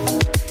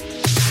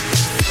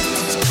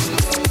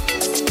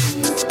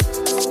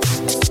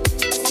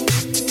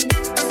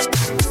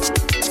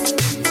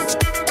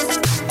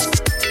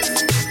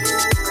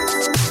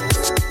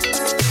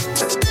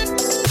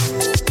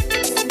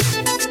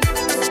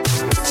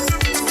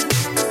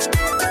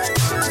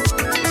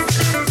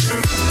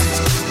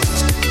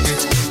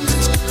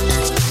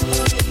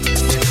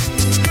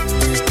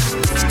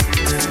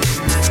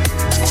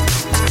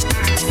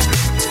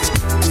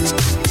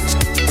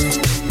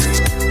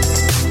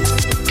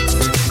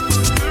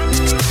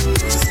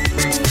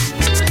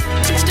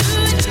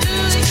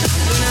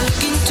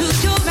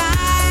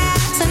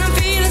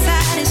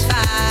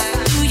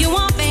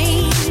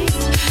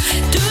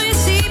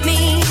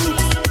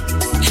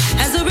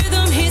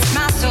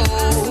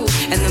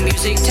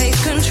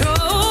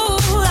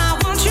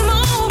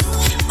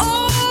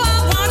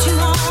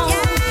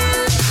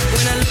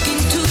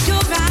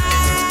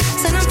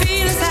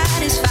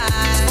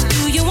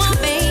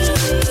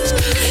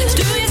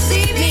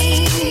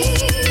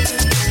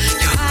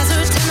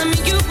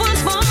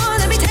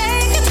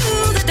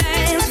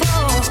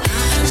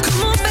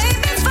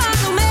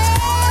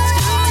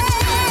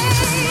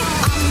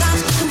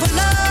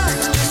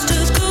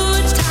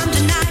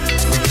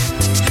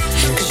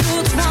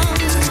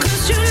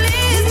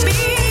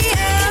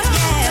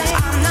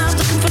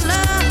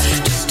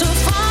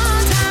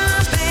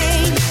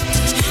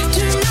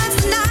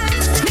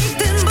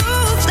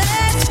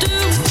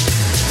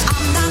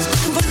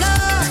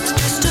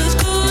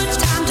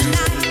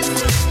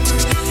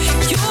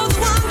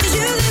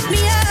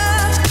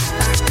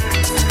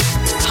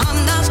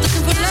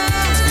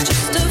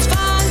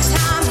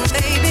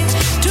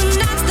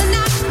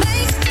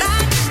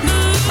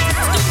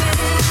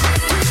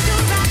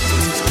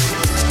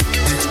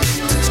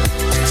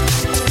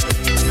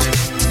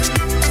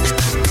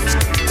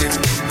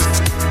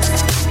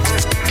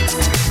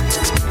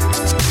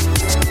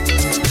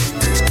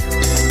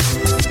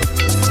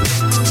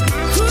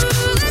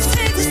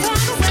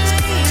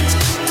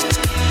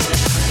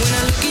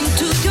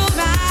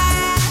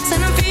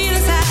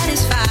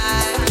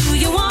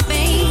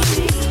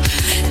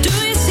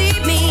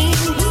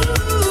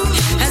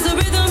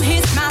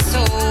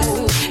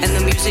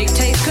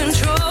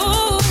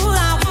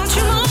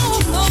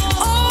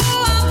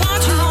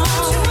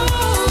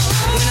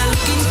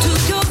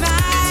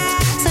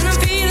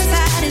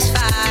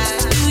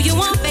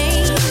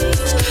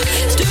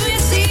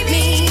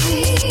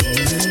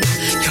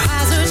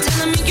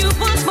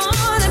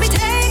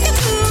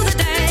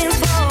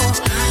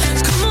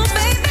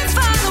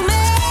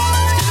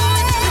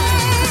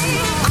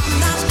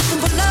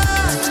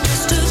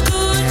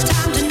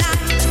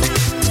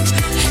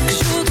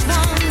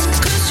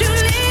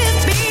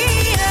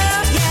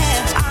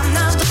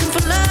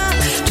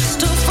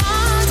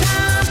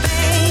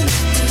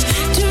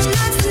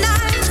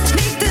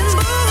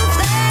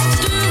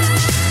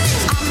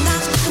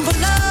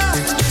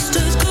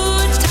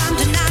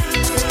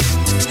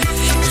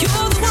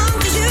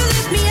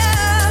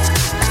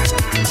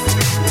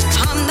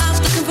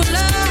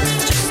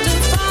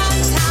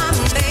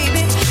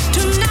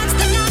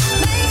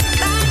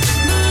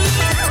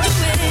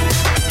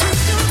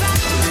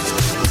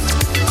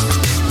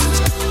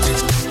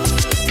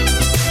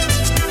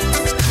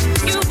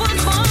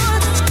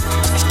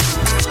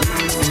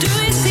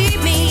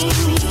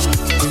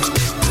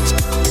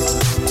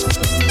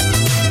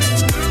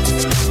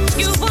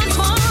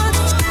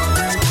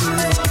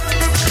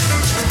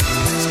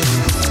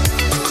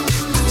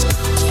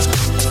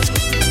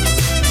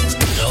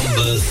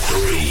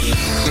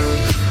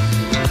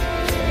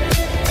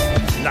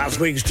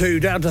 Weeks 2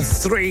 down to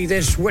 3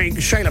 this week.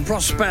 Shayla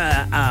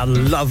Prosper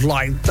and Love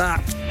Like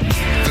That.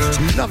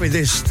 Loving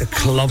this, the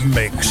club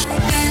mix.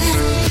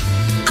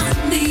 I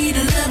need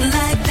a love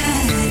like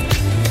that.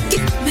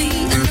 Give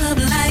me a love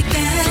like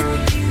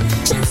that.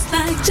 Just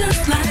like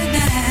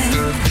that.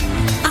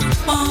 I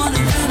want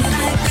a love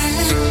like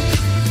that.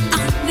 I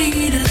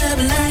need a love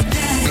like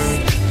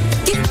that.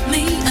 Give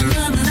me a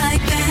love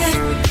like that.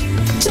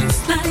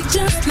 Just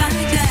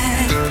like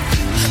that.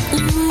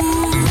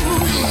 Ooh.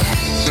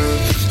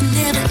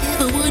 Never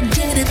ever would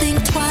dare to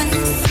think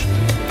twice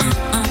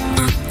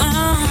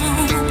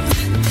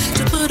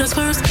to put us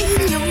first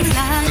in your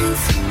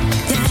life.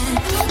 Yeah,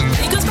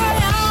 because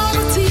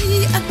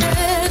priority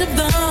ahead of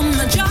the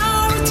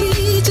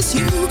majority. Just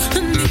you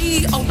and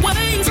me,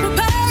 always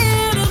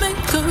prepared to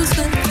make a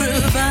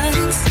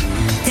sacrifice.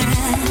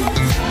 Yeah,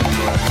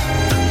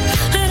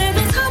 and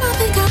every time I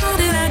think about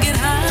it, I get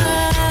high.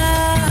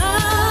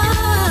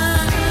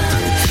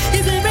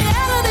 Is it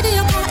reality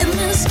or part in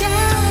the sky?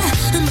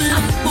 I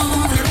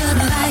want a love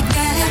like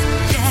that,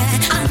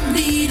 yeah. I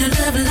need a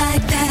love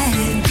like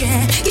that,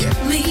 yeah.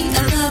 Give me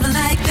a love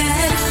like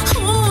that,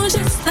 oh,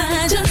 just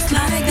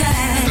like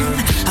that.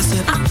 I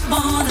said I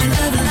want a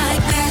love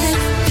like that,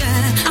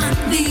 yeah. I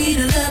need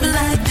a love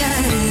like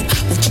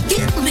that.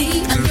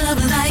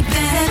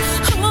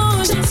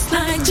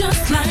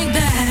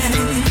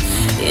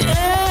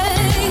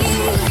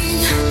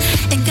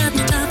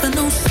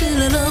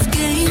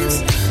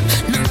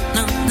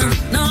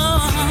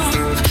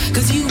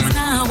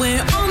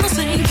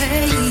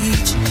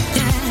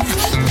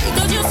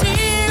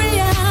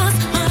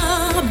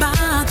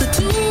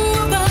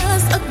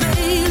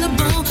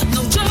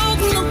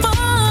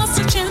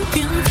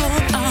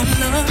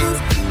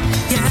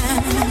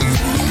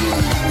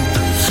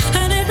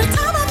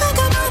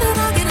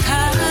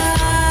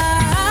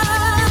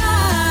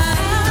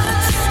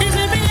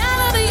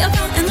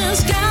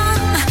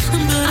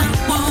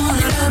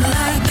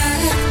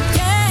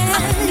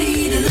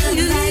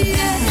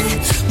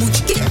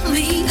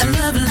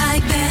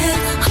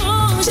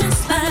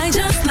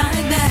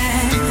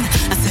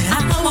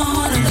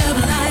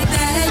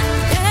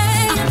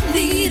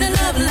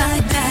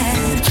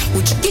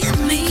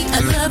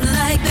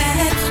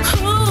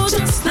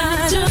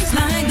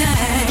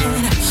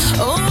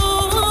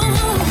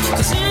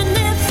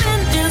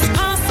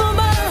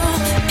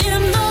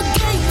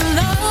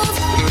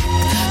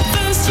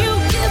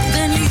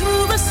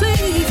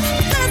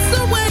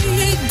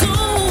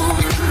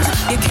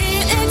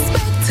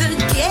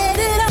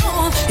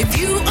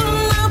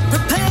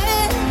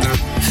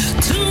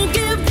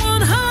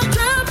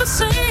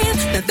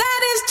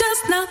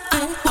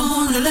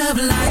 want a love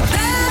like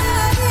that.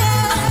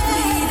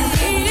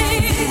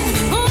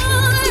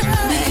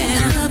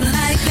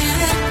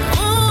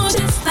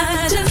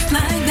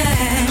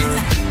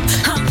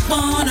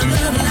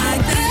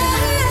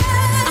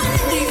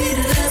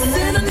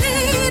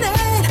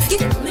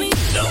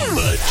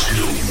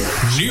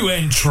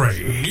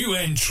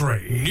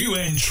 New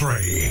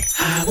entry.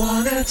 I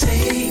wanna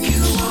take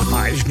you on.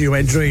 Nice new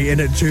entry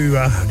into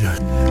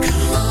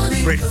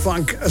Brit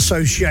Funk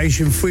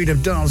Association,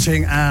 Freedom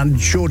Dancing, and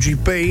Georgie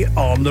B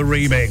on the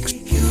remix.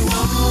 You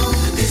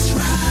on this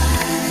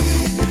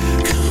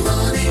ride. Come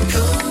on and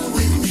go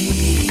with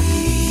me.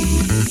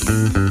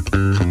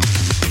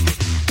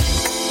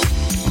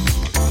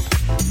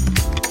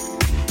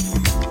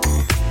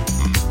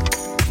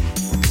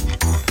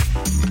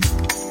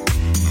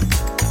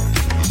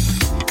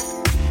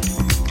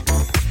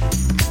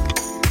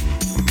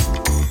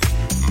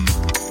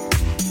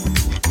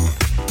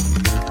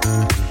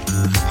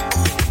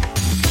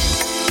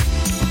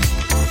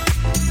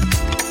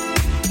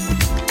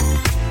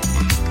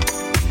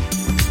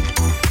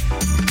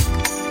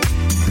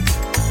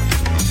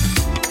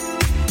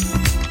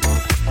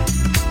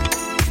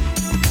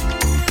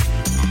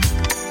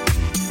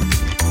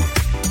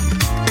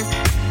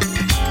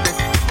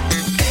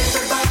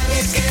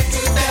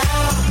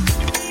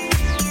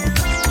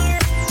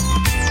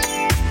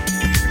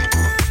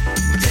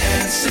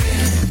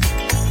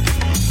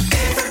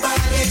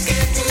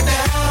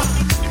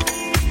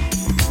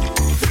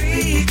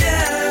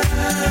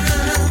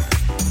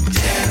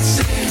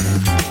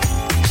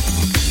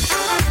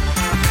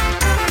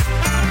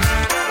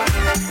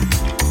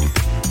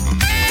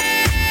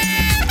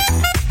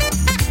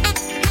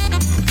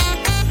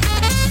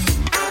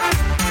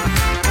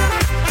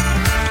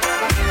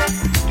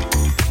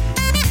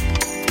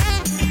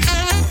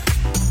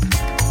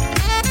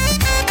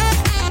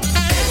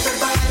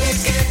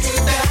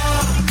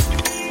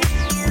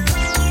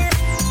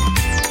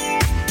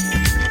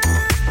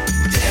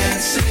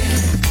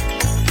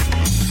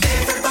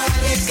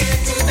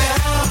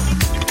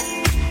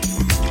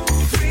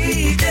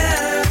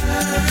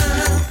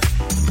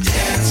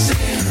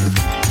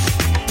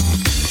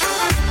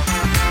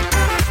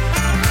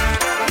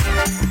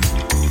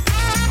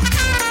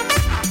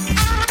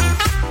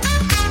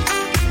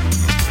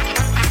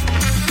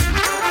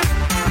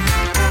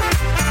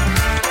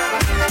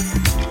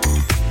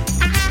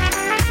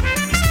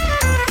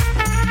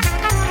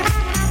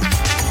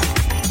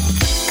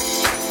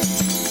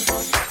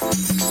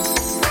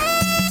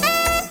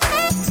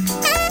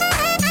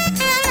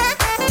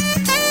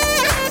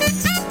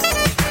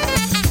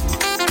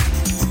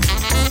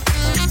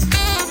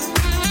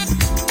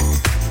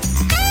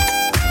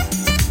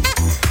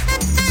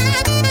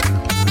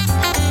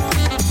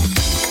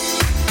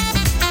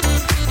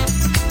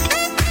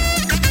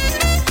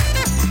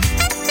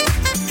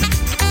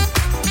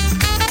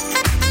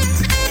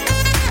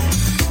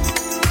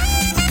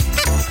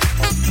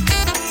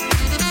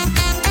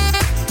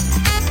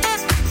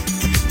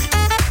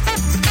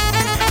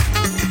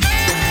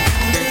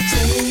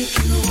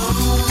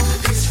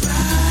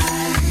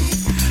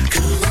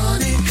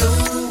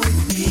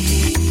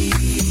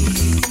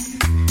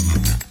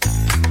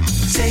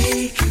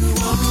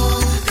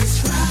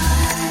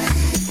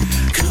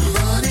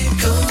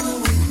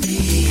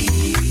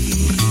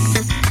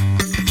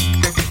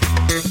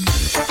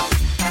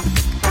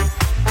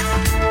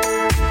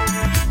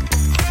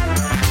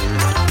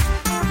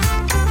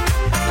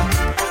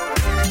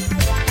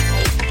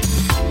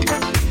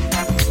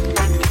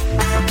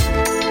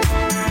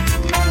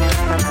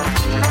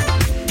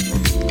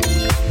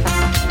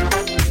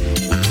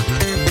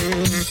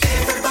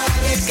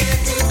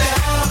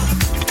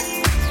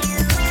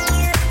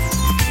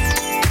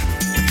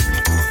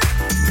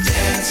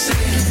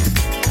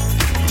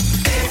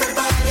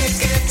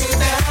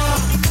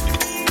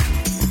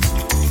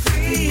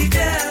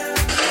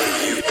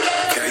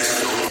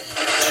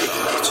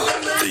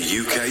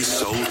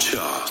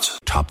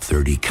 Top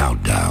 30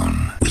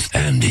 Countdown with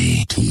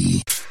Andy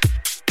T.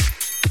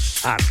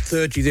 At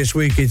 30 this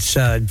week, it's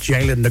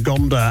Jalen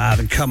Nagonda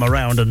and Come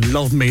Around and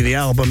Love Me, the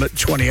album at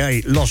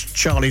 28. Lost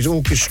Charlie's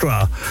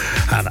Orchestra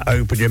and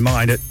Open Your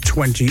Mind at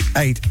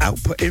 28.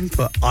 Output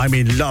Input, I'm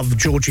in Love,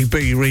 Georgie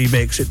B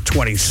remix at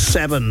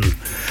 27.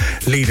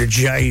 Leader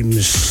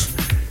James,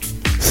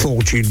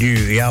 Thought You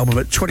Knew, the album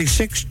at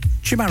 26.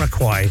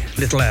 Jamiroquai,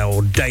 Little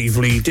L, Dave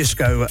Lee,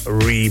 Disco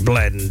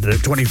Reblend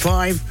at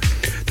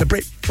 25. The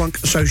Brit Funk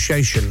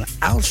Association,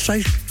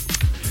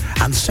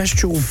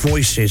 Ancestral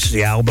Voices,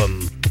 the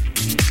album.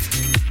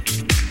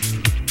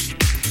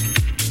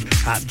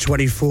 At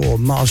 24,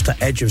 Master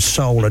Edge of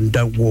Soul and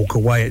Don't Walk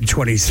Away at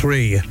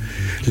 23.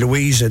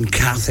 Louise and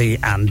Kathy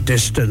and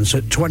Distance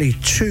at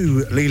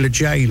 22. Leela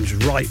James,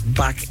 Right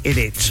Back in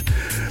It,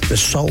 the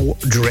Soul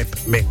Drip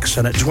Mix.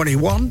 And at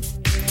 21,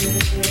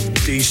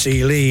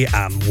 DC Lee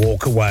and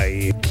Walk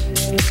Away.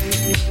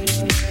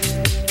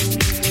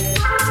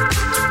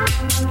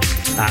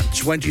 At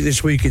 20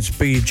 this week, it's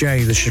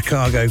BJ, the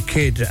Chicago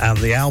Kid, and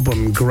the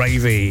album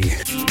Gravy.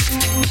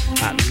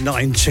 At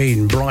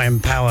 19, Brian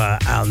Power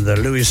and the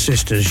Lewis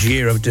Sisters'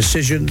 Year of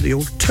Decision, the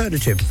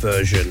alternative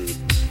version.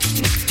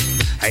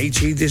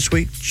 18 this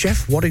week,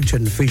 Jeff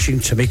Waddington featuring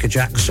Tamika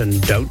Jackson,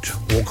 Don't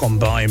Walk On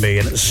By Me.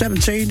 And at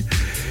 17,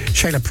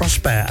 Shayla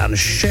Prosper and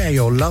Share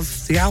Your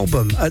Love, the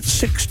album. At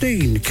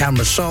 16,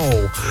 Camera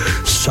Soul,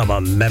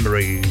 Summer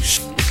Memories.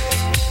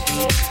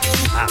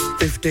 At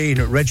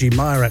 15, Reggie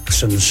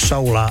Myrex and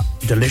Sola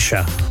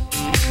Delicia,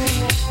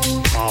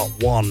 Part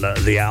 1,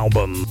 the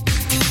album.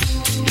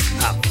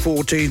 At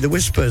 14, The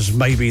Whispers,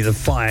 Maybe the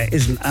Fire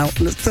Isn't Out.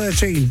 And at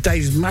 13,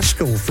 Dave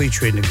Maskell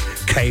featuring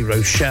Kay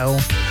Rochelle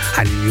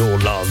and Your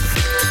Love.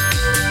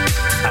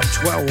 At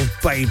 12,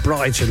 Babe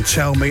Bright and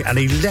Tell Me. And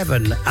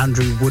 11,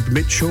 Andrew Wood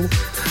Mitchell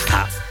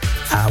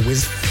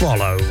with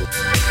Follow.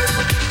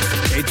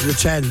 Into the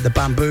 10, The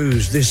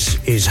Bamboos, This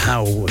Is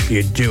How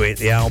You Do It,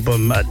 the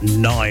album. At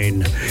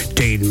 9,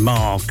 Dean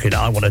Mark and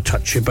I Want to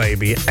Touch You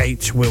Baby.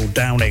 8, Will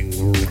Downing,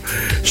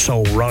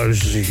 Soul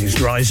Rising,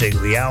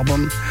 the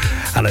album.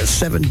 And at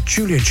 7,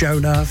 Julia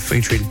Jonah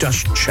featuring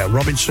Dusha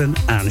Robinson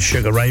and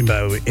Sugar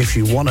Rainbow, If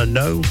You Want to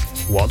Know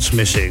What's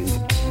Missing.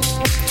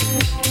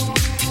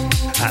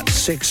 At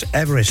 6,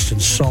 Everest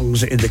and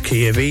Songs in the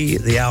Key of E,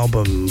 the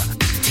album.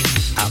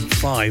 At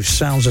 5,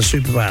 Sounds of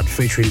Superbad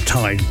featuring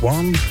Tide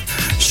One,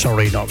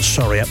 Sorry Not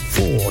Sorry. At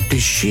 4,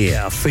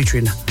 Deshir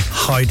featuring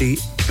Heidi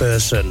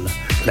Burson,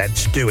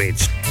 Let's Do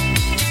It.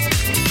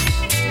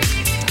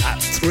 At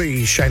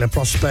 3, Shayla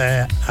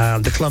Prosper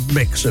and the Club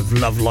Mix of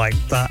Love Like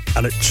That.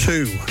 And at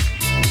 2,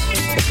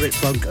 the Brit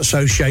Funk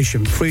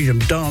Association, Freedom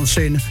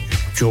Dancing,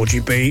 Georgie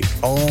B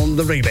on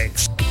the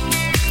remix.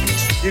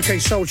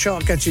 UK Soul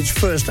Chart gets its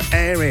first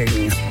airing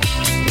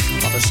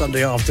on a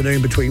Sunday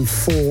afternoon between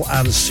 4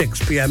 and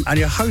 6 p.m. And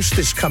your host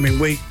this coming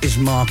week is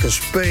Marcus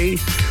B.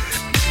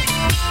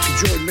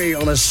 Join me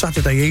on a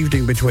Saturday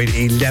evening between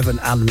 11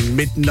 and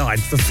midnight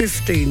for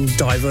 15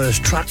 diverse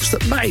tracks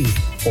that may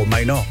or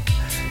may not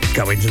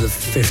go into the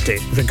 30.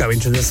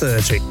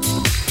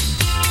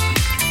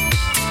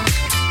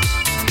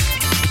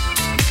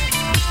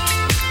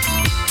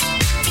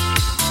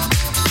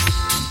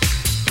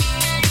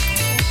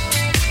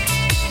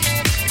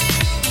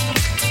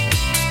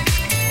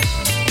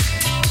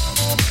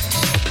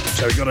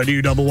 So we got a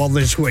new number one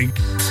this week.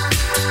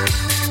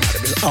 And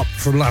it was up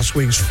from last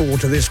week's 4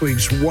 to this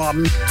week's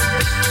 1.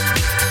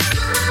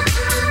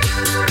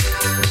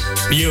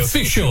 The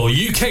official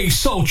UK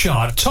Soul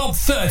Chart Top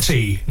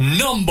 30,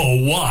 number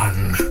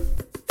 1.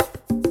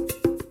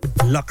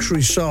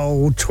 Luxury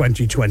Soul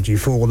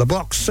 2024, the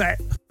box set.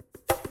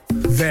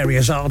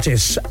 Various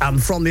artists, and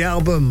from the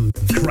album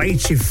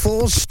Creative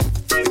Force,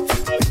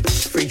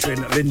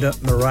 featuring Linda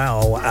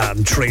Morale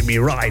and Treat Me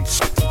Right.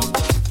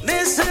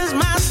 This is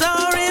my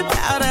story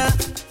about a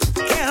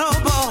ghetto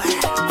boy.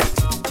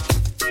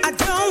 I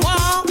don't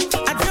want,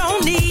 I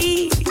don't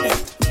need.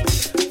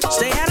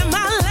 Stay out of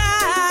my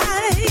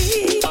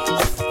life.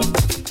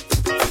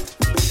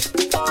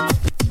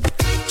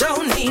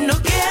 Don't need no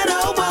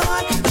ghetto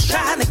boy who's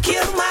trying to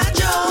kill my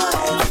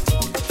joy.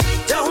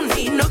 Don't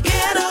need no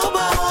ghetto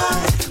boy.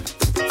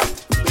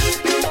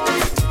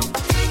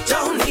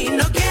 Don't need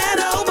no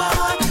ghetto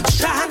boy who's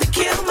trying to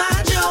kill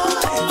my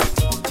joy.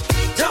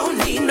 Don't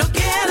need no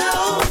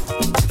ghetto.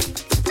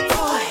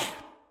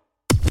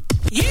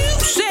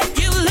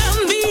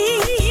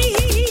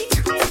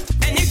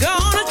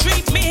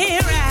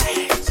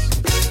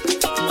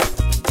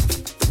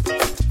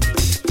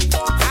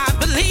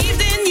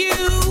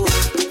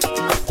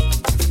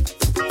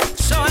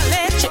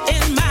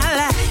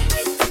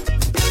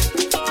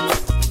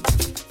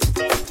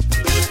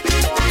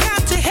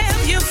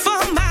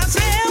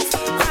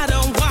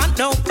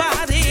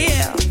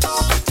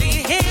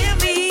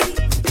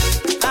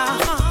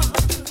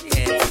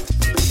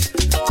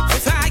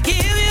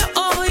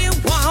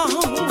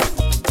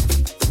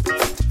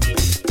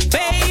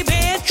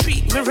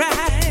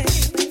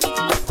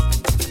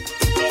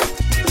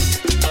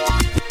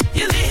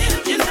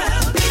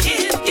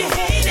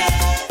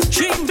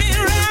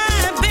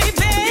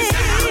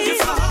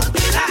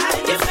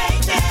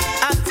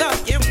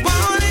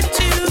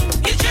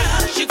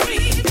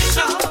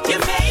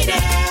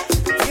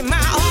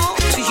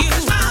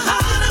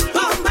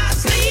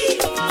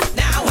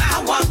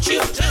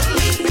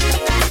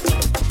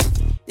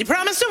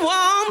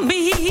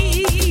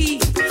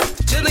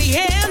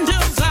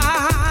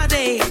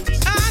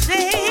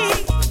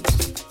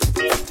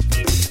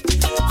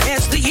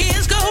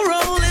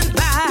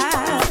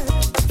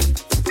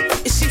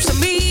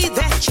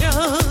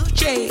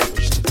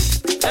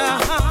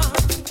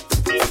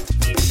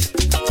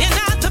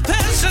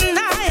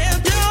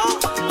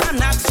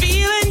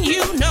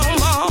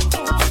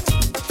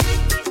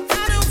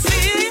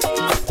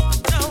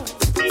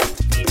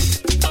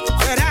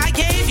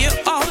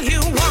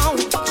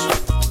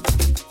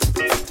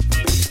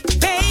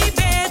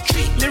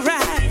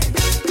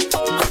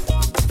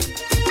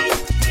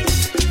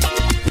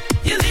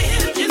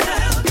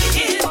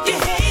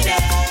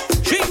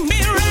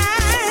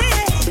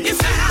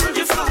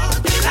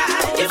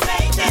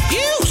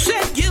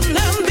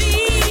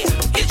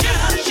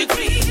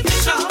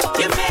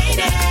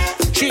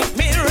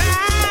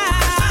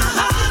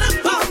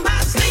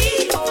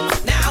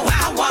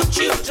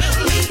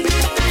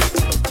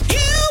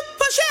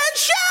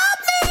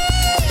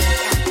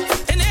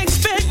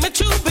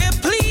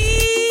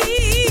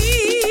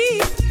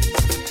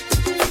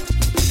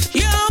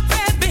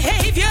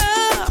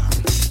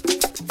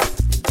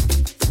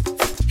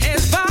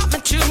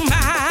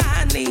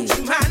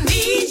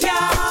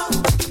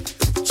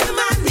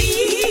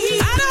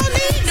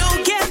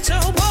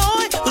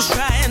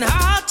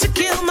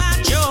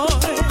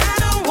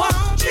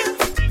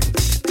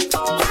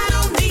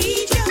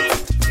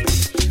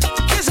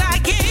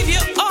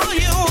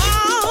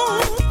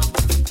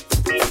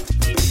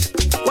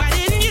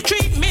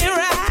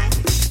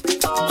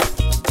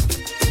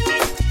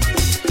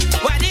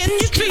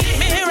 treat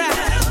me right.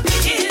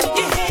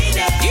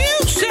 You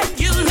said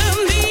you love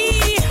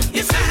me.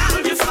 You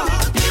found your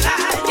fault, you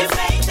lied, you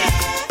faked it.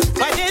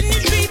 Why didn't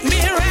you treat me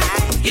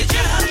right? You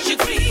judged, you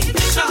grieved,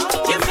 you saw,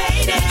 you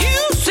made it. You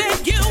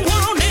said you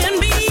wanted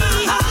me. My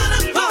heart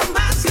upon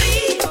my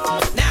sleeve.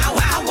 Now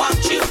I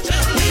want you to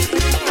leave.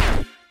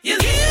 You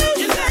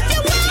said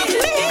you wanted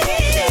me.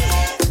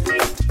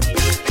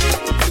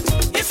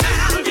 You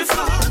found your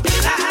fault, you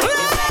lied, you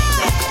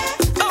faked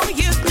it. Oh,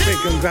 you Big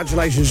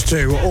congratulations to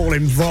all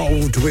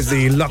involved with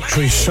the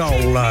Luxury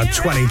Soul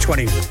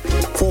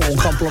 2024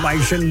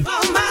 compilation.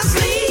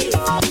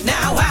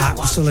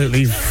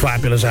 Absolutely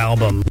fabulous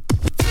album.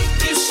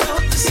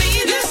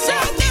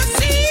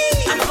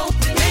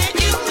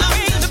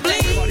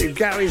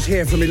 Gary's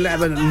here from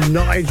 11,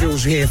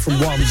 Nigel's here from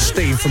 1,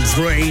 Steve from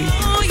 3.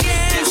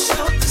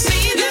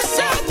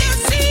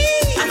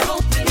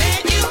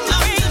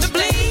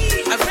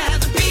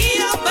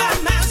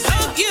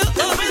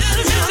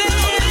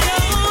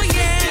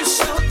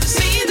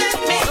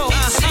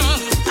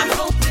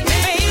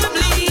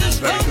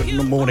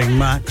 Good morning,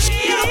 Max.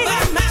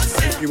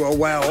 Hope you are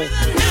well.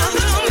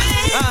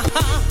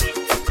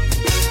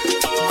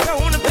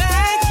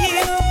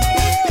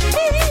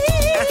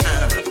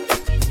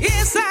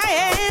 Yes, I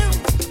am.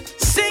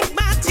 Sink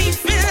my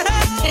teeth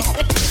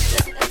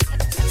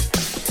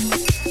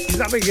in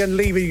Loving and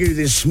leaving you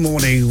this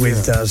morning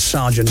with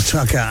Sergeant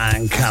Tucker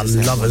and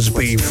Can Lovers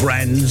Be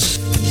Friends.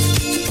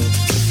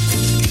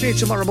 See you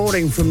tomorrow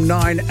morning from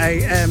 9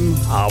 a.m.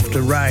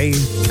 after Ray.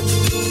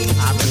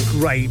 Have a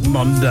great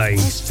Monday.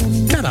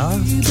 Ta-da.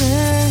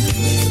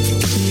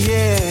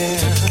 Yeah.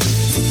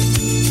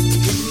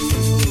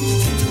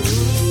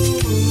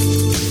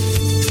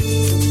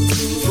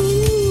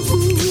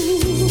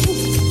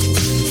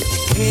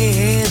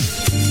 In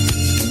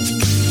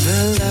the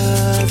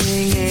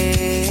loving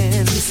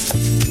ends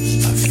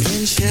of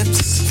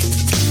friendships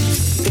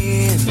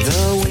in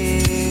the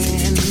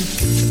wind,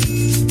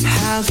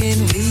 how can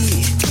we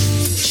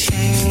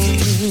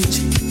change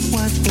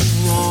what went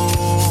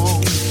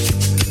wrong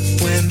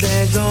when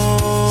they're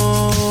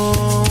gone?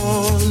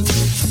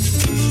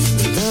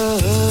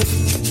 Love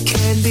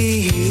can be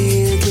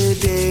here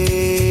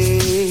today,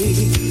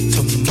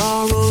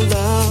 tomorrow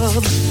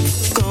love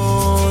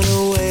gone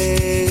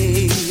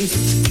away.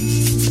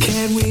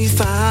 Can we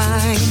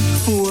find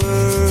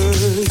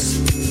words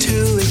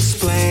to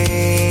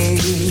explain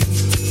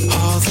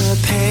all the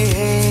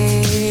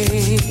pain?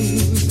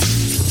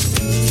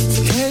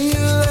 Can you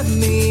love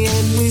me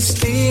and we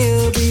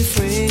still be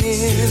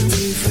friends?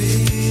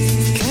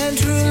 Can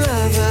true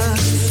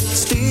lovers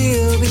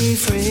still be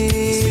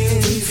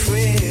friends?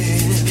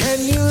 Can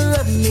you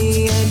love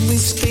me and we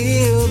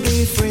still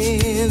be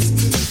friends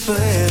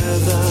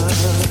forever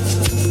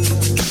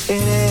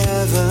and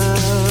ever?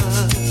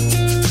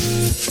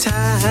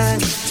 Time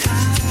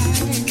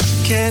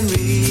can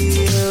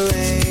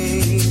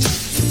rearrange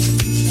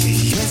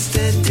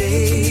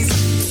yesterday's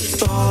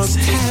thoughts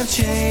have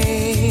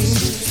changed.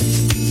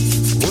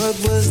 What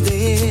was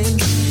then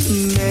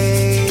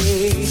may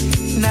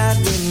not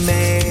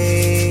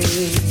remain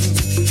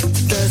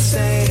the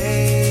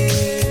same.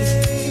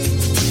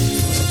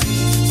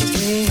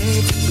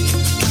 Take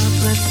a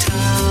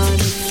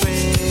platonic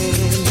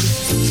friend,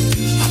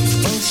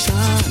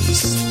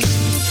 emotions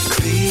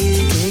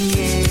creeping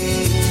in.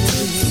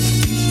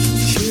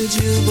 Should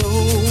you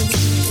both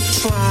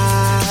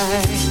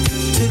try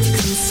to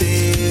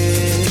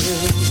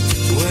conceal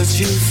what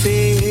you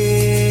feel?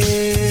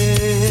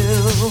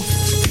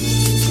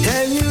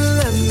 Can you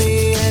love me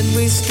and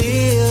we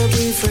still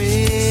be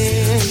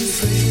friends?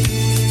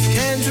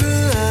 Can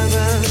true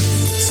lovers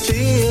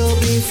still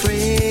be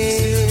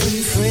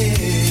friends?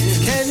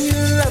 Can you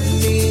love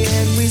me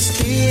and we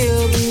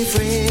still be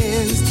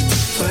friends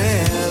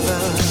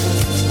forever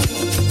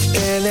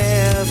and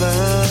ever?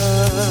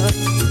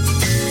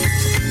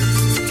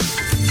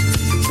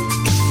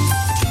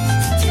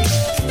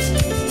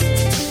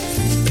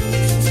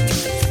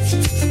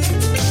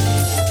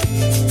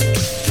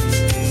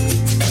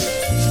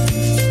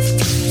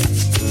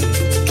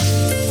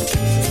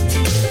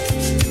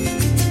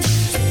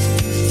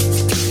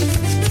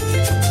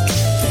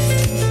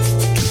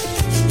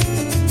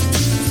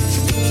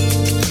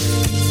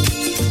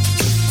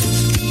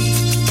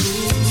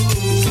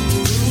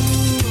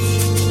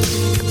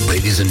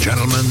 Ladies and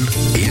gentlemen,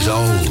 he's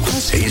old,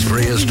 he's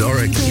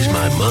prehistoric, he's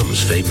my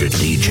mom's favorite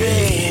DJ,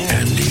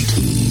 Andy T.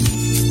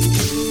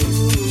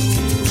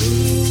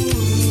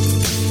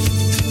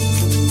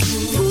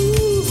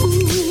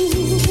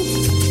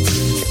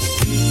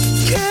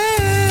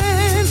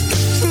 Can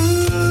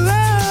true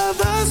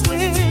lovers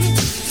win?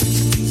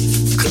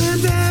 Could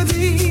there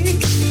be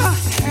a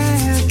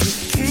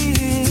happy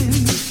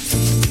end?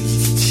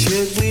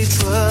 Should we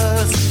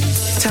trust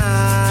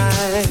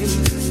time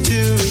to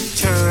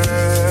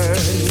return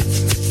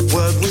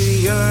what we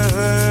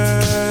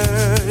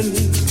earn?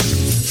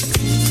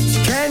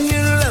 Can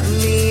you love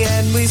me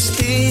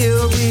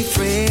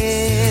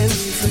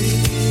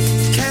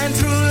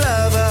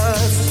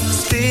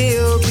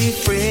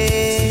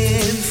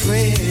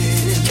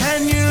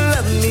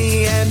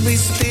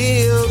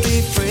still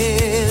be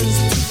friends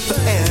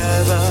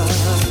forever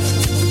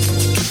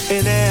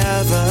and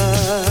ever?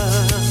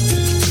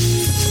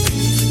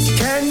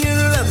 Can you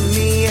love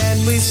me and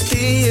we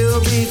still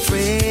be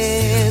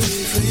friends?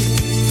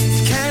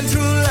 Can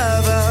true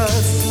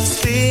lovers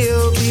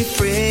still be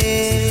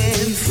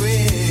friends?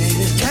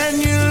 Can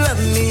you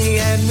love me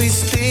and we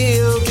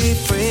still be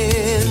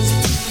friends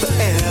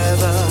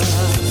forever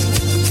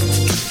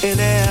and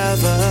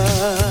ever?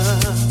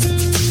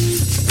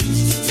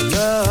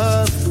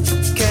 Love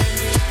can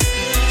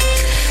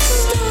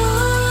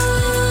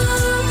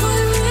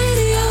Starpoint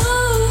Radio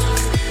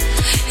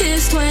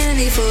is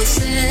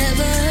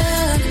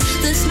 24/7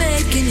 that's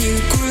making you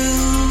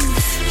groove.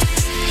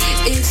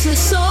 It's a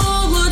soul